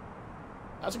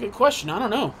 That's a good question. I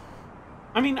don't know.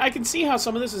 I mean, I can see how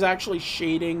some of this is actually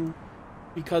shading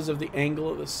because of the angle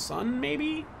of the sun,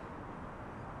 maybe?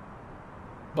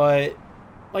 But,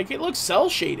 like, it looks cell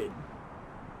shaded.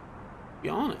 To be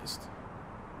honest.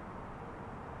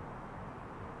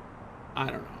 I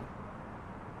don't know.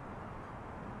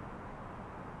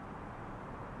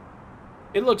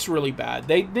 It looks really bad.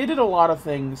 They did a lot of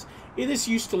things. This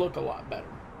used to look a lot better.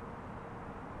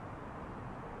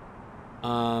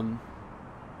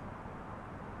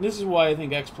 This is why I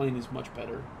think X-Plane is much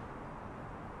better.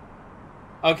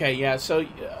 Okay, yeah, so,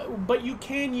 but you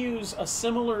can use a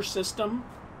similar system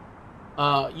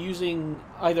using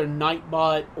either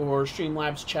Nightbot or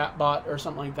Streamlabs Chatbot or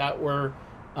something like that, where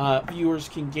viewers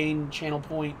can gain channel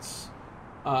points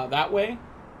that way.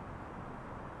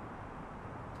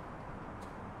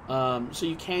 So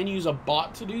you can use a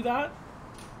bot to do that,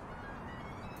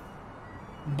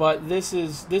 but this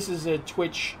is a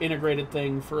Twitch integrated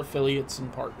thing for affiliates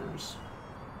and partners.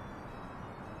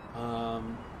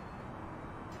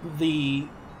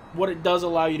 What it does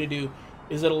allow you to do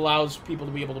is it allows people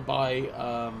to be able to buy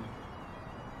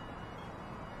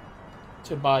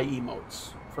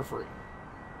emotes for free.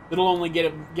 It'll only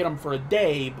get them for a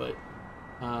day, but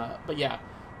yeah.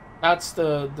 That's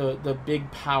the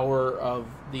big power of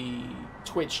the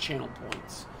Twitch channel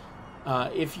points.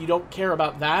 If you don't care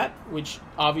about that, which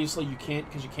obviously you can't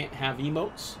because you can't have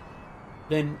emotes,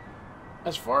 then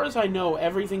as far as I know,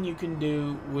 everything you can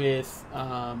do with,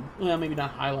 well, maybe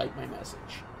not highlight my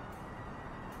message.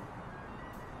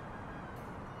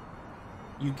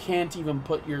 You can't even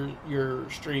put your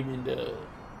stream into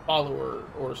follower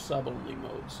or sub-only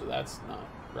mode, so that's not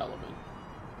relevant.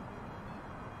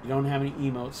 You don't have any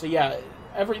emotes. So yeah,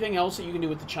 everything else that you can do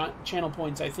with the channel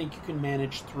points, I think you can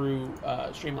manage through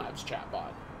Streamlabs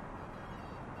Chatbot.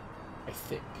 I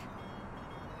think.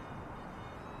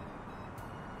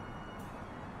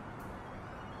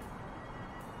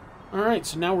 Alright,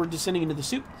 so now we're descending into the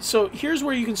soup. So here's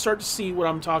where you can start to see what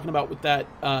I'm talking about with that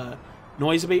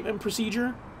noise abatement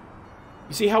procedure.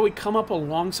 You see how we come up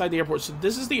alongside the airport. So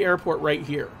this is the airport right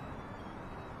here.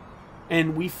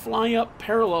 And we fly up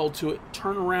parallel to it,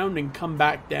 turn around, and come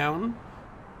back down.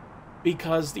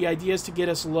 Because the idea is to get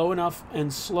us low enough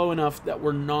and slow enough that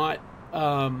we're not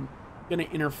going to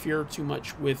interfere too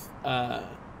much with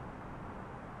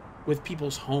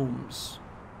people's homes,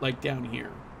 like down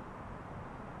here.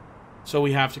 So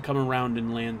we have to come around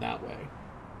and land that way.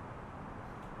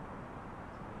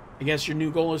 I guess your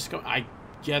new goal is to go... I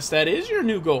guess that is your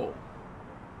new goal.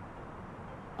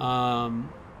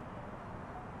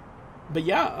 But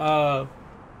yeah,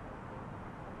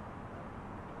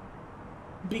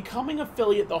 becoming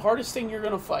affiliate, the hardest thing you're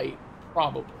going to fight,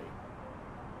 probably,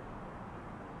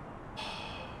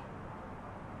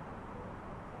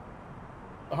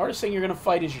 hardest thing you're going to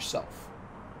fight is yourself.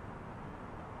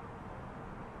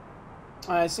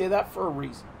 I say that for a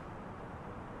reason.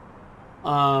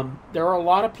 There are a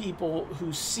lot of people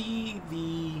who see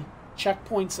the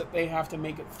checkpoints that they have to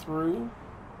make it through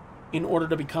in order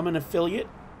to become an affiliate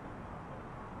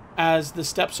as the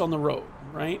steps on the road,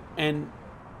 right? And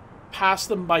pass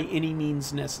them by any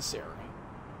means necessary,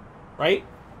 right?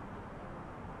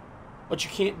 But you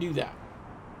can't do that.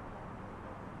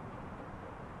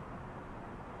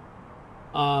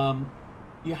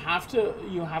 You have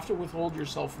to withhold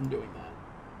yourself from doing that.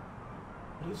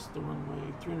 What is the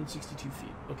runway? 362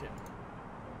 feet. Okay.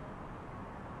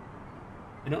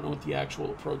 I don't know what the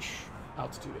actual approach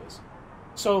altitude is.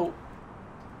 So,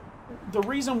 the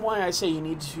reason why I say you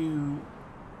need to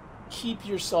keep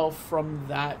yourself from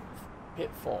that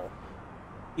pitfall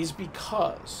is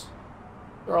because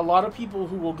there are a lot of people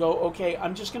who will go, okay,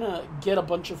 I'm just going to get a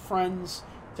bunch of friends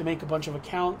to make a bunch of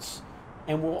accounts,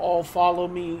 and we'll all follow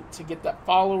me to get that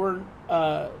follower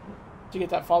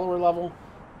level.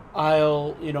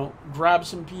 I'll, grab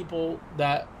some people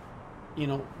that,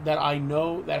 that I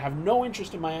know that have no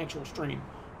interest in my actual stream,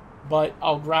 but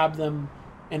I'll grab them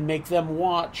and make them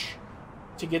watch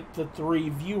to get the 3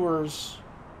 viewers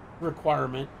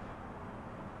requirement.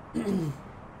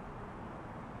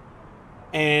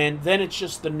 And then it's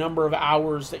just the number of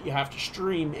hours that you have to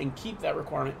stream and keep that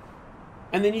requirement.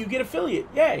 And then you get affiliate.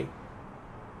 Yay.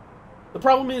 The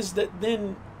problem is that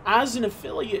then, as an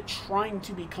affiliate trying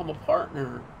to become a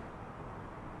partner,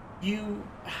 you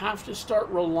have to start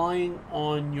relying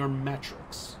on your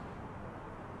metrics.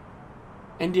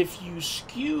 And if you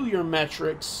skew your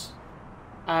metrics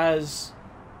as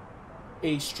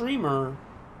a streamer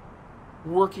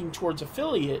working towards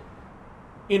affiliate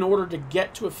in order to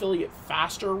get to affiliate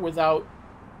faster without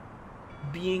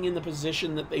being in the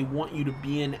position that they want you to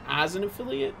be in as an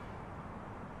affiliate,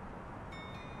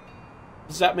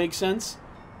 does that make sense?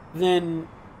 Then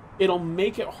it'll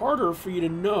make it harder for you to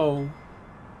know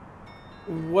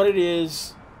what it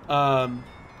is.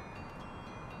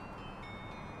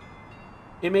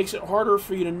 It makes it harder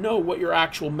for you to know what your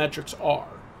actual metrics are.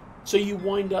 So you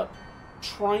wind up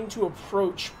trying to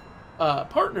approach a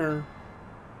partner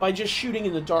by just shooting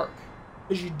in the dark,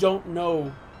 because you don't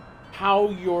know how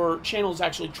your channel is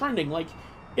actually trending. Like,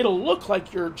 it'll look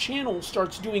like your channel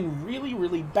starts doing really,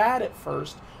 really bad at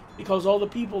first because all the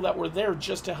people that were there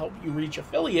just to help you reach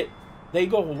affiliate, they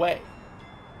go away.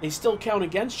 They still count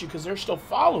against you because they're still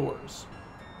followers.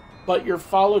 But your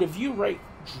follow to view rate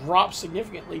drops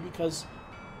significantly because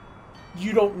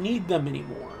you don't need them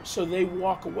anymore. So they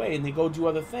walk away and they go do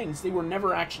other things. They were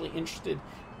never actually interested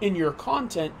in your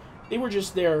content. They were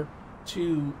just there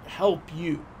to help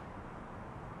you.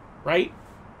 Right?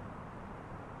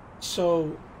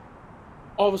 So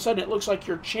all of a sudden it looks like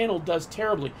your channel does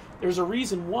terribly. There's a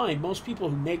reason why most people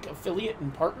who make affiliate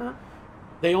and partner,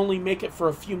 they only make it for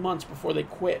a few months before they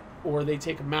quit, or they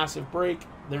take a massive break,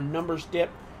 their numbers dip,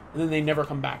 and then they never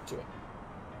come back to it.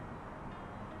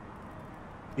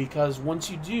 Because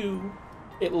once you do,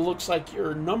 it looks like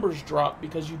your numbers drop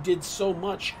because you did so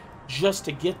much just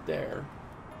to get there.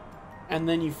 And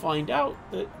then you find out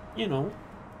that, you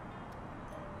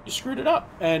screwed it up,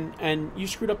 and you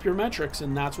screwed up your metrics,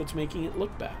 and that's what's making it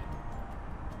look bad.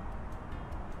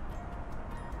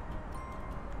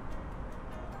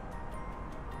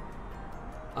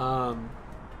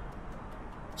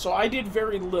 So I did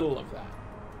very little of that.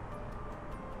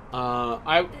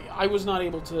 I was not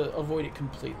able to avoid it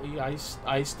completely.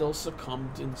 I still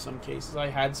succumbed in some cases. I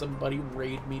had somebody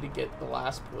raid me to get the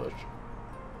last push.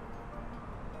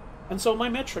 And so my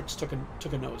metrics took a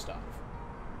nosedive.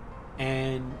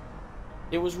 And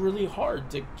it was really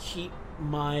hard to keep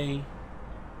my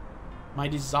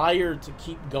desire to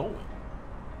keep going.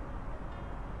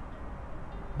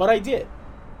 But I did.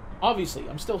 Obviously,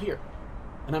 I'm still here.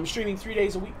 And I'm streaming 3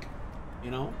 days a week,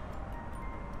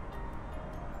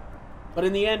 But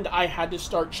in the end, I had to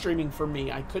start streaming for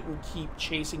me. I couldn't keep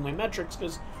chasing my metrics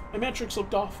because my metrics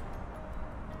looked off.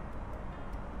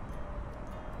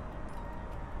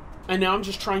 And now I'm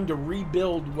just trying to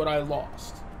rebuild what I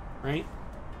lost, right?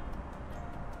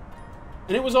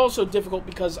 And it was also difficult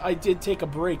because I did take a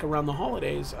break around the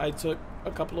holidays. I took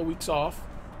a couple of weeks off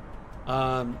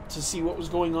to see what was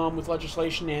going on with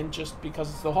legislation, and just because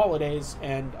it's the holidays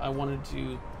and I wanted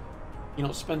to,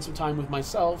 spend some time with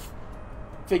myself,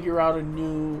 figure out a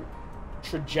new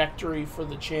trajectory for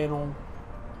the channel,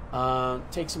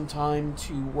 take some time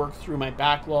to work through my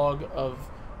backlog of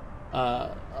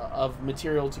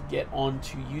material to get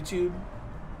onto YouTube,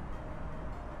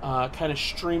 kind of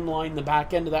streamline the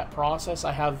back end of that process.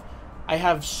 I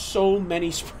have so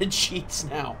many spreadsheets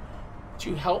now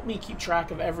to help me keep track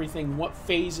of everything, what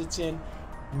phase it's in,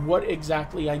 what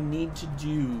exactly I need to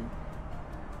do,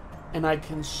 and I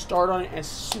can start on it as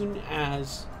soon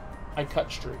as I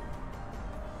cut stream.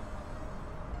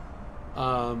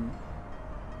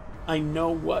 I know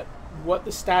what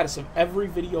the status of every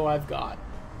video I've got,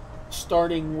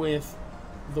 starting with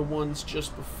the ones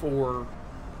just before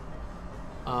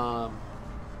the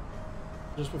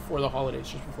holidays,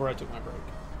 just before I took my break.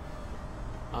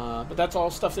 But that's all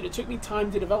stuff that it took me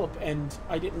time to develop, and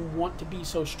I didn't want to be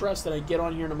so stressed that I get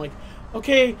on here and I'm like,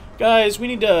 okay, guys, we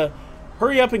need to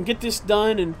hurry up and get this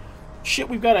done, and shit,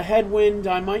 we've got a headwind,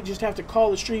 I might just have to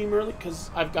call the stream early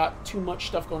because I've got too much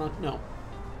stuff going on. No.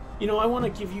 You know, I want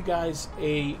to give you guys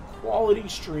a quality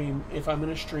stream if I'm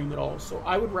going to stream at all. So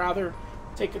I would rather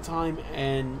take a time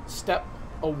and step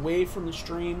away from the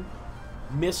stream,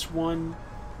 miss one,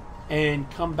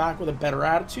 and come back with a better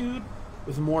attitude,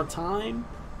 with more time,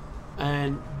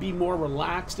 and be more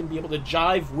relaxed and be able to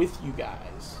jive with you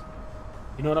guys.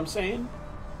 You know what I'm saying?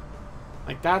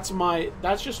 Like, that's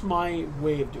just my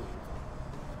way of doing it.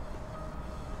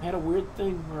 I had a weird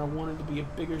thing where I wanted to be a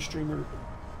bigger streamer,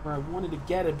 where I wanted to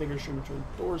get a bigger streamer to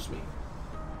endorse me.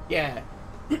 Yeah.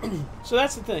 So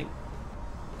that's the thing.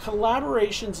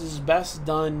 Collaborations is best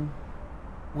done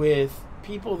with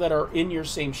people that are in your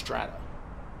same strata.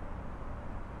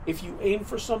 If you aim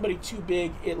for somebody too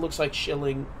big, it looks like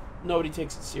shilling. Nobody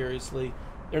takes it seriously.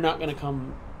 They're not going to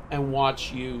come and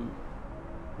watch you,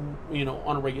 you know,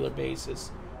 on a regular basis.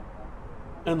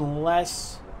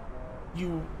 Unless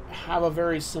you have a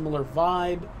very similar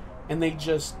vibe and they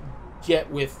just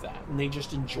get with that and they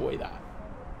just enjoy that.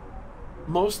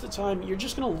 Most of the time, you're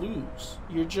just going to lose.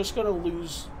 You're just going to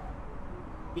lose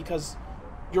because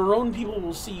your own people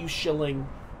will see you shilling.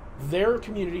 Their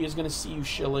community is going to see you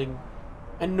shilling.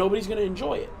 And nobody's going to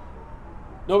enjoy it.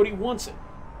 Nobody wants it.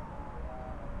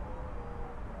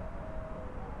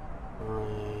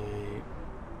 Alright.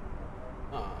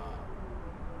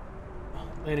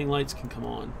 Landing lights can come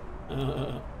on.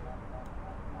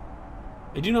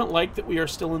 I do not like that we are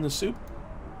still in the soup.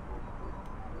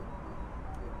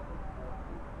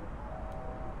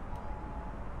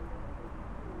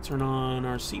 Turn on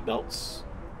our seatbelts.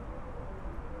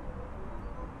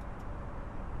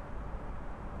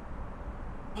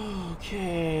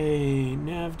 Okay,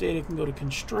 nav data can go to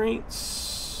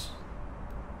constraints.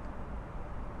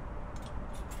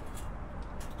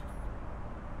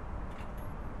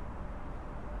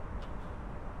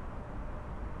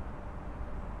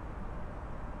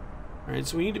 Alright,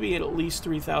 so we need to be at least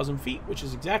 3,000 feet, which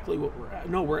is exactly what we're at.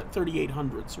 No, we're at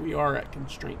 3,800, so we are at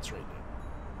constraints right now.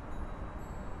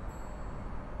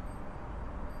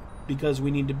 Because we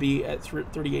need to be at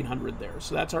 3,800 there.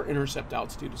 So that's our intercept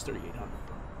altitude is 3,800.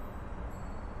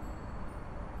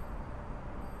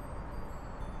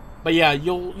 But yeah,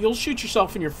 you'll shoot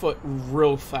yourself in your foot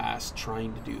real fast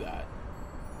trying to do that.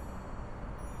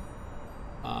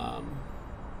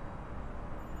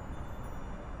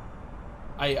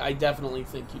 I definitely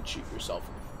think you'd shoot yourself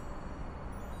in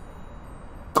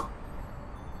the foot.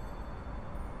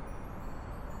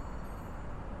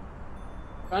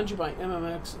 Found you by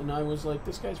MMX, and I was like,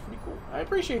 this guy's pretty cool. I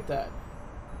appreciate that.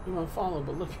 You want to follow,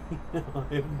 but look at me now.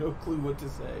 I have no clue what to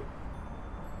say.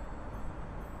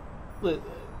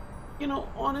 You know,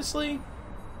 honestly,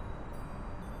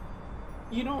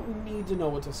 you don't need to know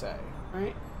what to say,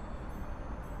 right?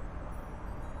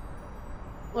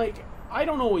 Like, I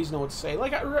don't always know what to say.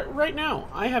 Like, right now,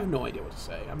 I have no idea what to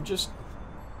say. I'm just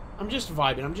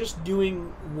vibing. I'm just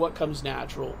doing what comes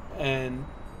natural. And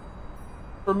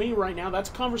for me right now, that's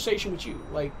a conversation with you.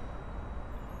 Like,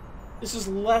 this is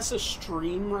less a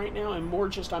stream right now and more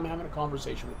just I'm having a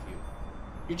conversation with you.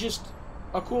 You're just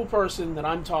a cool person that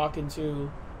I'm talking to,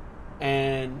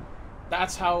 and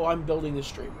that's how I'm building this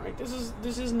stream, right? This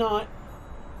isn't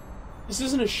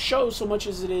a show so much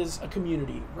as it is a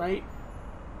community, right?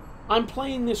 I'm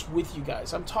playing this with you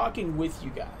guys. I'm talking with you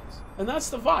guys. And that's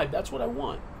the vibe. That's what I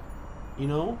want. You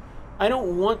know? I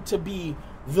don't want to be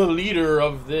the leader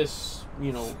of this,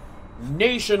 you know,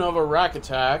 nation of Iraq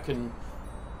attack and,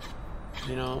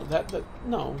 you know,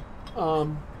 no.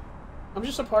 I'm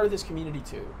just a part of this community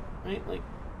too, right? Like,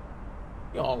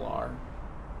 y'all are.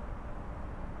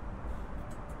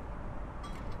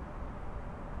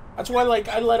 That's why, like,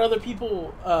 I let other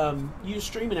people use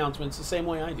stream announcements the same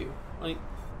way I do. Like,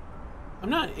 I'm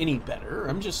not any better.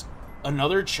 I'm just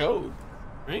another chode,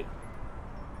 right?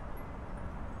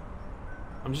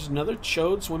 I'm just another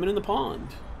chode swimming in the pond.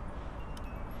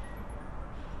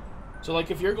 So,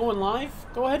 like, if you're going live,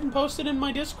 go ahead and post it in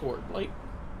my Discord. Like,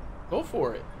 go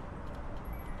for it.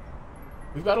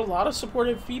 We've got a lot of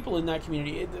supportive people in that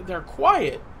community. They're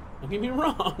quiet, Don't get me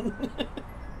wrong.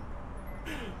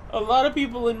 A lot of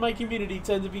people in my community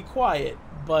tend to be quiet,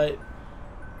 but,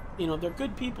 you know, they're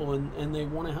good people and they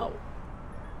want to help.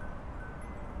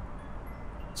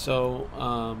 So,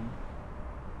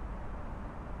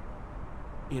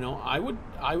 you know, I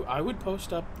would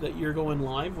post up that you're going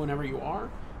live whenever you are.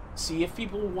 See if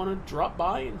people want to drop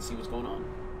by and see what's going on.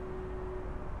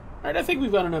 All right, I think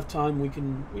we've got enough time. We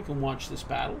can watch this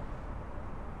battle.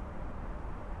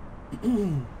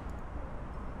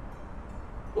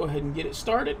 Go ahead and get it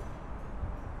started.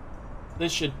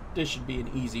 This should be an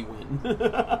easy win.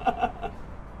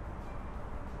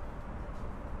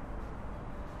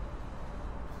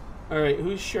 All right,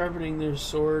 who's sharpening their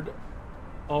sword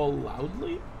all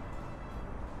loudly?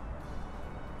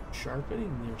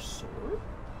 Sharpening their sword?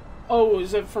 Oh,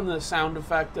 is it from the sound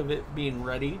effect of it being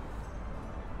ready?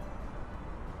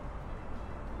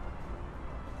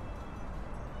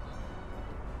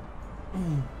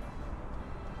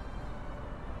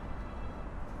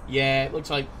 Yeah, it looks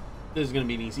like this is going to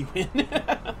be an easy win.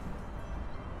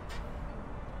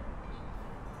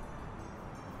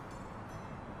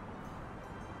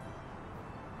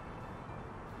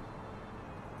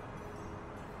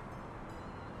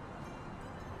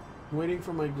 Waiting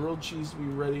for my grilled cheese to be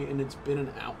ready, and it's been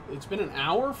an hour. It's been an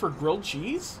hour for grilled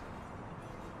cheese?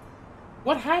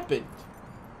 What happened?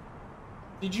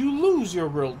 Did you lose your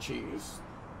grilled cheese?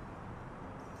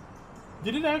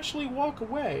 Did it actually walk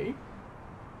away?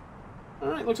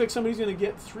 Alright, looks like somebody's going to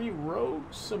get 3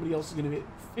 rogues. Somebody else is going to get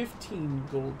 15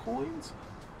 gold coins.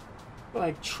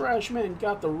 Like Trashman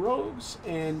got the rogues,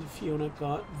 and Fiona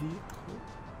got the coin.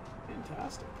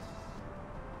 Fantastic.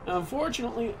 Now,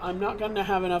 unfortunately, I'm not going to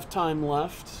have enough time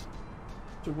left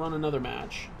to run another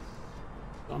match.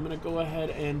 So I'm going to go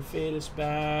ahead and fade us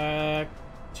back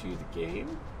to the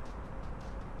game.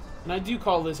 And I do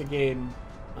call this a game.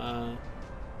 I'm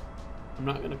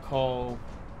not going to call...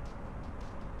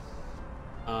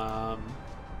 I'm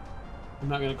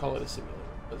not going to call it a simulator,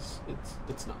 because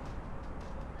it's not.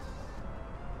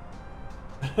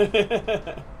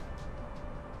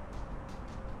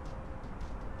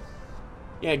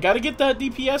 Yeah, got to get that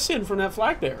DPS in from that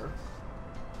flag there.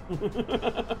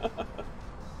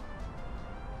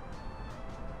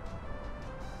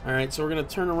 Alright, so we're going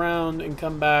to turn around and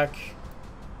come back.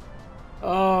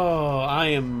 Oh, I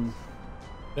am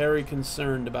very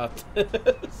concerned about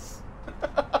this.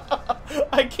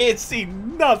 I can't see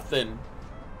nothing.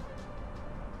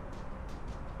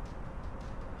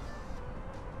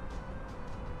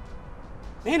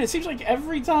 Man, it seems like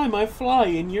every time I fly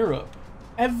in Europe,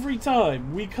 every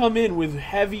time we come in with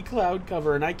heavy cloud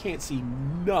cover and I can't see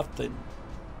nothing.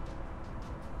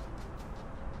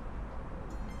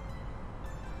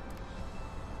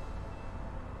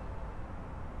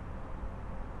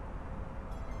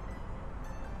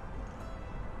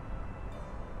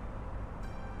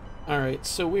 Alright,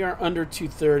 so we are under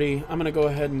 230. I'm going to go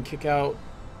ahead and kick out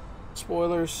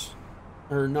spoilers.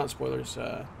 Or not spoilers,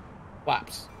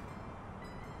 flaps.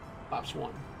 Flaps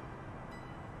 1.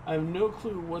 I have no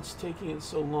clue what's taking it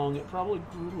so long. It probably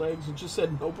grew legs and just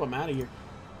said, nope, I'm out of here.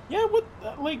 Yeah, what,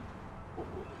 like,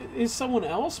 is someone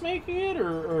else making it?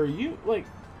 Or are you, like,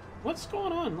 what's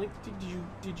going on? Like, did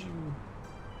you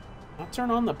not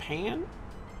turn on the pan?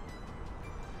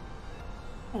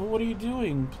 Oh, what are you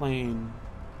doing, plane?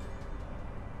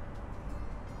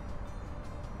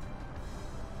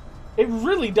 It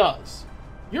really does.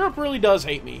 Europe really does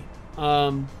hate me.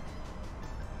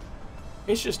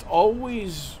 It's just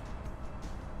always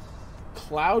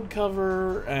cloud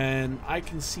cover and I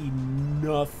can see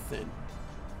nothing.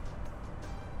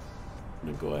 I'm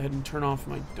going to go ahead and turn off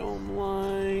my dome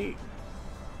light.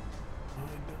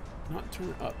 Not turn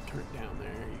it up, turn it down.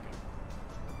 There you go.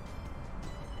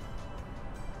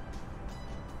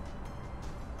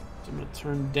 So I'm going to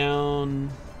turn down...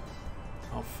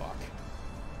 Oh, fuck.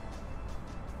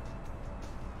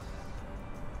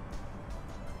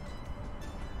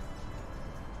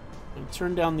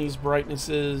 Turn down these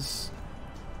brightnesses.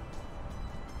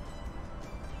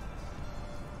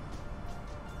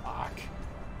 Fuck.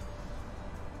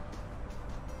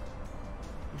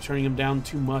 I'm turning them down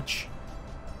too much.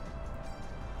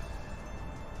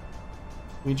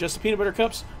 Can we adjust the peanut butter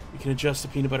cups? We can adjust the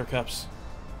peanut butter cups.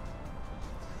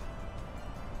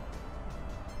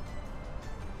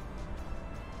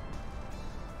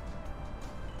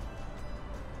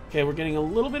 Okay, we're getting a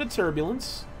little bit of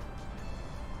turbulence.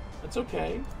 That's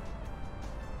okay.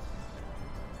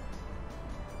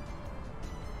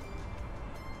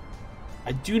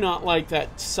 I do not like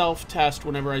that self-test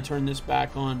whenever I turn this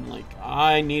back on. Like,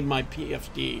 I need my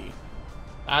PFD.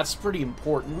 That's pretty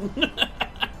important.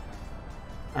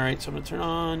 All right, so I'm gonna turn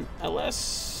on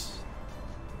LS.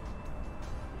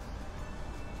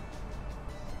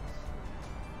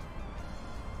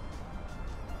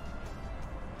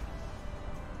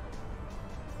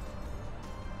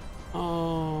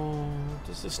 Oh,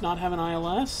 does this not have an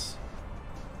ILS?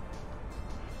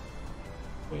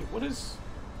 Wait, what is...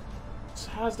 This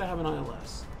has to have an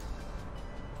ILS.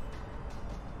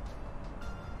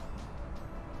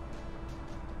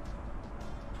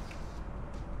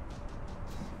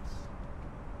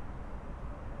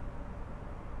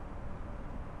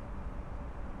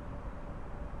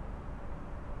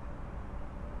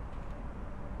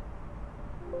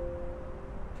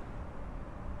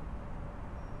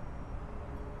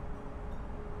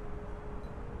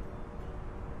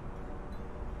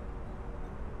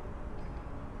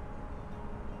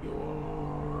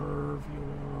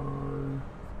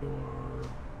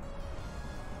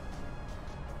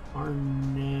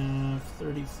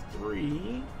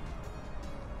 MFS33.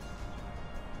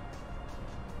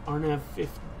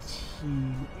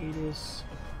 MFS15. ATIS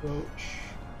approach.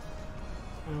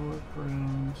 Tower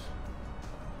ground.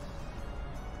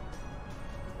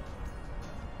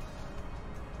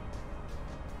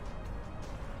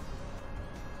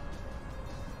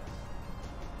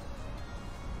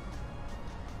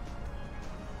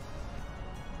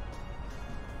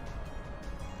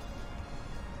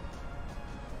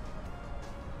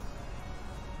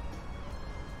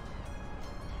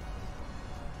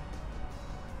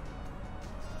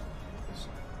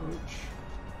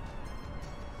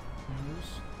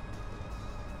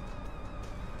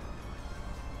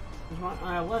 There's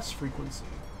my ILS frequency.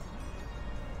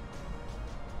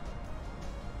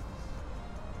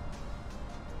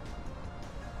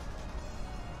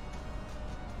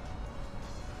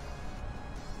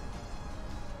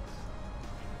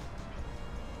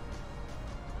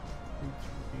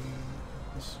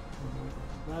 This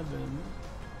 11.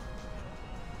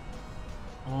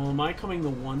 Oh, am I coming the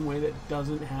one way that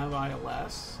doesn't have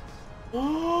ILS?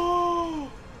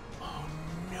 Oh, oh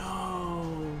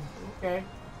no. Okay.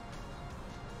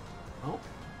 Oh.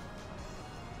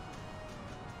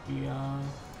 Yeah.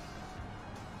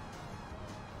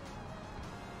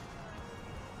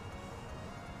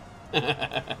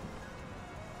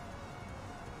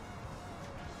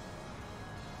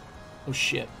 Oh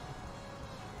shit.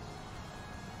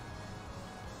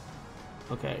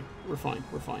 Okay, we're fine,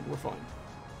 we're fine, we're fine.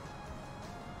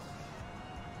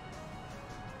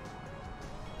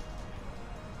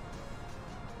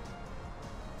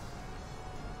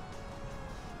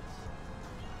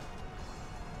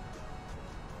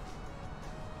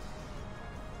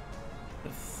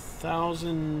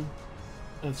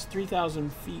 That's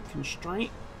 3,000 feet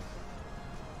constraint.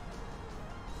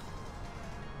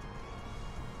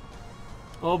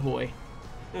 Oh boy.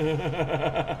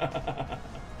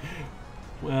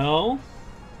 Well,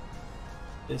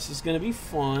 this is going to be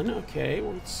fun. Okay,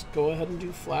 let's go ahead and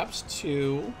do flaps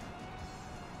 2.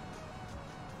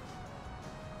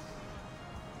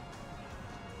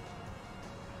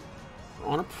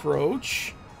 On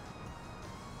approach.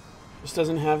 This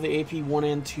doesn't have the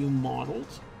AP1 and 2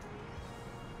 modeled.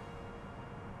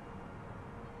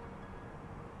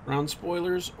 Ground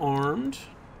spoilers armed.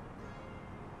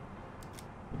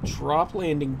 Drop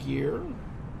landing gear.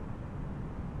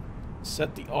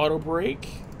 Set the auto brake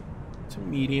to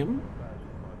medium.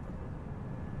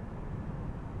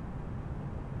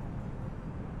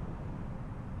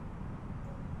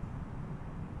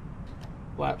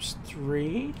 Flaps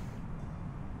 3.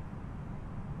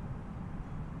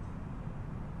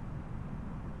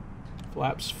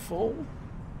 Flaps full.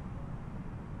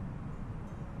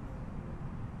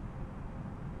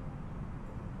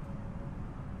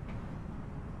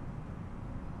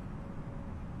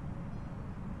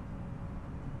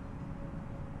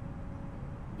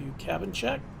 Do cabin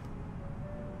check.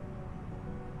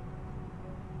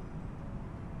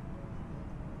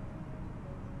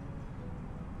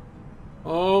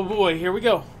 Oh boy, here we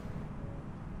go.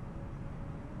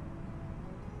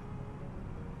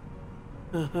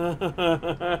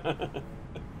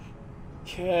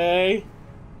 Okay.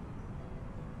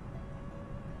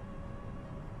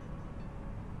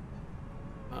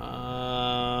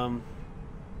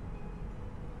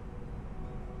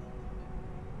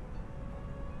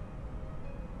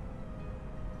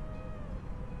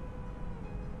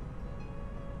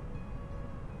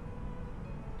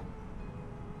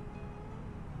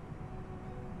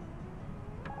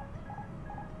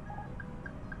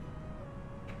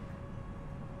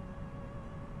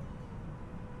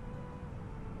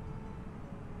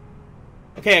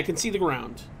 Okay, I can see the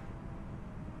ground.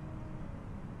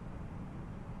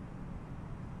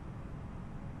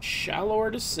 shallow our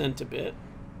descent a bit.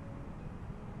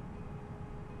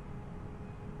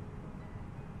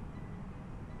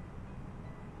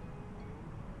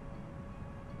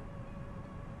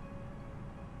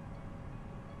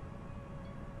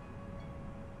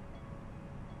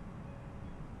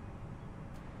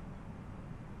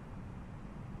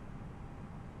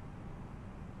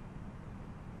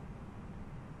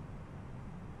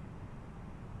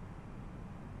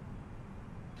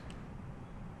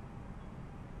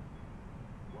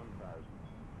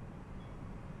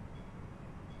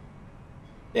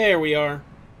 There we are.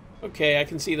 Okay, I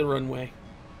can see the runway.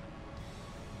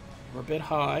 We're a bit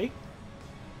high.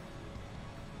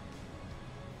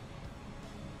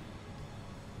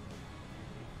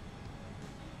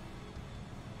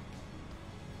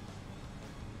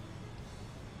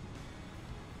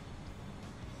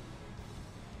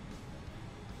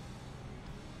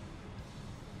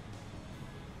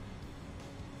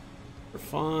 We're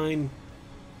fine.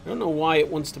 I don't know why it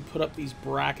wants to put up these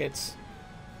brackets.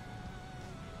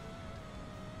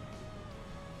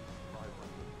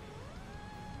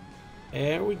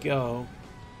 There we go.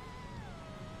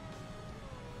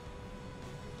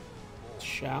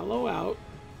 Shallow out.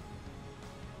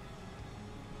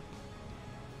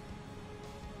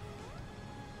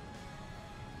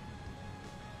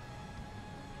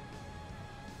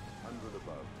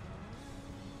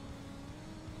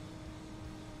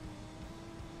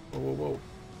 Whoa, whoa, whoa.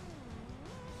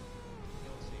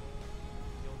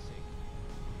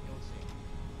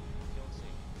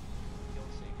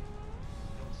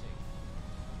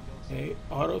 Okay,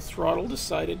 auto throttle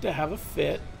decided to have a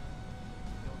fit.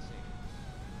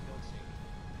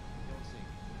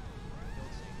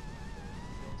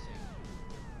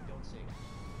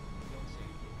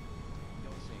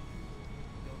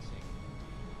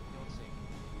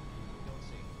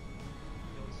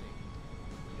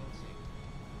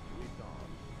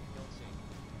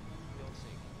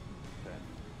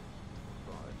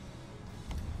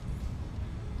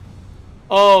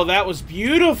 Oh, that was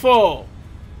beautiful!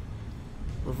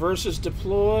 Reverse is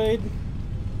deployed.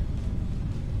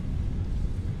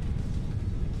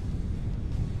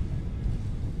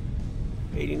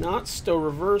 $80 knots, stow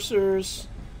reversers.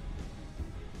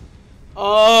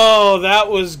 Oh, that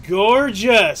was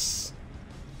gorgeous!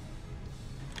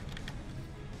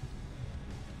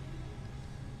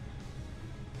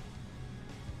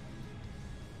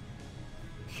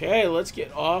 Okay, let's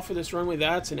get off of this runway.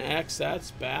 That's an X.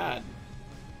 That's bad.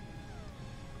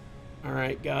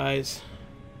 Alright, guys.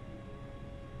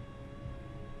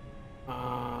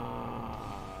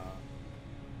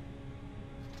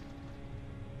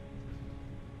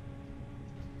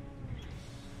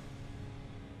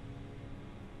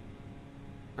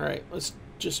 Alright, let's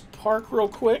just park real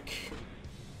quick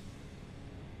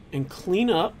and clean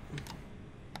up.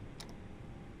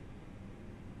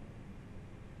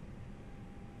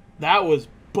 That was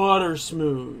butter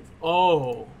smooth.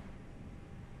 Oh.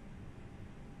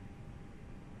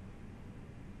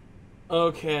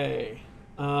 Okay.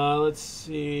 Let's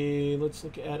see. Let's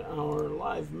look at our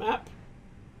live map.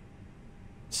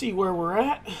 See where we're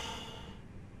at.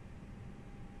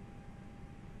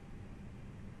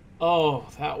 Oh,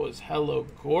 that was hella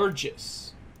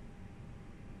gorgeous.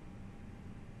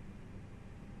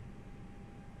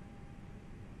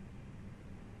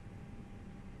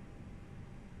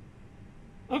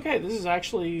 Okay, this is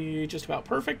actually just about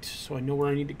perfect, so I know where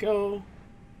I need to go.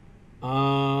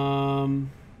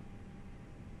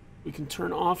 We can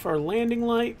turn off our landing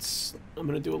lights. I'm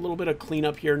going to do a little bit of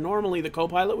cleanup here. Normally, the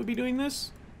co-pilot would be doing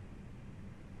this.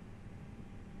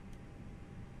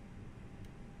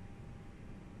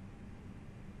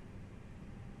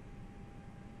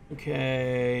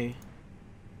 Okay.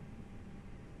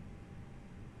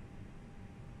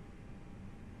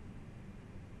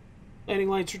 Landing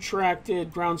lights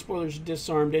retracted. Ground spoilers are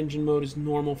disarmed. Engine mode is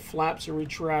normal. Flaps are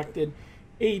retracted.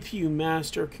 APU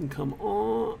master can come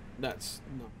on. That's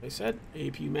not what I said.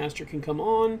 APU master can come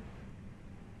on.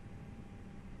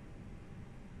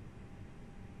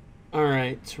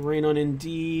 Alright, terrain on ND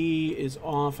is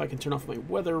off. I can turn off my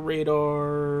weather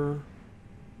radar.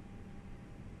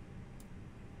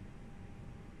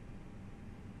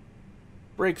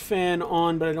 Brake fan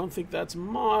on, but I don't think that's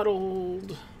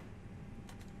modeled.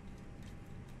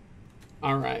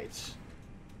 Alright.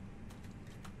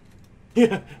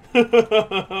 Yeah.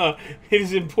 It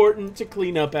is important to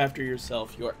clean up after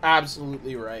yourself. You are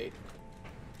absolutely right.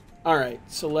 Alright,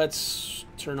 so let's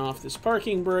turn off this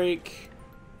parking brake.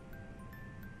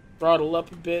 Throttle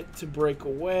up a bit to brake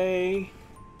away.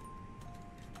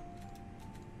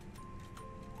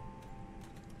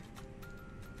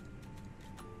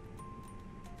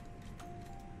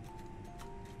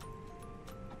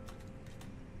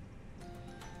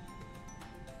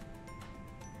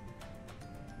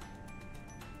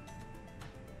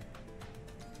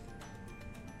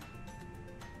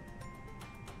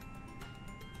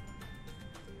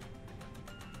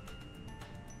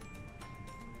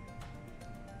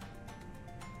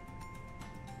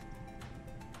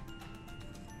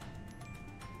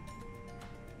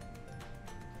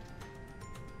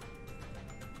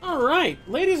 Alright,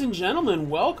 ladies and gentlemen,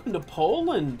 welcome to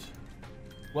Poland.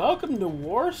 Welcome to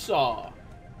Warsaw.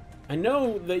 I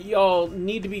know that y'all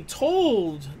need to be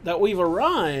told that we've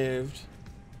arrived.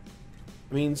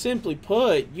 I mean, simply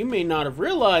put, you may not have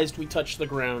realized we touched the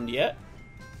ground yet.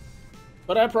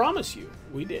 But I promise you,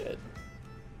 we did.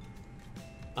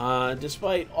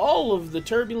 Despite all of the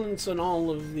turbulence and all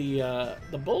of the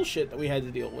bullshit that we had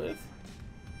to deal with,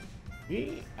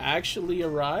 we actually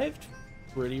arrived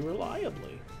pretty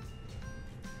reliably.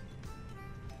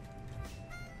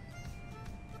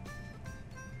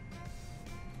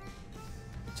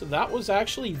 So that was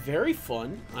actually very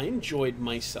fun. I enjoyed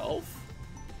myself.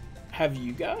 Have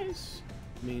you guys?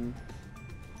 I mean,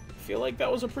 I feel like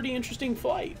that was a pretty interesting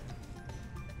flight.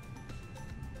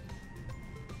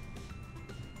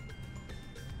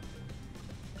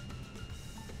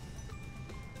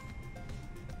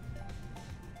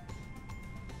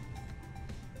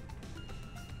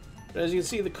 But as you can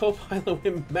see, the co-pilot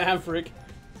went Maverick.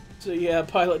 So yeah,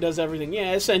 pilot does everything.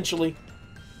 Yeah, essentially.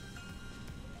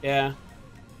 Yeah.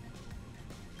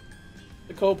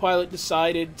 The co-pilot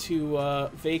decided to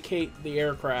vacate the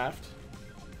aircraft.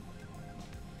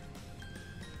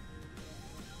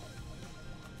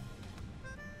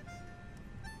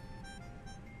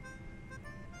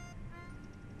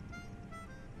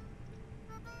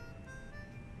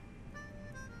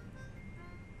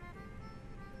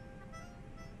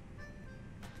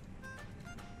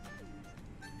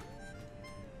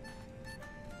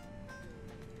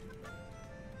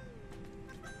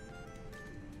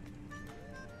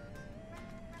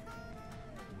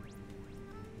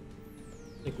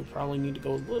 I think we probably need to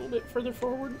go a little bit further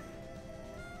forward.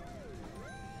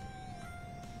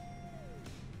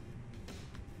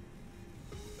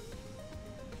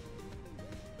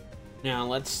 Now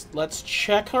let's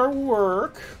check our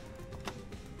work.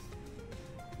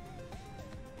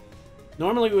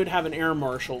 Normally we would have an air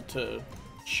marshal to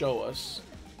show us.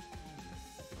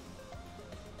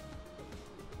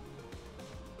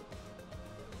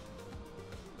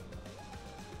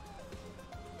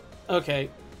 Okay.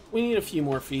 We need a few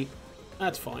more feet.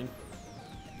 That's fine.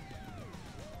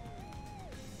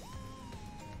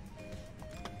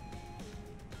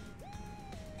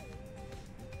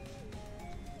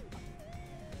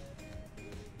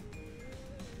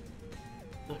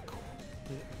 Not cool.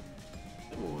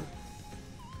 More.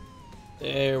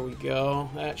 There we go.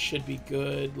 That should be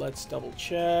good. Let's double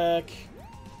check.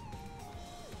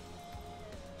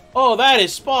 Oh, that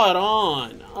is spot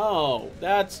on. Oh,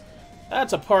 that's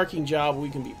a parking job we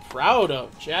can be proud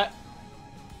of, chat.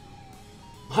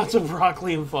 Lots of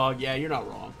broccoli and fog. Yeah, you're not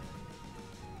wrong.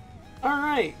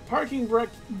 Alright, parking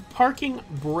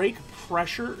brake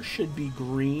pressure should be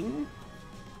green.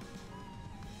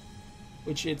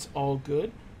 Which it's all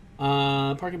good.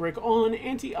 Parking brake on,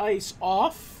 anti-ice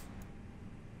off.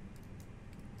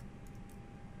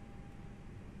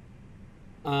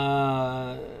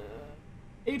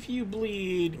 APU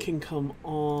bleed can come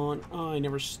on. Oh, I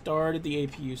never started the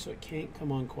APU, so it can't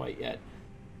come on quite yet.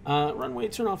 Runway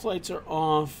turn off lights are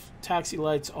off. Taxi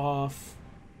lights off.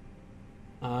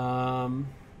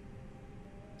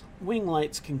 Wing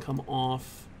lights can come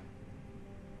off.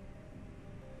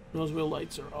 Nose wheel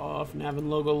lights are off. Nav and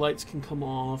logo lights can come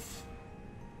off.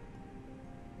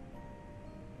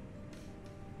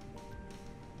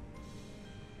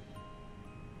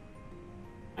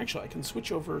 Actually, I can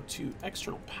switch over to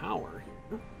external power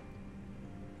here.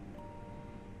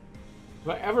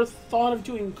 Have I ever thought of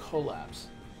doing collapse?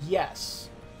 Yes.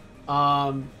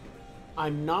 I'm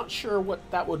not sure what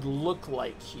that would look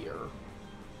like here.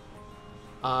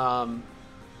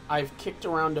 I've kicked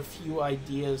around a few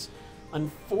ideas.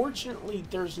 Unfortunately,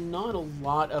 there's not a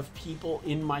lot of people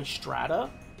in my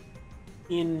strata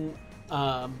in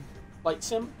Flight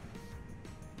Sim.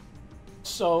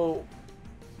 So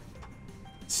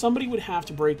somebody would have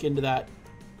to break into that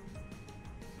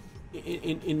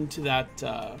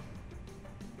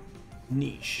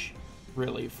niche,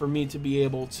 really, for me to be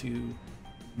able to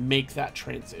make that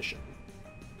transition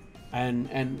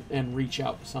and reach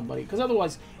out to somebody, because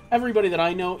otherwise everybody that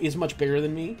I know is much bigger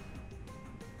than me,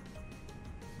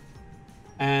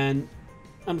 and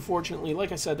unfortunately,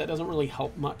 like I said, that doesn't really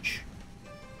help much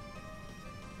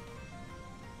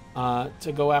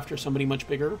to go after somebody much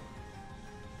bigger.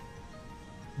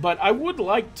 But I would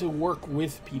like to work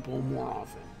with people more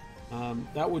often.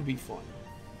 That would be fun.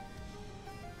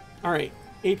 Alright,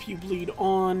 APU bleed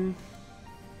on.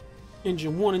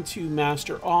 Engine 1 and 2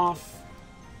 master off.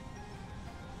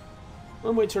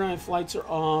 Runway turn on, lights are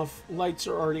off. Lights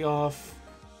are already off.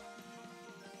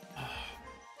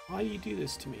 Why do you do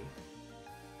this to me?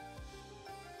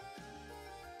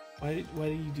 Why do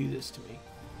you do this to me?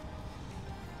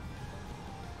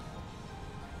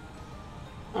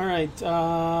 All right.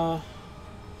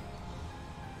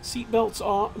 Seatbelts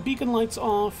off. Beacon lights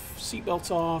off.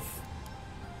 Seatbelts off.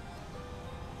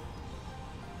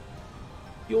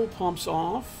 Fuel pumps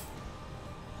off.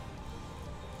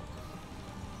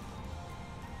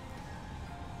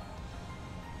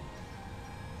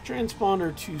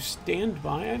 Transponder to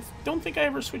standby. I don't think I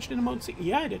ever switched into mode C.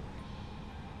 Yeah, I did.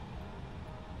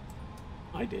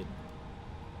 I did.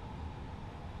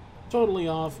 Totally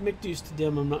off. McDeuce to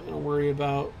dim, I'm not going to worry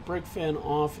about. Brake fan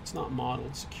off, it's not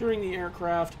modeled. Securing the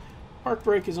aircraft. Park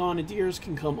brake is on, adheres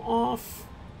can come off.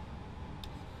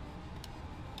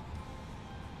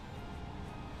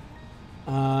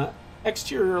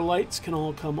 Exterior lights can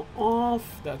all come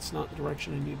off. That's not the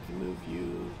direction I need to move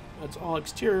you. That's all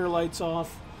exterior lights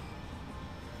off.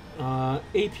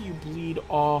 APU bleed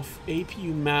off.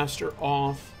 APU master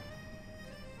off.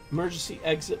 Emergency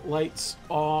exit lights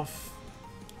off.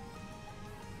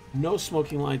 No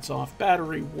smoking lights off.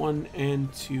 Battery 1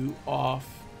 and 2 off.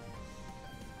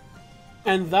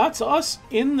 And that's us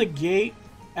in the gate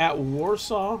at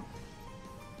Warsaw.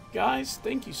 Guys,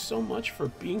 thank you so much for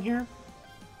being here.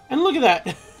 And look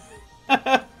at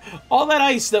that. All that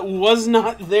ice that was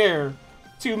not there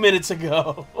 2 minutes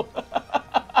ago.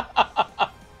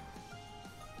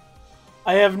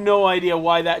 I have no idea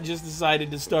why that just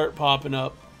decided to start popping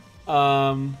up.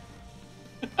 But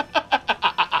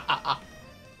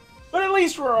at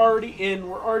least we're already in.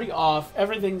 We're already off.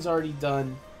 Everything's already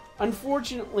done.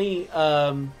 Unfortunately,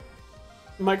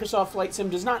 Microsoft Flight Sim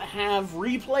does not have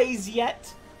replays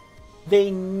yet.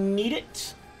 They need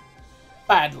it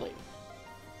badly.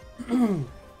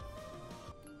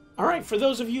 Alright, for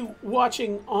those of you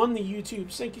watching on the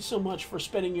YouTube, thank you so much for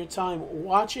spending your time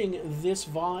watching this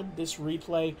VOD, this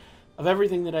replay of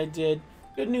everything that I did.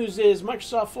 Good news is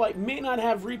Microsoft Flight may not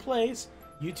have replays.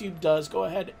 YouTube does. Go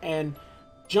ahead and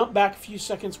jump back a few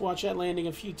seconds, watch that landing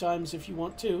a few times if you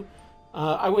want to.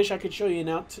 I wish I could show you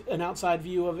an outside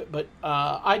view of it, but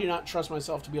I do not trust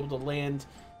myself to be able to land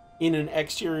in an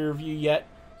exterior view yet.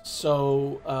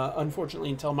 So, unfortunately,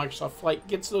 until Microsoft Flight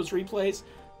gets those replays,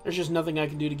 there's just nothing I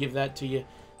can do to give that to you.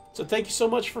 So thank you so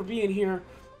much for being here.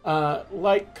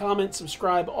 Like, comment,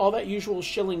 subscribe, all that usual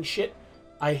shilling shit.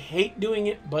 I hate doing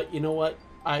it, but you know what?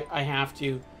 I have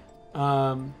to.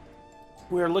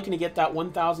 We're looking to get that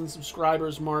 1,000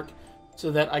 subscribers mark so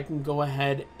that I can go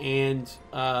ahead and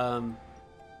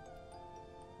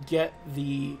get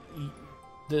the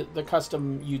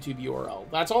custom YouTube URL.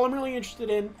 That's all I'm really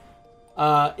interested in.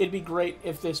 It'd be great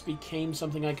if this became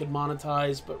something I could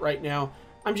monetize, but right now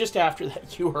I'm just after that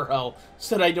URL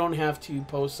so that I don't have to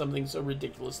post something so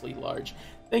ridiculously large.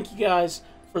 Thank you guys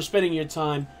for spending your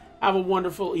time. Have a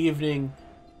wonderful evening,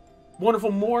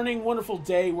 wonderful morning, wonderful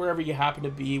day, wherever you happen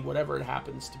to be, whatever it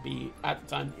happens to be at the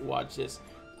time that you watch this.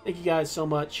 Thank you guys so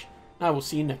much. I will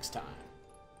see you next time.